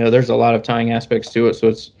there's a lot of tying aspects to it.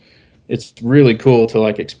 So it's really cool to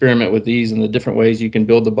like experiment with these and the different ways you can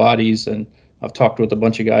build the bodies. And I've talked with a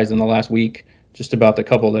bunch of guys in the last week just about the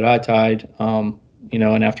couple that I tied. And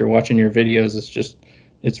after watching your videos,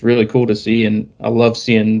 it's really cool to see, and I love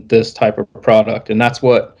seeing this type of product. And that's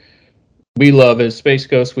what we love as Space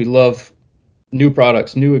Coast. We love new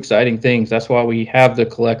products, new exciting things. That's why we have the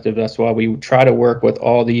collective. That's why we try to work with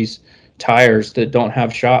all these tires that don't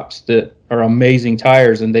have shops that are amazing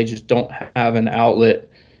tires, and they just don't have an outlet.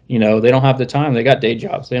 They don't have the time. They got day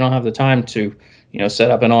jobs. They don't have the time to,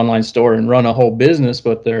 set up an online store and run a whole business,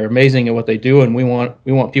 but they're amazing at what they do. And we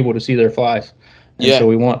want people to see their flies. And so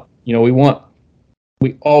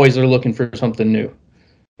we always are looking for something new.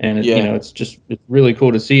 And it's really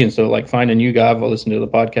cool to see. And so like finding you guys, I've listened to the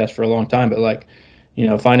podcast for a long time, but like,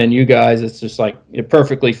 finding you guys, it's just like, it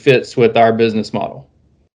perfectly fits with our business model.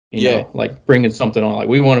 Like bringing something on, like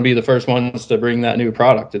we want to be the first ones to bring that new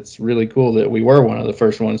product. It's really cool that we were one of the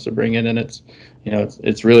first ones to bring it, and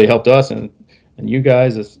it's really helped us and you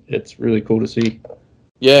guys. It's really cool to see.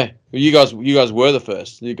 Yeah, you guys were the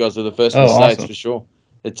first. You guys are the first in the States, for sure.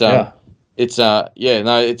 It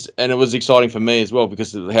was exciting for me as well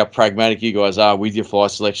because of how pragmatic you guys are with your fly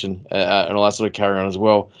selection and all that sort of carry on as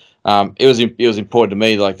well. It was important to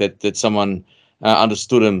me like that someone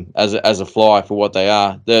understood them as a fly for what they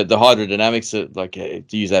are. The hydrodynamics, like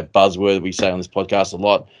to use that buzzword that we say on this podcast a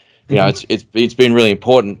lot. It's been really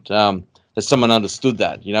important that someone understood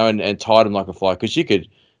that, and tied them like a fly, because you could,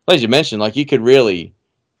 as you mentioned, like you could really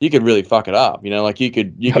fuck it up. Like you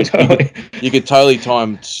could totally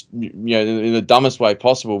time, in the dumbest way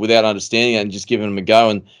possible without understanding it and just giving them a go,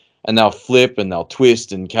 and they'll flip and they'll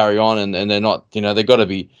twist and carry on, and they're not, they got to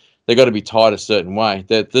be tied a certain way.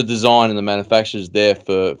 The design and the manufacturer is there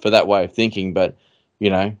for that way of thinking, but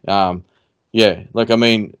like I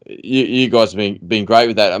mean, you guys have been great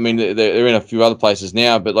with that. I mean, they're in a few other places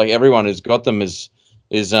now, but like everyone who's got them is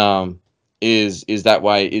that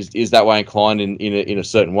way inclined in a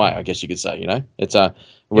certain way, I guess you could say. It's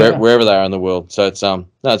wherever they are in the world. So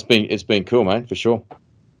it's been cool, man, for sure.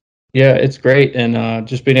 Yeah, it's great, and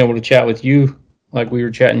just being able to chat with you, like we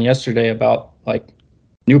were chatting yesterday about like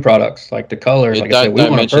new products, like the colors. Yeah, like I said, we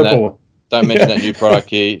want a purple. Don't mention that new product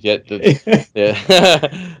here yet.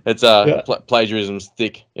 It's plagiarism's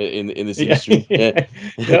thick in this industry.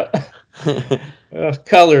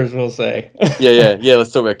 Colors, we'll say. yeah.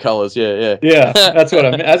 Let's talk about colors. Yeah. That's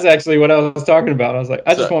what that's actually what I was talking about. I was like,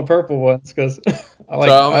 I just want purple ones because I like.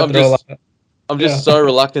 I'm just so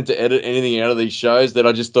reluctant to edit anything out of these shows that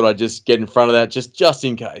I just thought I'd just get in front of that just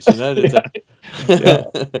in case.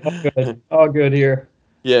 All good here.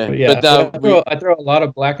 Yeah, but I throw a lot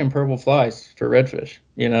of black and purple flies for redfish.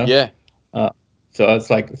 Yeah. So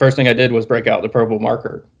it's like the first thing I did was break out the purple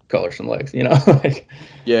marker colors and legs.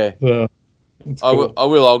 Yeah. So, cool.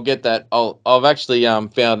 I'll get that. I've actually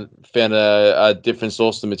found a different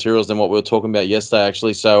source of materials than what we were talking about yesterday.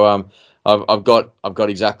 Actually, so I've got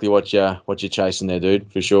exactly what you're chasing there,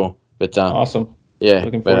 dude, for sure. But awesome. Yeah.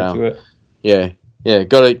 Looking forward to it. Yeah. Yeah,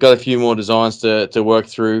 got a few more designs to work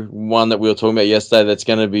through. One that we were talking about yesterday that's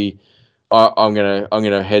going to be, I'm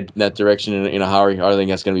gonna head in that direction in a hurry. I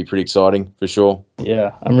think that's going to be pretty exciting for sure.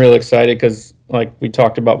 Yeah, I'm really excited because, like we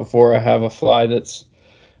talked about before, I have a fly that's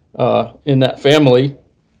in that family,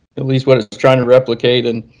 at least what it's trying to replicate,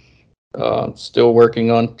 and still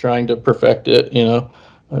working on trying to perfect it.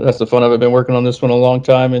 That's the fun of it. Been working on this one a long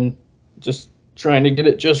time and just trying to get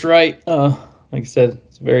it just right. Like I said,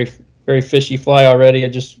 it's a very fishy fly already.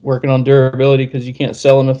 I'm just working on durability because you can't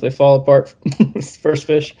sell them if they fall apart. First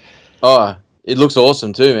fish. Oh, it looks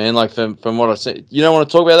awesome too, man. Like from what I see, you don't want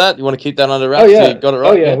to talk about that. You want to keep that under Oh wraps till you yeah. got it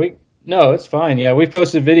Oh right. yeah. Yeah. No, it's fine. Yeah, we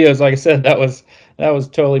posted videos. Like I said, that was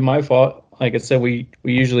totally my fault. Like I said, we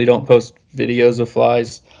usually don't post videos of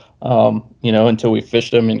flies, until we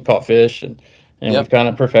fished them and caught fish, and we've Yep. kind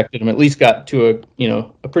of perfected them. At least got to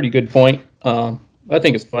a pretty good point. I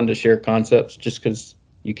think it's fun to share concepts just because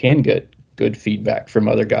you can get good feedback from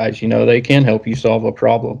other guys. They can help you solve a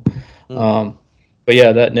problem. Mm. But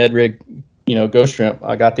yeah, that Ned rig, ghost shrimp.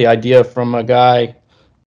 I got the idea from a guy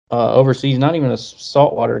overseas, not even a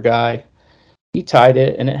saltwater guy. He tied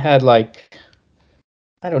it, and it had like,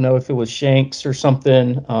 I don't know if it was shanks or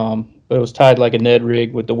something, but it was tied like a Ned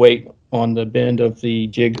rig with the weight on the bend of the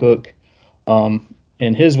jig hook.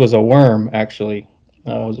 And his was a worm actually. It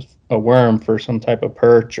was a worm for some type of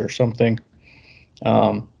perch or something.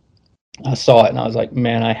 Um, I saw it and I was like,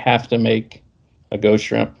 man, I have to make a ghost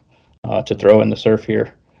shrimp to throw in the surf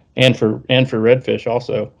here, and for redfish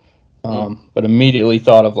also. Mm. But immediately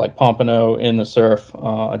thought of like pompano in the surf.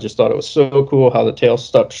 I just thought it was so cool how the tail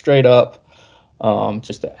stuck straight up.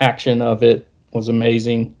 Just the action of it was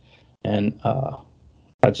amazing, and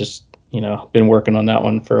I just been working on that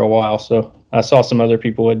one for a while. So I saw some other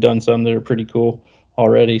people had done some that are pretty cool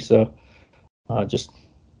already. So just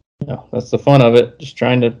that's the fun of it. Just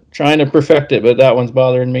trying to perfect it, but that one's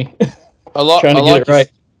bothering me. Trying I to get like it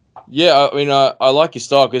right. Yeah, I mean, I like your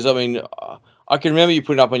style because I mean, I can remember you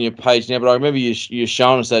putting up on your page now, but I remember you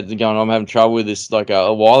showing us that and going, I'm having trouble with this like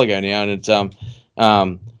a while ago now, and it's um,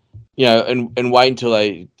 and wait until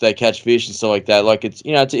they catch fish and stuff like that. Like it's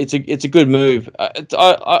a good move.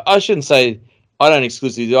 I shouldn't say I don't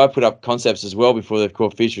exclusively do. I put up concepts as well before they've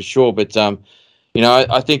caught fish for sure, but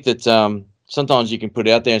I think that sometimes you can put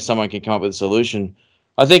it out there and someone can come up with a solution.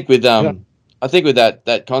 I think with Yeah. I think with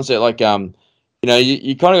that concept, like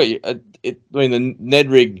you kind of got I mean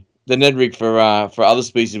the Ned rig for other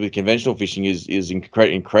species with conventional fishing is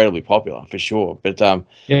incredibly popular for sure. But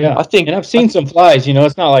Yeah, I think and I've seen some flies.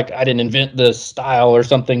 It's not like I didn't invent this style or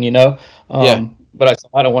something. yeah, But I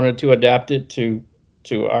thought I wanted to adapt it to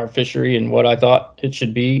our fishery and what I thought it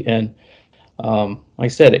should be. And like I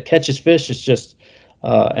said, it catches fish. It's just,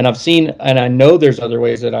 and I've seen, and I know there's other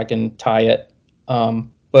ways that I can tie it.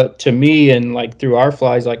 But to me, and like through our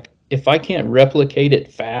flies, like if I can't replicate it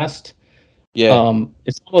fast, yeah,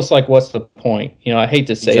 it's almost like what's the point? I hate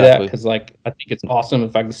to say that exactly. because like I think it's awesome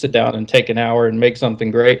if I can sit down and take an hour and make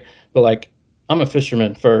something great, but like I'm a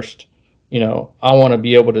fisherman first. I want to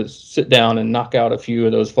be able to sit down and knock out a few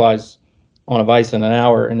of those flies on a vise in an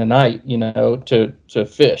hour in a night, to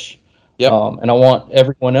fish. Yep. And I want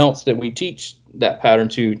everyone else that we teach that pattern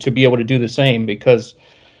to be able to do the same, because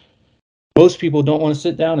most people don't want to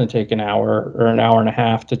sit down and take an hour or an hour and a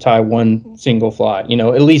half to tie one single fly,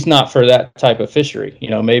 at least not for that type of fishery.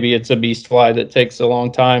 Maybe it's a beast fly that takes a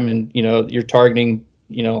long time, and you're targeting,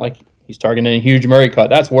 like he's targeting a huge Murray cod.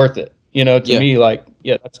 That's worth it. To Yeah, me, like,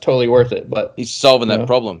 yeah, that's totally worth it. But he's solving you that know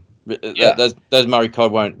problem. yeah, Those Murray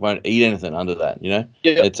cod won't eat anything under that. yeah,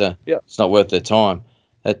 yeah, It's not worth their time.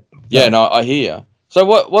 Yeah, no. no, I hear you. So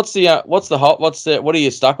what are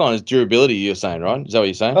you stuck on? Is durability? You're saying, right? Is that what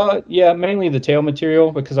you're saying? Yeah, mainly the tail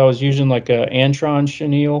material, because I was using like a Antron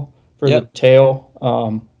chenille for the Yep. tail.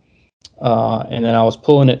 And then I was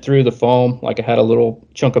pulling it through the foam. Like I had a little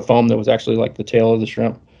chunk of foam that was actually like the tail of the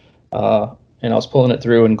shrimp. And I was pulling it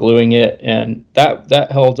through and gluing it, and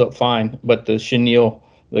that held up fine. But the chenille,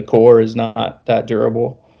 the core is not that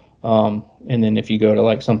durable. And then if you go to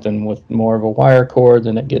like something with more of a wire core,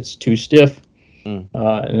 then it gets too stiff. Mm.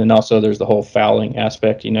 And then also there's the whole fouling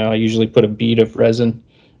aspect. I usually put a bead of resin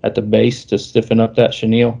at the base to stiffen up that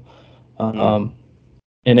chenille. Mm. Um,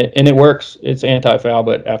 and it works. It's anti-foul,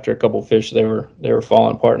 but after a couple of fish, they were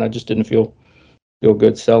falling apart, and I just didn't feel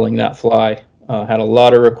good selling that fly. Had a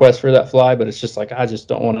lot of requests for that fly, but it's just like I just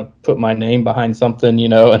don't want to put my name behind something,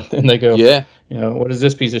 and then they go, Yeah. what is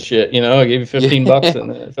this piece of shit? I gave you $15 Yeah. and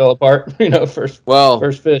then it fell apart. First Well,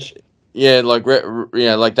 first fish. yeah, like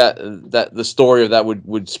like that the story of that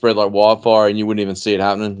would spread like wildfire, and you wouldn't even see it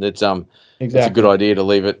happening. It's a good Exactly. idea to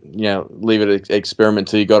leave it experiment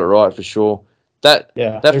till you got it right for sure. That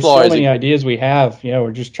Yeah. that There's fly so is many a ideas we have.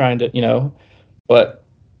 We're just trying to, but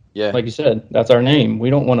yeah, like you said, that's our name. We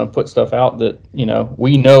don't want to put stuff out that,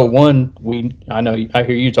 we know I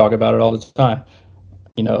hear you talk about it all the time.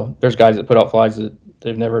 There's guys that put out flies that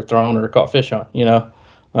they've never thrown or caught fish on,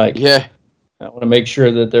 like yeah. I want to make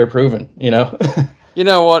sure that they're proven. You know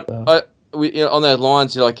what? So, on those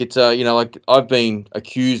lines, like it's like I've been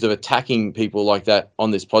accused of attacking people like that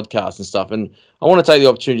on this podcast and stuff, and I want to take the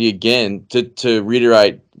opportunity again to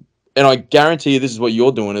reiterate, and I guarantee you this is what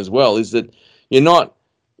you're doing as well, is that you're not.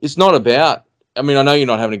 It's not about. I mean, I know you're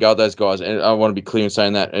not having a go at those guys, and I want to be clear in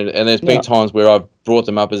saying that. And there's been times where I've brought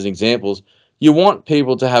them up as examples. You want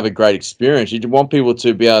people to have a great experience. You want people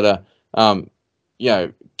to be able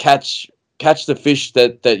to, catch the fish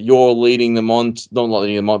that you're leading them on, not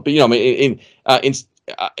leading them on, but I mean,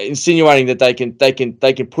 insinuating that they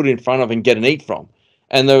can put in front of and get an eat from,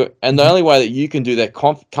 and the only way that you can do that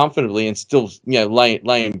comfortably and still lay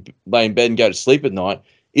in bed and go to sleep at night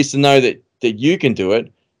is to know that you can do it,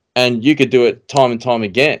 and you could do it time and time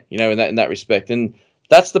again, in that respect. And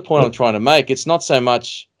that's the point I'm trying to make. It's not so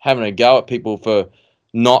much having a go at people for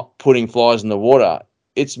not putting flies in the water.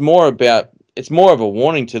 It's more of a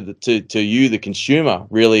warning to you, the consumer.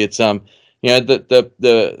 Really, it's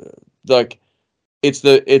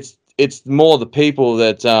it's more the people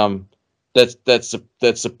that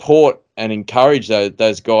support and encourage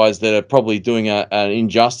those guys that are probably doing an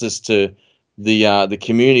injustice to the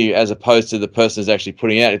community, as opposed to the person who's actually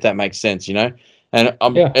putting out. If that makes sense, And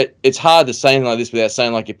it's hard to say anything like this without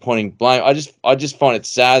saying like you're pointing blame. I just find it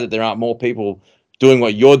sad that there aren't more people doing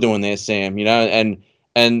what you're doing there, Sam.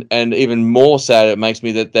 And even more sad it makes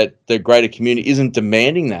me that the greater community isn't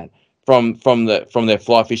demanding that from their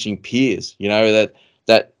fly fishing peers.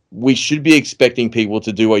 That we should be expecting people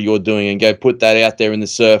to do what you're doing and go put that out there in the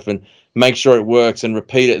surf and make sure it works and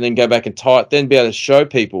repeat it, and then go back and tie it, then be able to show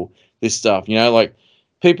people this stuff. Like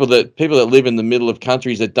people that live in the middle of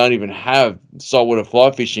countries that don't even have saltwater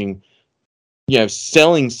fly fishing,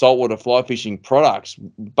 selling saltwater fly fishing products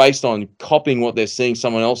based on copying what they're seeing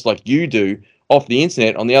someone else like you do off the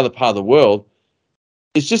internet on the other part of the world.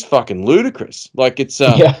 It's just fucking ludicrous. Like it's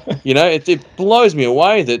it blows me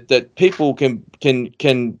away that people can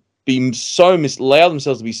be so allow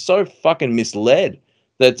themselves to be so fucking misled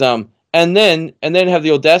that and then have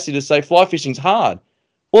the audacity to say fly fishing's hard.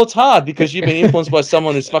 Well, it's hard because you've been influenced by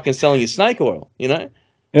someone who's fucking selling you snake oil. Yeah.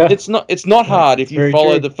 It's not hard if you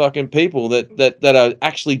follow the fucking people that are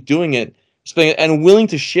actually doing it and willing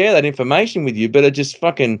to share that information with you, but are just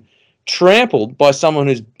fucking trampled by someone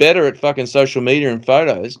who's better at fucking social media and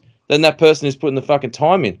photos than that person who's putting the fucking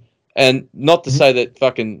time in. And not to say that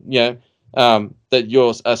fucking that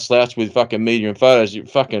you're a slouch with fucking media and photos. You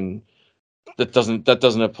fucking that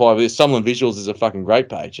doesn't apply with this. Sumlin Visuals is a fucking great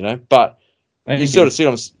page, but you sort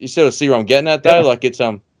of see where I'm getting at though. Like it's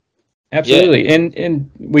absolutely. And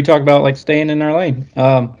we talk about like staying in our lane.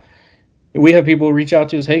 We have people reach out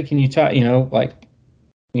to us, hey, can you tie,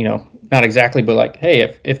 not exactly, but like,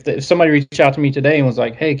 hey, if somebody reached out to me today and was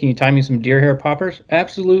like, hey, can you tie me some deer hair poppers?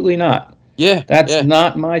 Absolutely not. Yeah. That's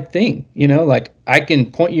not my thing. Like I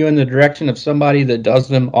can point you in the direction of somebody that does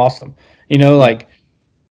them awesome. Like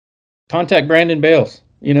contact Brandon Bales,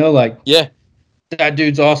 that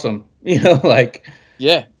dude's awesome.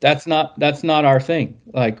 That's not our thing.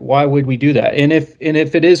 Like, why would we do that? And if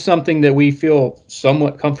it is something that we feel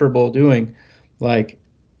somewhat comfortable doing, like,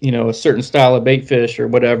 a certain style of bait fish or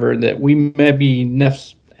whatever that we maybe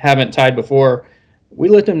haven't tied before, we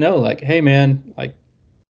let them know, like, hey man, like,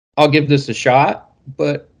 I'll give this a shot,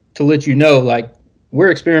 but to let you know, like,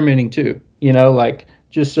 we're experimenting too, like,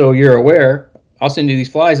 just so you're aware, I'll send you these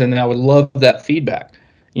flies, and I would love that feedback,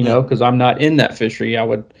 because I'm not in that fishery. I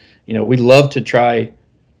would, we'd love to try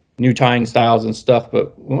new tying styles and stuff,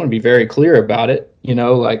 but we want to be very clear about it.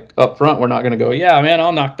 Like up front, we're not going to go, yeah, man,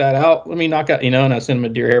 I'll knock that out. Let me knock out, and I send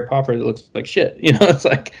them a deer hair popper that looks like shit. It's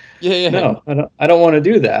like, no, I don't want to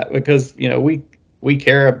do that because, we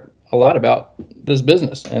care a lot about this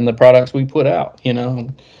business and the products we put out, Like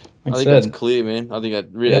I think that's clear, man. I think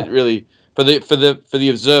that really for the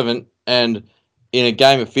observant, and in a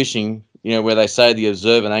game of fishing, where they say the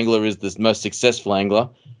observant angler is the most successful angler,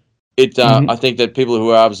 I think that people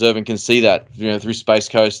who are observant can see that, through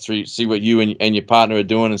Spacecoast, see what you and your partner are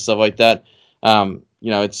doing and stuff like that.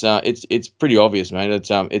 It's pretty obvious, man.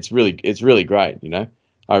 It's really great. I'm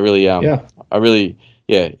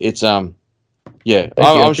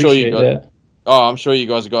sure you got. Oh, I'm sure you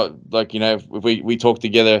guys have got, like, if we talk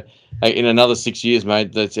together in another 6 years,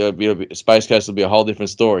 mate, that's Spacecoast will be a whole different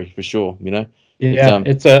story for sure. Yeah,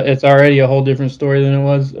 it's already a whole different story than it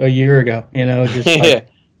was a year ago. Just like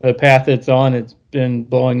the path it's on, it's been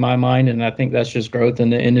blowing my mind, and I think that's just growth in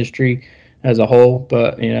the industry as a whole.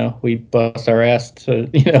 But we bust our ass to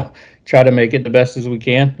try to make it the best as we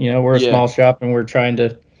can. We're a small shop, and we're trying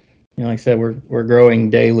to, like I said, we're growing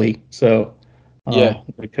daily. So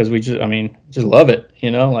because we just love it.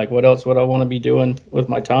 Like what else would I want to be doing with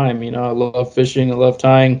my time? I love fishing, I love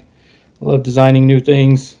tying. I love designing new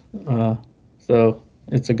things. So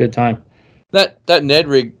it's a good time. That Ned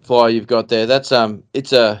rig fly you've got there, that's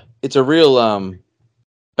it's a real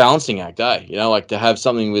balancing act, eh? You know, like to have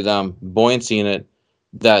something with buoyancy in it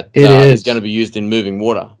that It is going to is. be used in moving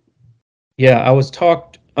water. Yeah, I was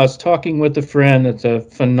talking with a friend that's a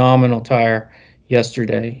phenomenal tire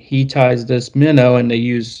yesterday. He ties this minnow and they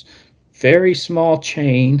use very small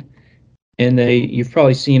chain and you've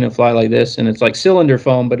probably seen a fly like this and it's like cylinder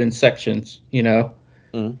foam but in sections, you know.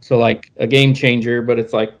 Mm. So like a game changer, but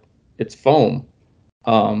it's foam.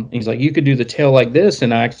 He's like, you could do the tail like this,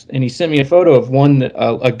 and he sent me a photo of one that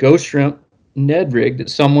a ghost shrimp Ned rig that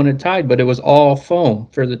someone had tied, but it was all foam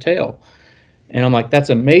for the tail. And I'm like, that's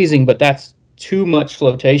amazing, but that's too much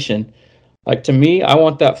flotation. Like to me, I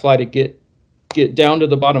want that fly to get down to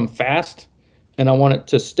the bottom fast, and I want it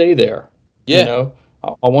to stay there. You Yeah, know,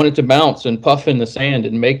 I want it to bounce and puff in the sand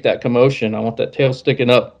and make that commotion. I want that tail sticking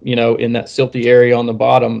up, you know, in that silty area on the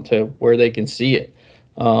bottom to where they can see it.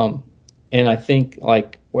 Um, and I think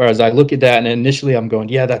like whereas I look at that and initially I'm going,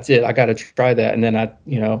 yeah, that's it. I got to try that, and then I,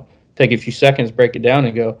 you know, take a few seconds, break it down,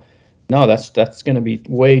 and go, no, that's going to be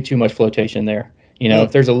way too much flotation there. You know, if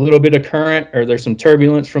mm, there's a little bit of current or there's some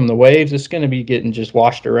turbulence from the waves, it's going to be getting just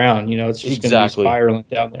washed around. You know, it's just going to be exactly. spiraling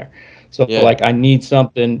down there. So Yeah, like I need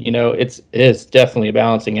something. You know, it's definitely a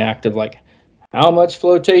balancing act of like how much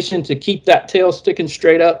flotation to keep that tail sticking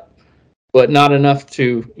straight up, but not enough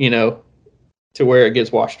to to where it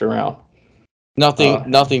gets washed around. nothing Uh,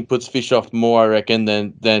 nothing puts fish off more, I reckon,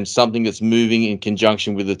 than something that's moving in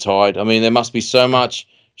conjunction with the tide. I mean, there must be so much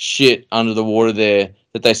shit under the water there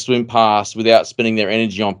that they swim past without spending their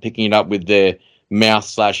energy on picking it up with their mouth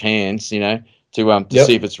slash hands, you know, to see if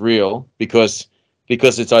yep. it's real because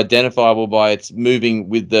it's identifiable by its moving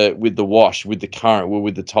with the wash, with the current, or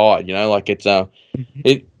with the tide. You know, like it's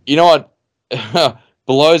it. You know what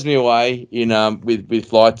blows me away in with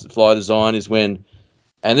fly design is when,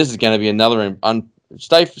 and this is going to be another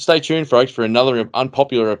stay tuned, folks, for another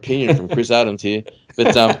unpopular opinion from Chris Adams here.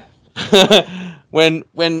 But when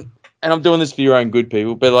and I'm doing this for your own good,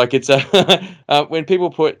 people. But like it's when people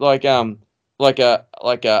put like a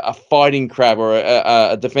fighting crab or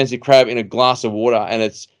a defensive crab in a glass of water, and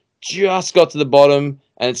it's just got to the bottom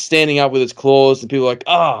and it's standing up with its claws, and people are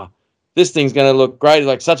like, this thing's going to look great,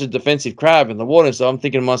 like such a defensive crab in the water. So I'm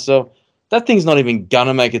thinking to myself, that thing's not even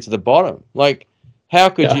gonna make it to the bottom. Like, how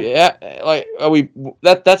could Yeah. you? Like, are we?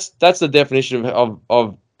 That's the definition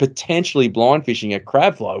of potentially blind fishing a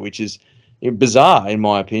crab fly, which is bizarre in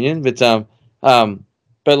my opinion. Um,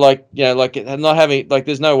 but like like not having like,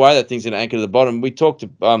 there's no way that thing's gonna anchor to the bottom. We talked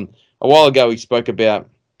a while ago. We spoke about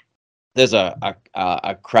there's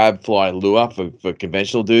a crab fly lure for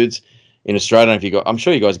conventional dudes in Australia. I don't know if you got. I'm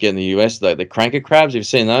sure you guys get in the US the cranker crabs. You've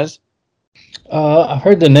seen those? I've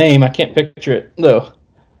heard the name. I can't picture it though.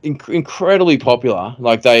 Incredibly popular.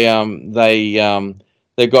 Like they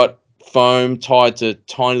got foam tied to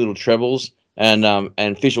tiny little trebles,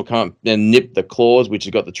 and fish will come up and nip the claws, which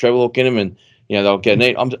has got the treble hook in them, and they'll get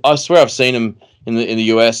neat. I swear I've seen them in the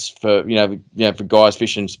US for for guys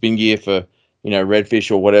fishing spin gear for redfish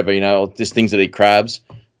or whatever, or just things that eat crabs.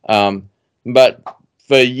 But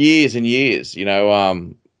for years and years,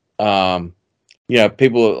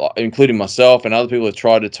 people, including myself and other people, have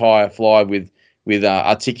tried to tie a fly with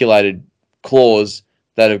articulated claws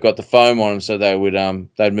that have got the foam on them, so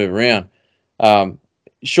they'd move around. Um,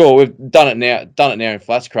 sure, we've done it now in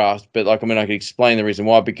Flashcraft, but like, I mean, I could explain the reason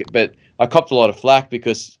why. But I copped a lot of flack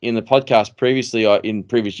because in the podcast previously, in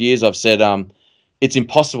previous years, I've said it's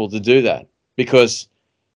impossible to do that, because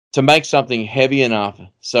to make something heavy enough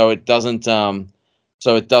so it doesn't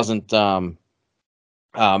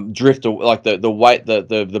drift, or like the weight,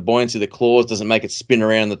 the buoyancy of the claws doesn't make it spin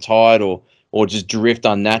around the tide, or just drift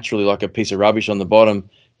unnaturally like a piece of rubbish on the bottom.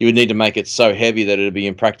 You would need to make it so heavy that it'd be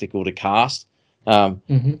impractical to cast. Hmm.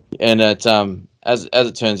 And as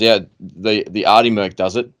it turns out, the Artie Merc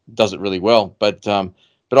does it really well. But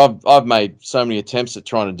I've made so many attempts at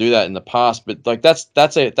trying to do that in the past. But like that's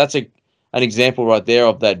an example right there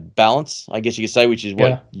of that balance, I guess you could say, which is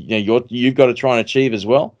what Yeah. you've got to try and achieve as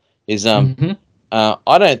well. Is Hmm.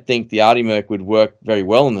 I don't think the Artie Merc would work very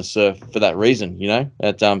well in the surf for that reason.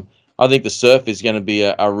 I think the surf is going to be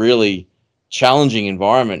a really challenging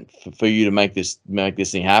environment for you to make this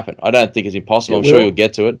thing happen. I don't think it's impossible. It I'm sure you'll will.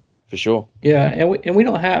 get to it for sure. Yeah, and we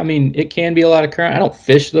don't have. I mean, it can be a lot of current. I don't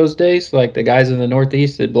fish those days. Like the guys in the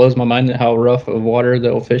Northeast, it blows my mind how rough of water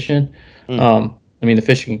they'll fish in. Mm. I mean, the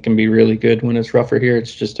fishing can be really good when it's rougher here.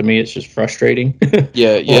 It's just, to me, it's just frustrating.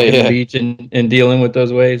 Yeah, yeah, Walking the yeah, beach and dealing with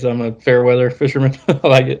those waves. I'm a fair weather fisherman. I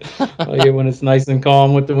like it. I like it when it's nice and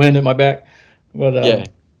calm with the wind at my back. But yeah.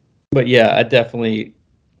 but yeah, I definitely,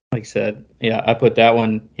 like I said, yeah, I put that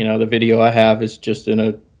one. The video I have is just in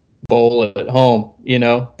a bowl at home.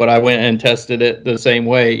 But I went and tested it the same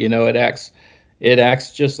way. It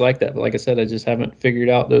acts just like that. But like I said, I just haven't figured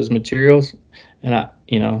out those materials, and I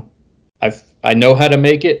know how to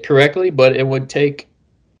make it correctly, but it would take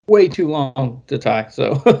way too long to tie.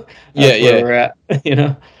 So Yeah, that's where yeah, we're at.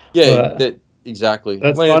 yeah. But That exactly.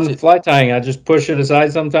 that's When fun fly tying. I just push it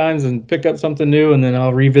aside sometimes and pick up something new, and then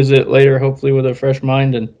I'll revisit it later, hopefully with a fresh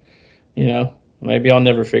mind, and maybe I'll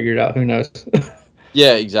never figure it out. Who knows?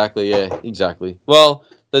 yeah, exactly. Yeah, exactly. Well,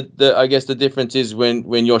 the I guess the difference is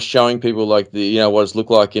when you're showing people like what it's look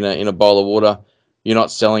like in a bowl of water, you're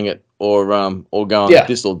not selling it or going Yeah,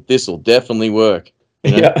 this'll definitely work.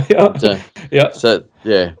 You know. yeah, yeah, So, yeah. so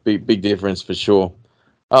yeah, big difference for sure.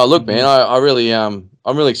 Oh, look, man, Mhm. I really I'm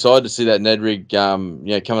really excited to see that Ned rig coming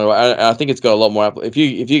away. I think it's got a lot more if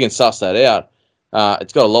you can suss that out,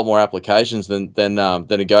 it's got a lot more applications than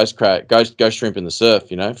a ghost shrimp in the surf,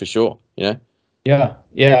 for sure, Yeah,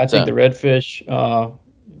 yeah. I think the So redfish,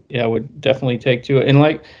 yeah, would definitely take to it. And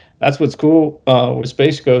like that's what's cool with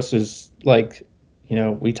Space Coast is like,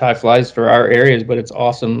 we tie flies for our areas, but it's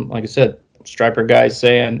awesome. Like I said, striper guys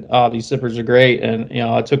saying, "Oh, these zippers are great," and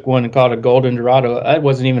I took one and caught a golden dorado. It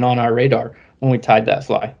wasn't even on our radar when we tied that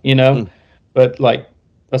fly. mm, But like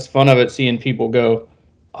that's fun of it, seeing people go,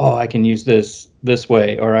 "Oh, I can use this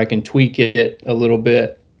way, or I can tweak it a little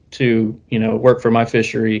bit to work for my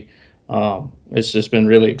fishery." It's just been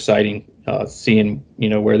really exciting seeing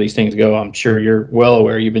where these things go. I'm sure you're well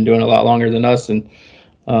aware. You've been doing a lot longer than us, and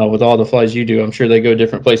with all the flies you do, I'm sure they go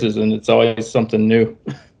different places, and it's always something new.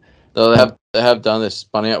 though they have done this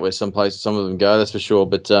spun out where some of them go, that's for sure.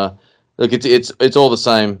 But look, it's all the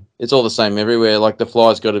same. It's all the same everywhere. Like the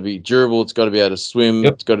fly's got to be durable. It's got to be able to swim.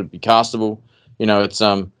 Yep. It's got to be castable.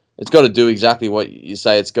 It's got to do exactly what you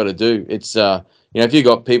say it's got to do. If you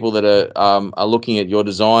got people that are looking at your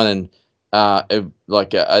design and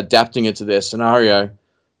adapting it to their scenario,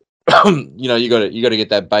 you got to get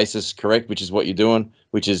that basis correct, which is what you're doing,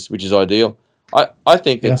 which is ideal. I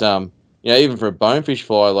think Yeah. that even for a bonefish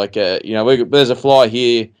fly, there's a fly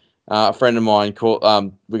here. A friend of mine called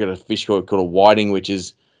we got a fish called a whiting, which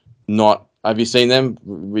is not. Have you seen them?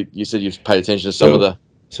 You said you've paid attention to some of So, the.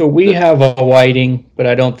 so we the have a whiting, but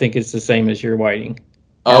I don't think it's the same as your whiting.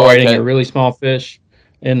 Our oh, whiting okay. are really small fish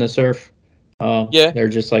in the surf. Yeah. They're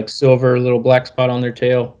just like silver, little black spot on their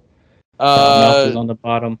tail. Mouth is Uh, on the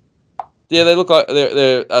bottom. yeah, they look like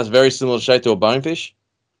they're a very similar shape to a bonefish.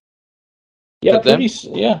 Yeah, That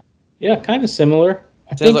them yeah, kind of similar.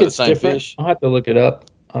 I sounds think like the it's same different. fish. I'll have to look it up.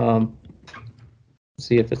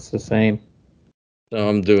 See if it's the same. So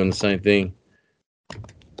I'm doing the same thing.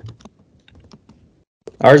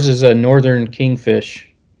 Ours is a northern kingfish.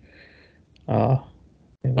 Uh,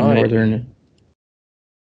 Oh, northern.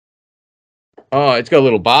 oh, it's got a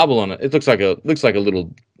little bobble on it. It looks like a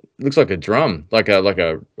drum, like Yeah, a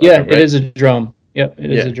it red. is a drum. Yep,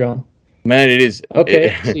 it is Yeah, a drum. man, it is. Okay,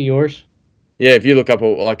 I see yours. Yeah, if you look up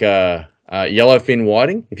a yellowfin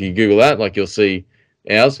whiting, if you Google that, like you'll see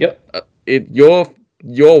ours. Yep. It your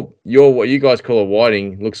what you guys call a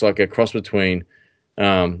whiting looks like a cross between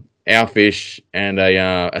our fish and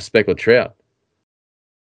a speckled trout.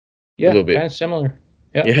 A Yeah, little kind bit. of similar.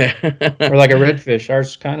 Yeah, Yeah. or like a redfish.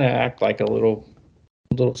 Ours kind of act like a little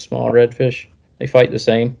small redfish. They fight the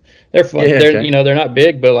same. They're fun. Yeah. They're Okay. they're not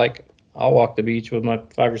big, but like I'll walk the beach with my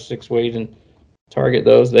 5 or 6 weight and target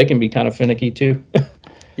those. They can be kind of finicky too.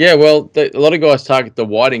 Yeah, well, a lot of guys target the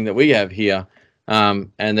whiting that we have here, and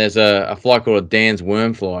there's a fly called a Dan's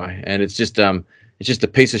wormfly, and it's just a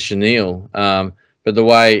piece of chenille. But the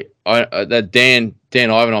way that Dan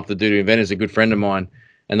Ivanoff, the dude who invented, is a good friend of mine,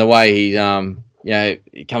 and the way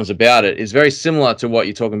he comes about it is very similar to what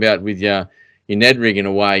you're talking about with your Ned rig in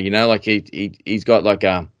a way. Like he's got like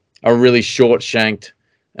a really short shanked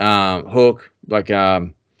hook, like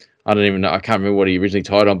I don't even know. I can't remember what he originally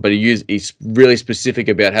tied on, but he's really specific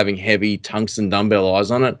about having heavy tungsten dumbbell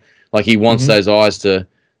eyes on it. Like he wants Hmm. those eyes to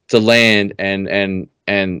land and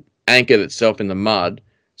anchor itself in the mud.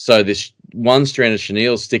 So this one strand of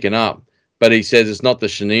chenille is sticking up, but he says it's not the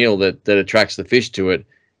chenille that attracts the fish to it.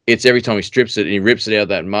 It's every time he strips it and he rips it out of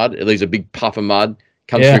that mud, it leaves a big puff of mud,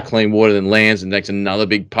 comes through Yeah. clean water, then lands and makes another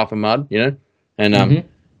big puff of mud. And Hmm.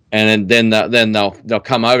 then they'll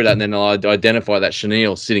come over that and then they'll identify that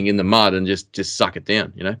chenille sitting in the mud and just suck it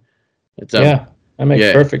down. It's Yeah. That makes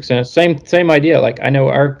yeah, perfect sense. Same idea. Like I know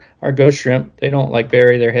our ghost shrimp, they don't like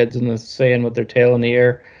bury their heads in the sand with their tail in the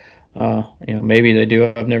air. Maybe they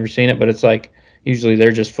do. I've never seen it, but it's like usually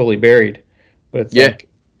they're just fully buried. But it's yeah, like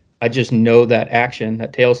I just know that action,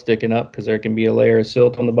 that tail sticking up, because there can be a layer of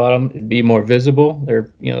silt on the bottom. It'd be more visible.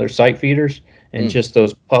 They're sight feeders, and just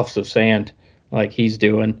those puffs of sand, like he's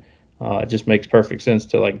doing, it just makes perfect sense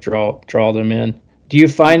to like draw them in. Do you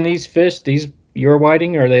find these fish, you're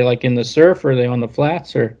whiting, are they like in the surf, or are they on the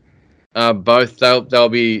flats, or? Both.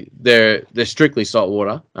 They're strictly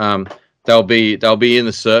saltwater. They'll be in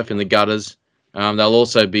the surf in the gutters. They'll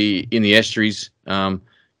also be in the estuaries.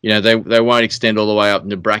 They won't extend all the way up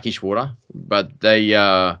into brackish water, but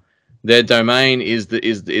their domain is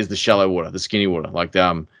the shallow water, the skinny water. Like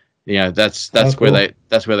that's Cool. where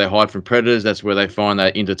they hide from predators. That's where they find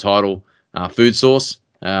that intertidal food source.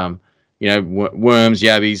 Worms,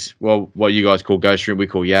 yabbies. Well, what you guys call ghost shrimp, we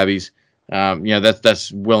call yabbies.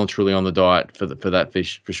 That's well and truly on the diet for that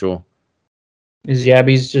fish for sure. Is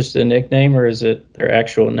yabbies just a nickname, or is it their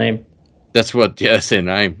actual name? That's their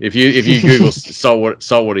name. If you Google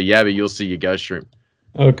saltwater yabby, you'll see your ghost shrimp.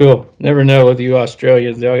 Oh, cool. Never know with you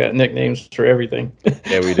Australians. They all got nicknames for everything.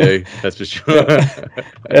 Yeah, we do. That's for sure.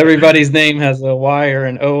 Everybody's name has a Y or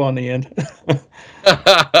an O on the end.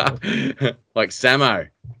 Like Samo,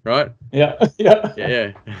 right? Yeah.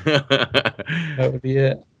 Yeah. That would be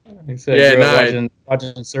it. Like I said, Yeah, grew up no.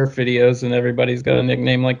 watching surf videos, and everybody's got a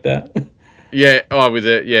nickname like that. Yeah. Oh,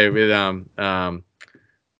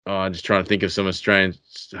 I'm just trying to think of some Australian.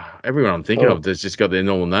 Everyone I'm thinking of that's just got their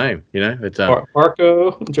normal name. It's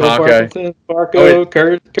Parko, Joe Parko. Parkinson, Parko,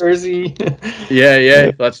 Kersey.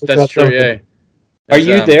 Yeah. That's true. something. Yeah. Are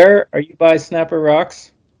you there? Are you by Snapper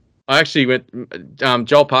Rocks? I actually went.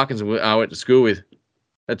 Joel Parkinson. I went to school with.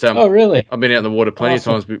 Oh, really? I've been out in the water plenty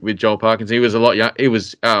Awesome. of times with Joel Parkinson. He was a lot young. He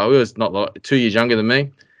was not like 2 years younger than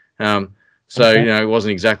me. So Okay. it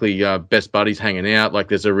wasn't exactly best buddies hanging out. Like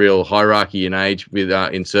there's a real hierarchy in age with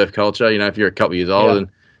in surf culture. If you're a couple of years older,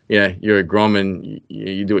 then you're a grom and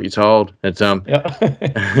you do what you're told. It's Yeah.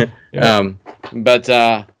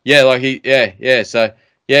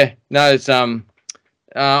 No, it's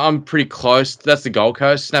I'm pretty close. That's the Gold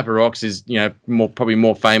Coast. Snapper Rocks is probably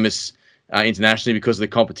more famous internationally because of the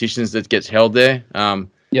competitions that gets held there.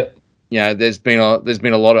 Yep. There's been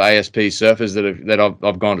a lot of ASP surfers that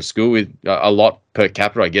I've gone to school with, a lot per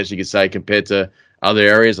capita, I guess you could say, compared to other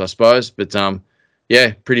areas, I suppose. But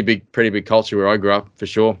pretty big culture where I grew up for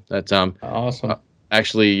sure. That's Awesome.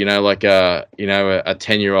 actually, a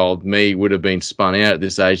 10-year-old me would have been spun out at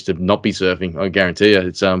this age to not be surfing. I guarantee you,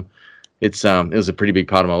 it was a pretty big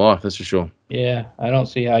part of my life, that's for sure. Yeah, I don't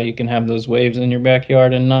see how you can have those waves in your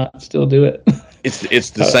backyard and not still do it. It's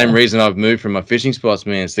the same reason I've moved from my fishing spots,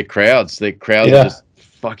 man. It's the crowds. The crowds are just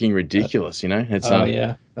fucking ridiculous, It's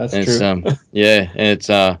yeah, that's true. It's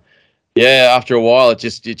after a while it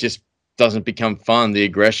just doesn't become fun. The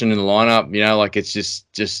aggression in the lineup, it's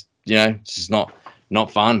just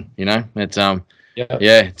not fun, It's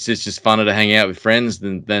it's just funner to hang out with friends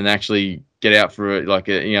than actually get out for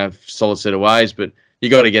a solid set of waves. But you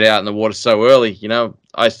got to get out in the water so early.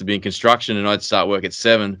 I used to be in construction and I'd start work at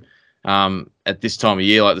 7. At this time of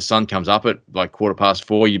year, like the sun comes up at like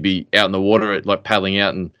 4:15, you'd be out in the water at like paddling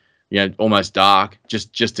out and almost dark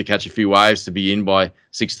just to catch a few waves to be in by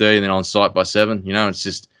 6:30 and then on site by 7. It's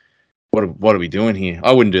just what are we doing here?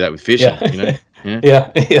 I wouldn't do that with fishing.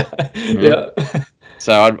 Yeah.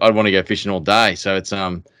 So I'd want to go fishing all day. So it's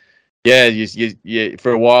you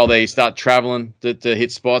for a while there you start traveling to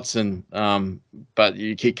hit spots and but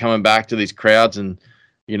you keep coming back to these crowds and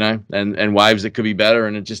and waves that could be better,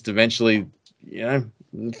 and it just eventually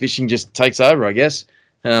fishing just takes over, I guess.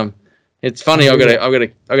 It's funny. I've got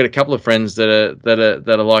a couple of friends that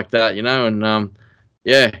are like that, and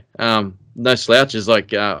no slouches,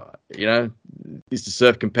 like used to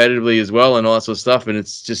surf competitively as well and all that sort of stuff, and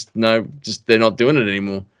it's just they're not doing it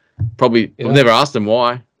anymore. Probably I've never asked them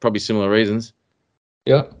why. Probably similar reasons.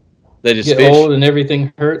 Yeah. They just get fish. old and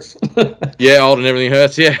everything hurts. Yeah, old and everything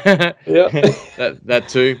hurts. Yeah, Yeah. that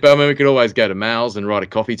too. But I mean, we could always go to Mal's and ride a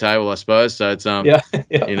coffee table, I suppose. So it's But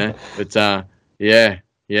yeah.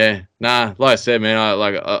 Nah, like I said, man, I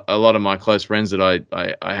like a lot of my close friends that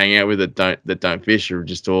I hang out with that don't fish are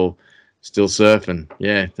just all still surf, and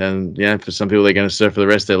for some people they're going to surf for the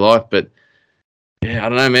rest of their life. But yeah, I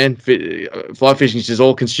don't know, man. Fly fishing is just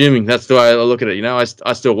all consuming. That's the way I look at it.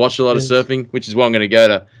 I still watch a lot of surfing, which is why I'm going to go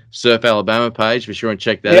to Surf Alabama page for sure and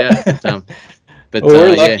check that out. But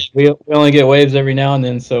we're lucky. We only get waves every now and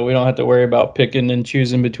then, so we don't have to worry about picking and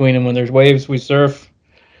choosing between them. When there's waves, we surf,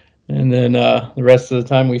 and then the rest of the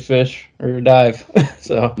time we fish or dive.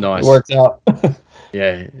 So nice. It works out.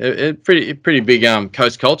 Yeah, pretty big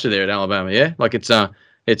coast culture there at Alabama. Yeah, like it's only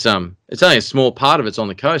a small part of it's on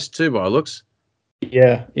the coast too, by looks.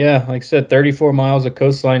 Yeah. Like I said, 34 miles of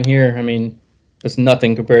coastline here. I mean, that's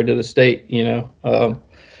nothing compared to the state.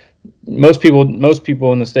 Most people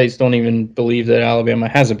in the states don't even believe that Alabama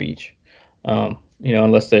has a beach.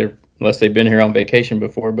 Unless they've been here on vacation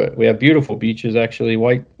before. But we have beautiful beaches, actually,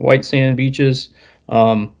 white sand beaches.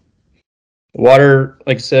 Um, Water,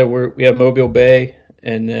 like I said, we have Mobile Bay,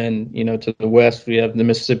 and then to the west we have the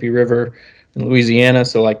Mississippi River in Louisiana.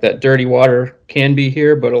 So like that dirty water can be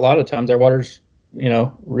here, but a lot of times our water's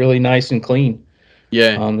really nice and clean.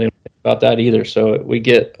 Yeah. They don't think about that either. So we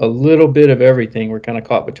get a little bit of everything. We're kind of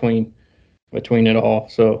caught between it all.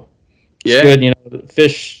 So it's Yeah. good. The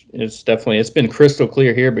fish is definitely, it's been crystal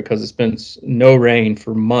clear here because it's been no rain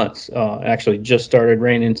for months. Actually just started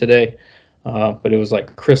raining today. But it was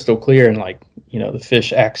like crystal clear, and like, the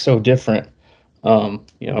fish act so different. Our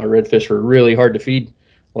redfish were really hard to feed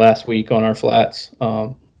last week on our flats.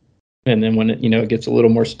 And then when it gets a little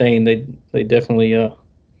more stained, they definitely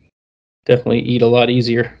eat a lot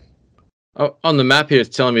easier. Oh, on the map here,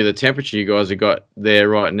 it's telling me the temperature you guys have got there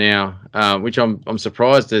right now, which I'm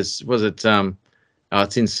surprised. It's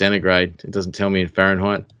in centigrade. It doesn't tell me in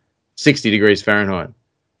Fahrenheit. 60 degrees Fahrenheit.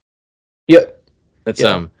 Yep. That's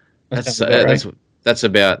Yeah. That's Right.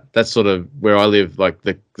 that's sort of where I live. Like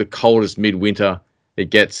the coldest midwinter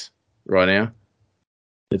it gets right now.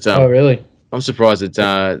 It's Oh, really? I'm surprised it's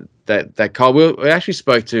that cold. We actually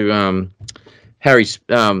spoke to Harry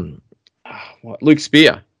Luke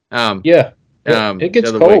Spear. Yeah. It The gets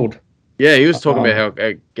other week. cold. Yeah, he was talking about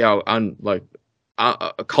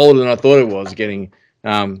how colder than I thought it was getting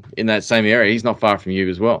in that same area. He's not far from you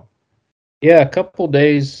as well. Yeah, a couple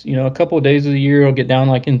days of the year it'll get down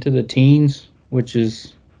like into the teens, which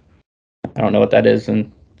is, I don't know what that is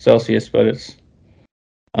in Celsius, but it's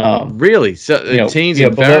Really? So teens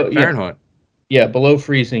in Fahrenheit. Yeah, below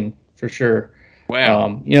freezing for sure.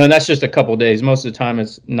 Wow. And that's just a couple days. Most of the time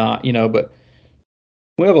it's not, but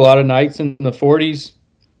we have a lot of nights in the 40s,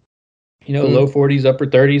 low 40s, upper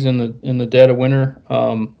 30s in the dead of winter.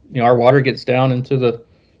 Our water gets down into the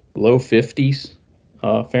low 50s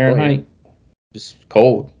Fahrenheit. Just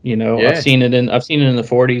cold. Yeah. I've seen it in the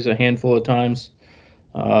 40s a handful of times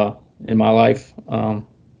in my life.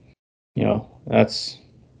 That's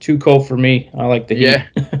too cold for me. I like the heat.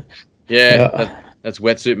 Yeah. That's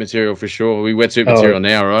wetsuit material for sure. We wetsuit material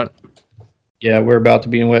now, right? Yeah, we're about to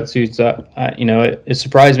be in wetsuits. It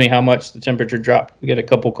surprised me how much the temperature dropped. We get a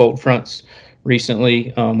couple cold fronts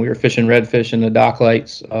recently. We were fishing redfish in the dock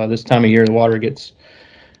lights. This time of year, the water gets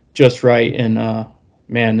just right, and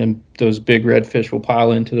man, then those big redfish will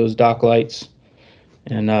pile into those dock lights.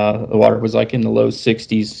 And the water was like in the low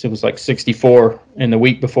 60s. It was like 64, and the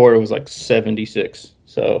week before it was like 76.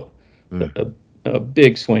 So a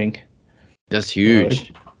big swing. That's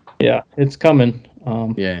huge. It's coming.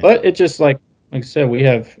 But it just like I said, we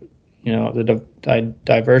have the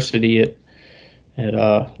diversity.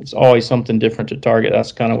 It's always something different to target.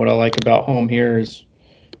 That's kind of what I like about home here is,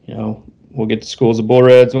 we'll get the schools of bull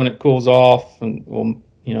reds when it cools off, and we'll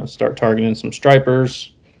start targeting some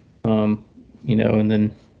stripers, and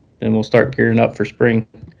then we'll start gearing up for spring.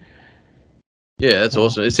 Yeah, that's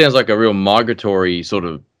awesome. It sounds like a real migratory sort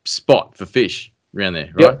of spot for fish around there,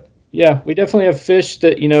 right? Yep. Yeah, we definitely have fish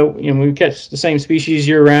that we catch the same species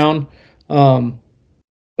year round,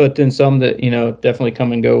 but then some that definitely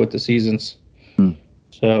come and go with the seasons.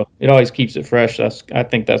 So it always keeps it fresh. I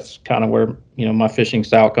think that's kind of where my fishing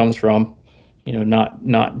style comes from.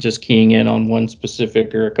 Not just keying in on one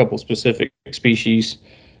specific or a couple specific species.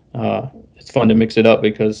 It's fun to mix it up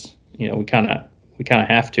because we kind of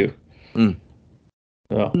have to.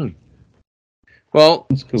 So. Well,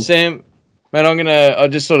 Cool. Sam, man, I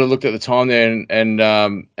just sort of looked at the time there, and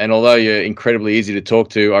although you're incredibly easy to talk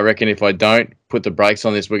to, I reckon if I don't put the brakes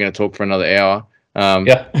on this, we're going to talk for another hour.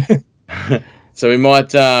 So we might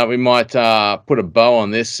put a bow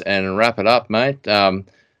on this and wrap it up, mate.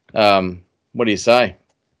 What do you say?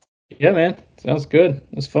 Yeah, man, sounds good.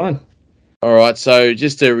 It's fun. All right. So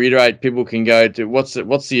just to reiterate, people can go to what's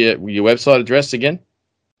your website address again?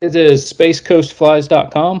 It is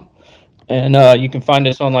spacecoastflies.com. And you can find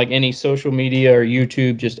us on like any social media or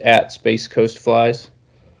YouTube, just at Space Coast Flies.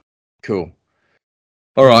 Cool.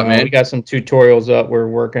 All right, man. We got some tutorials up. We're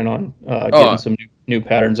working on getting some new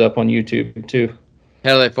patterns up on YouTube too.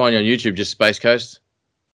 How do they find you on YouTube? Just Space Coast?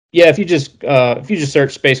 Yeah, if you just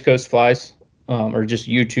search Space Coast Flies or just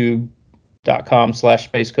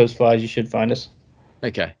youtube.com/Space Coast Flies, you should find us.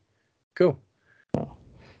 Okay. Cool. All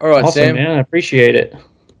right, awesome, Sam. Man, I appreciate it.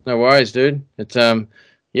 No worries, dude. It's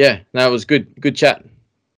it was good. Good chat.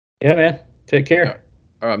 Yeah, man. Take care.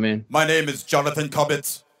 All right, man. My name is Jonathan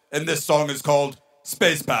Cobbett, and this song is called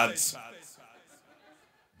Space Pads.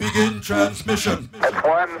 Begin transmission. That's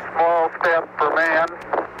one small step for man.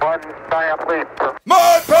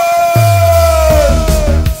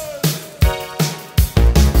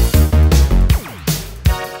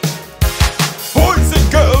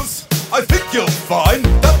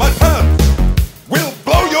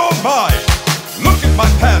 my! Look at my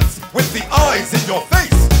pants with the eyes in your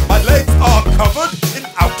face. My legs are covered in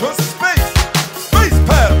outer space. Space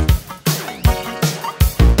pants!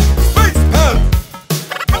 Space pants!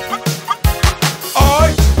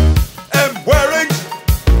 I am wearing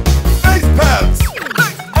space pants!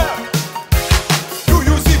 Do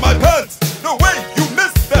you see my pants? No way, you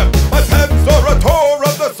missed them! My pants are a tour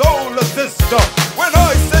of the solar system. When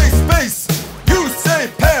I say space, you say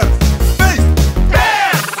pants. Space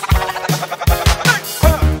pants!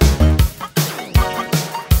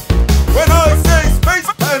 When I say space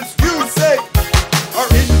pants, you say our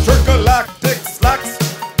intergalactic slacks.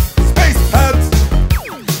 Space pants!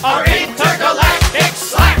 Our intergalactic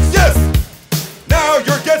slacks! Yes! Now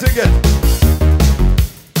you're getting it!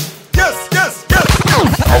 Yes, yes, yes!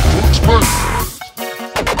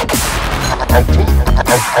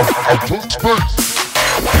 Out to space!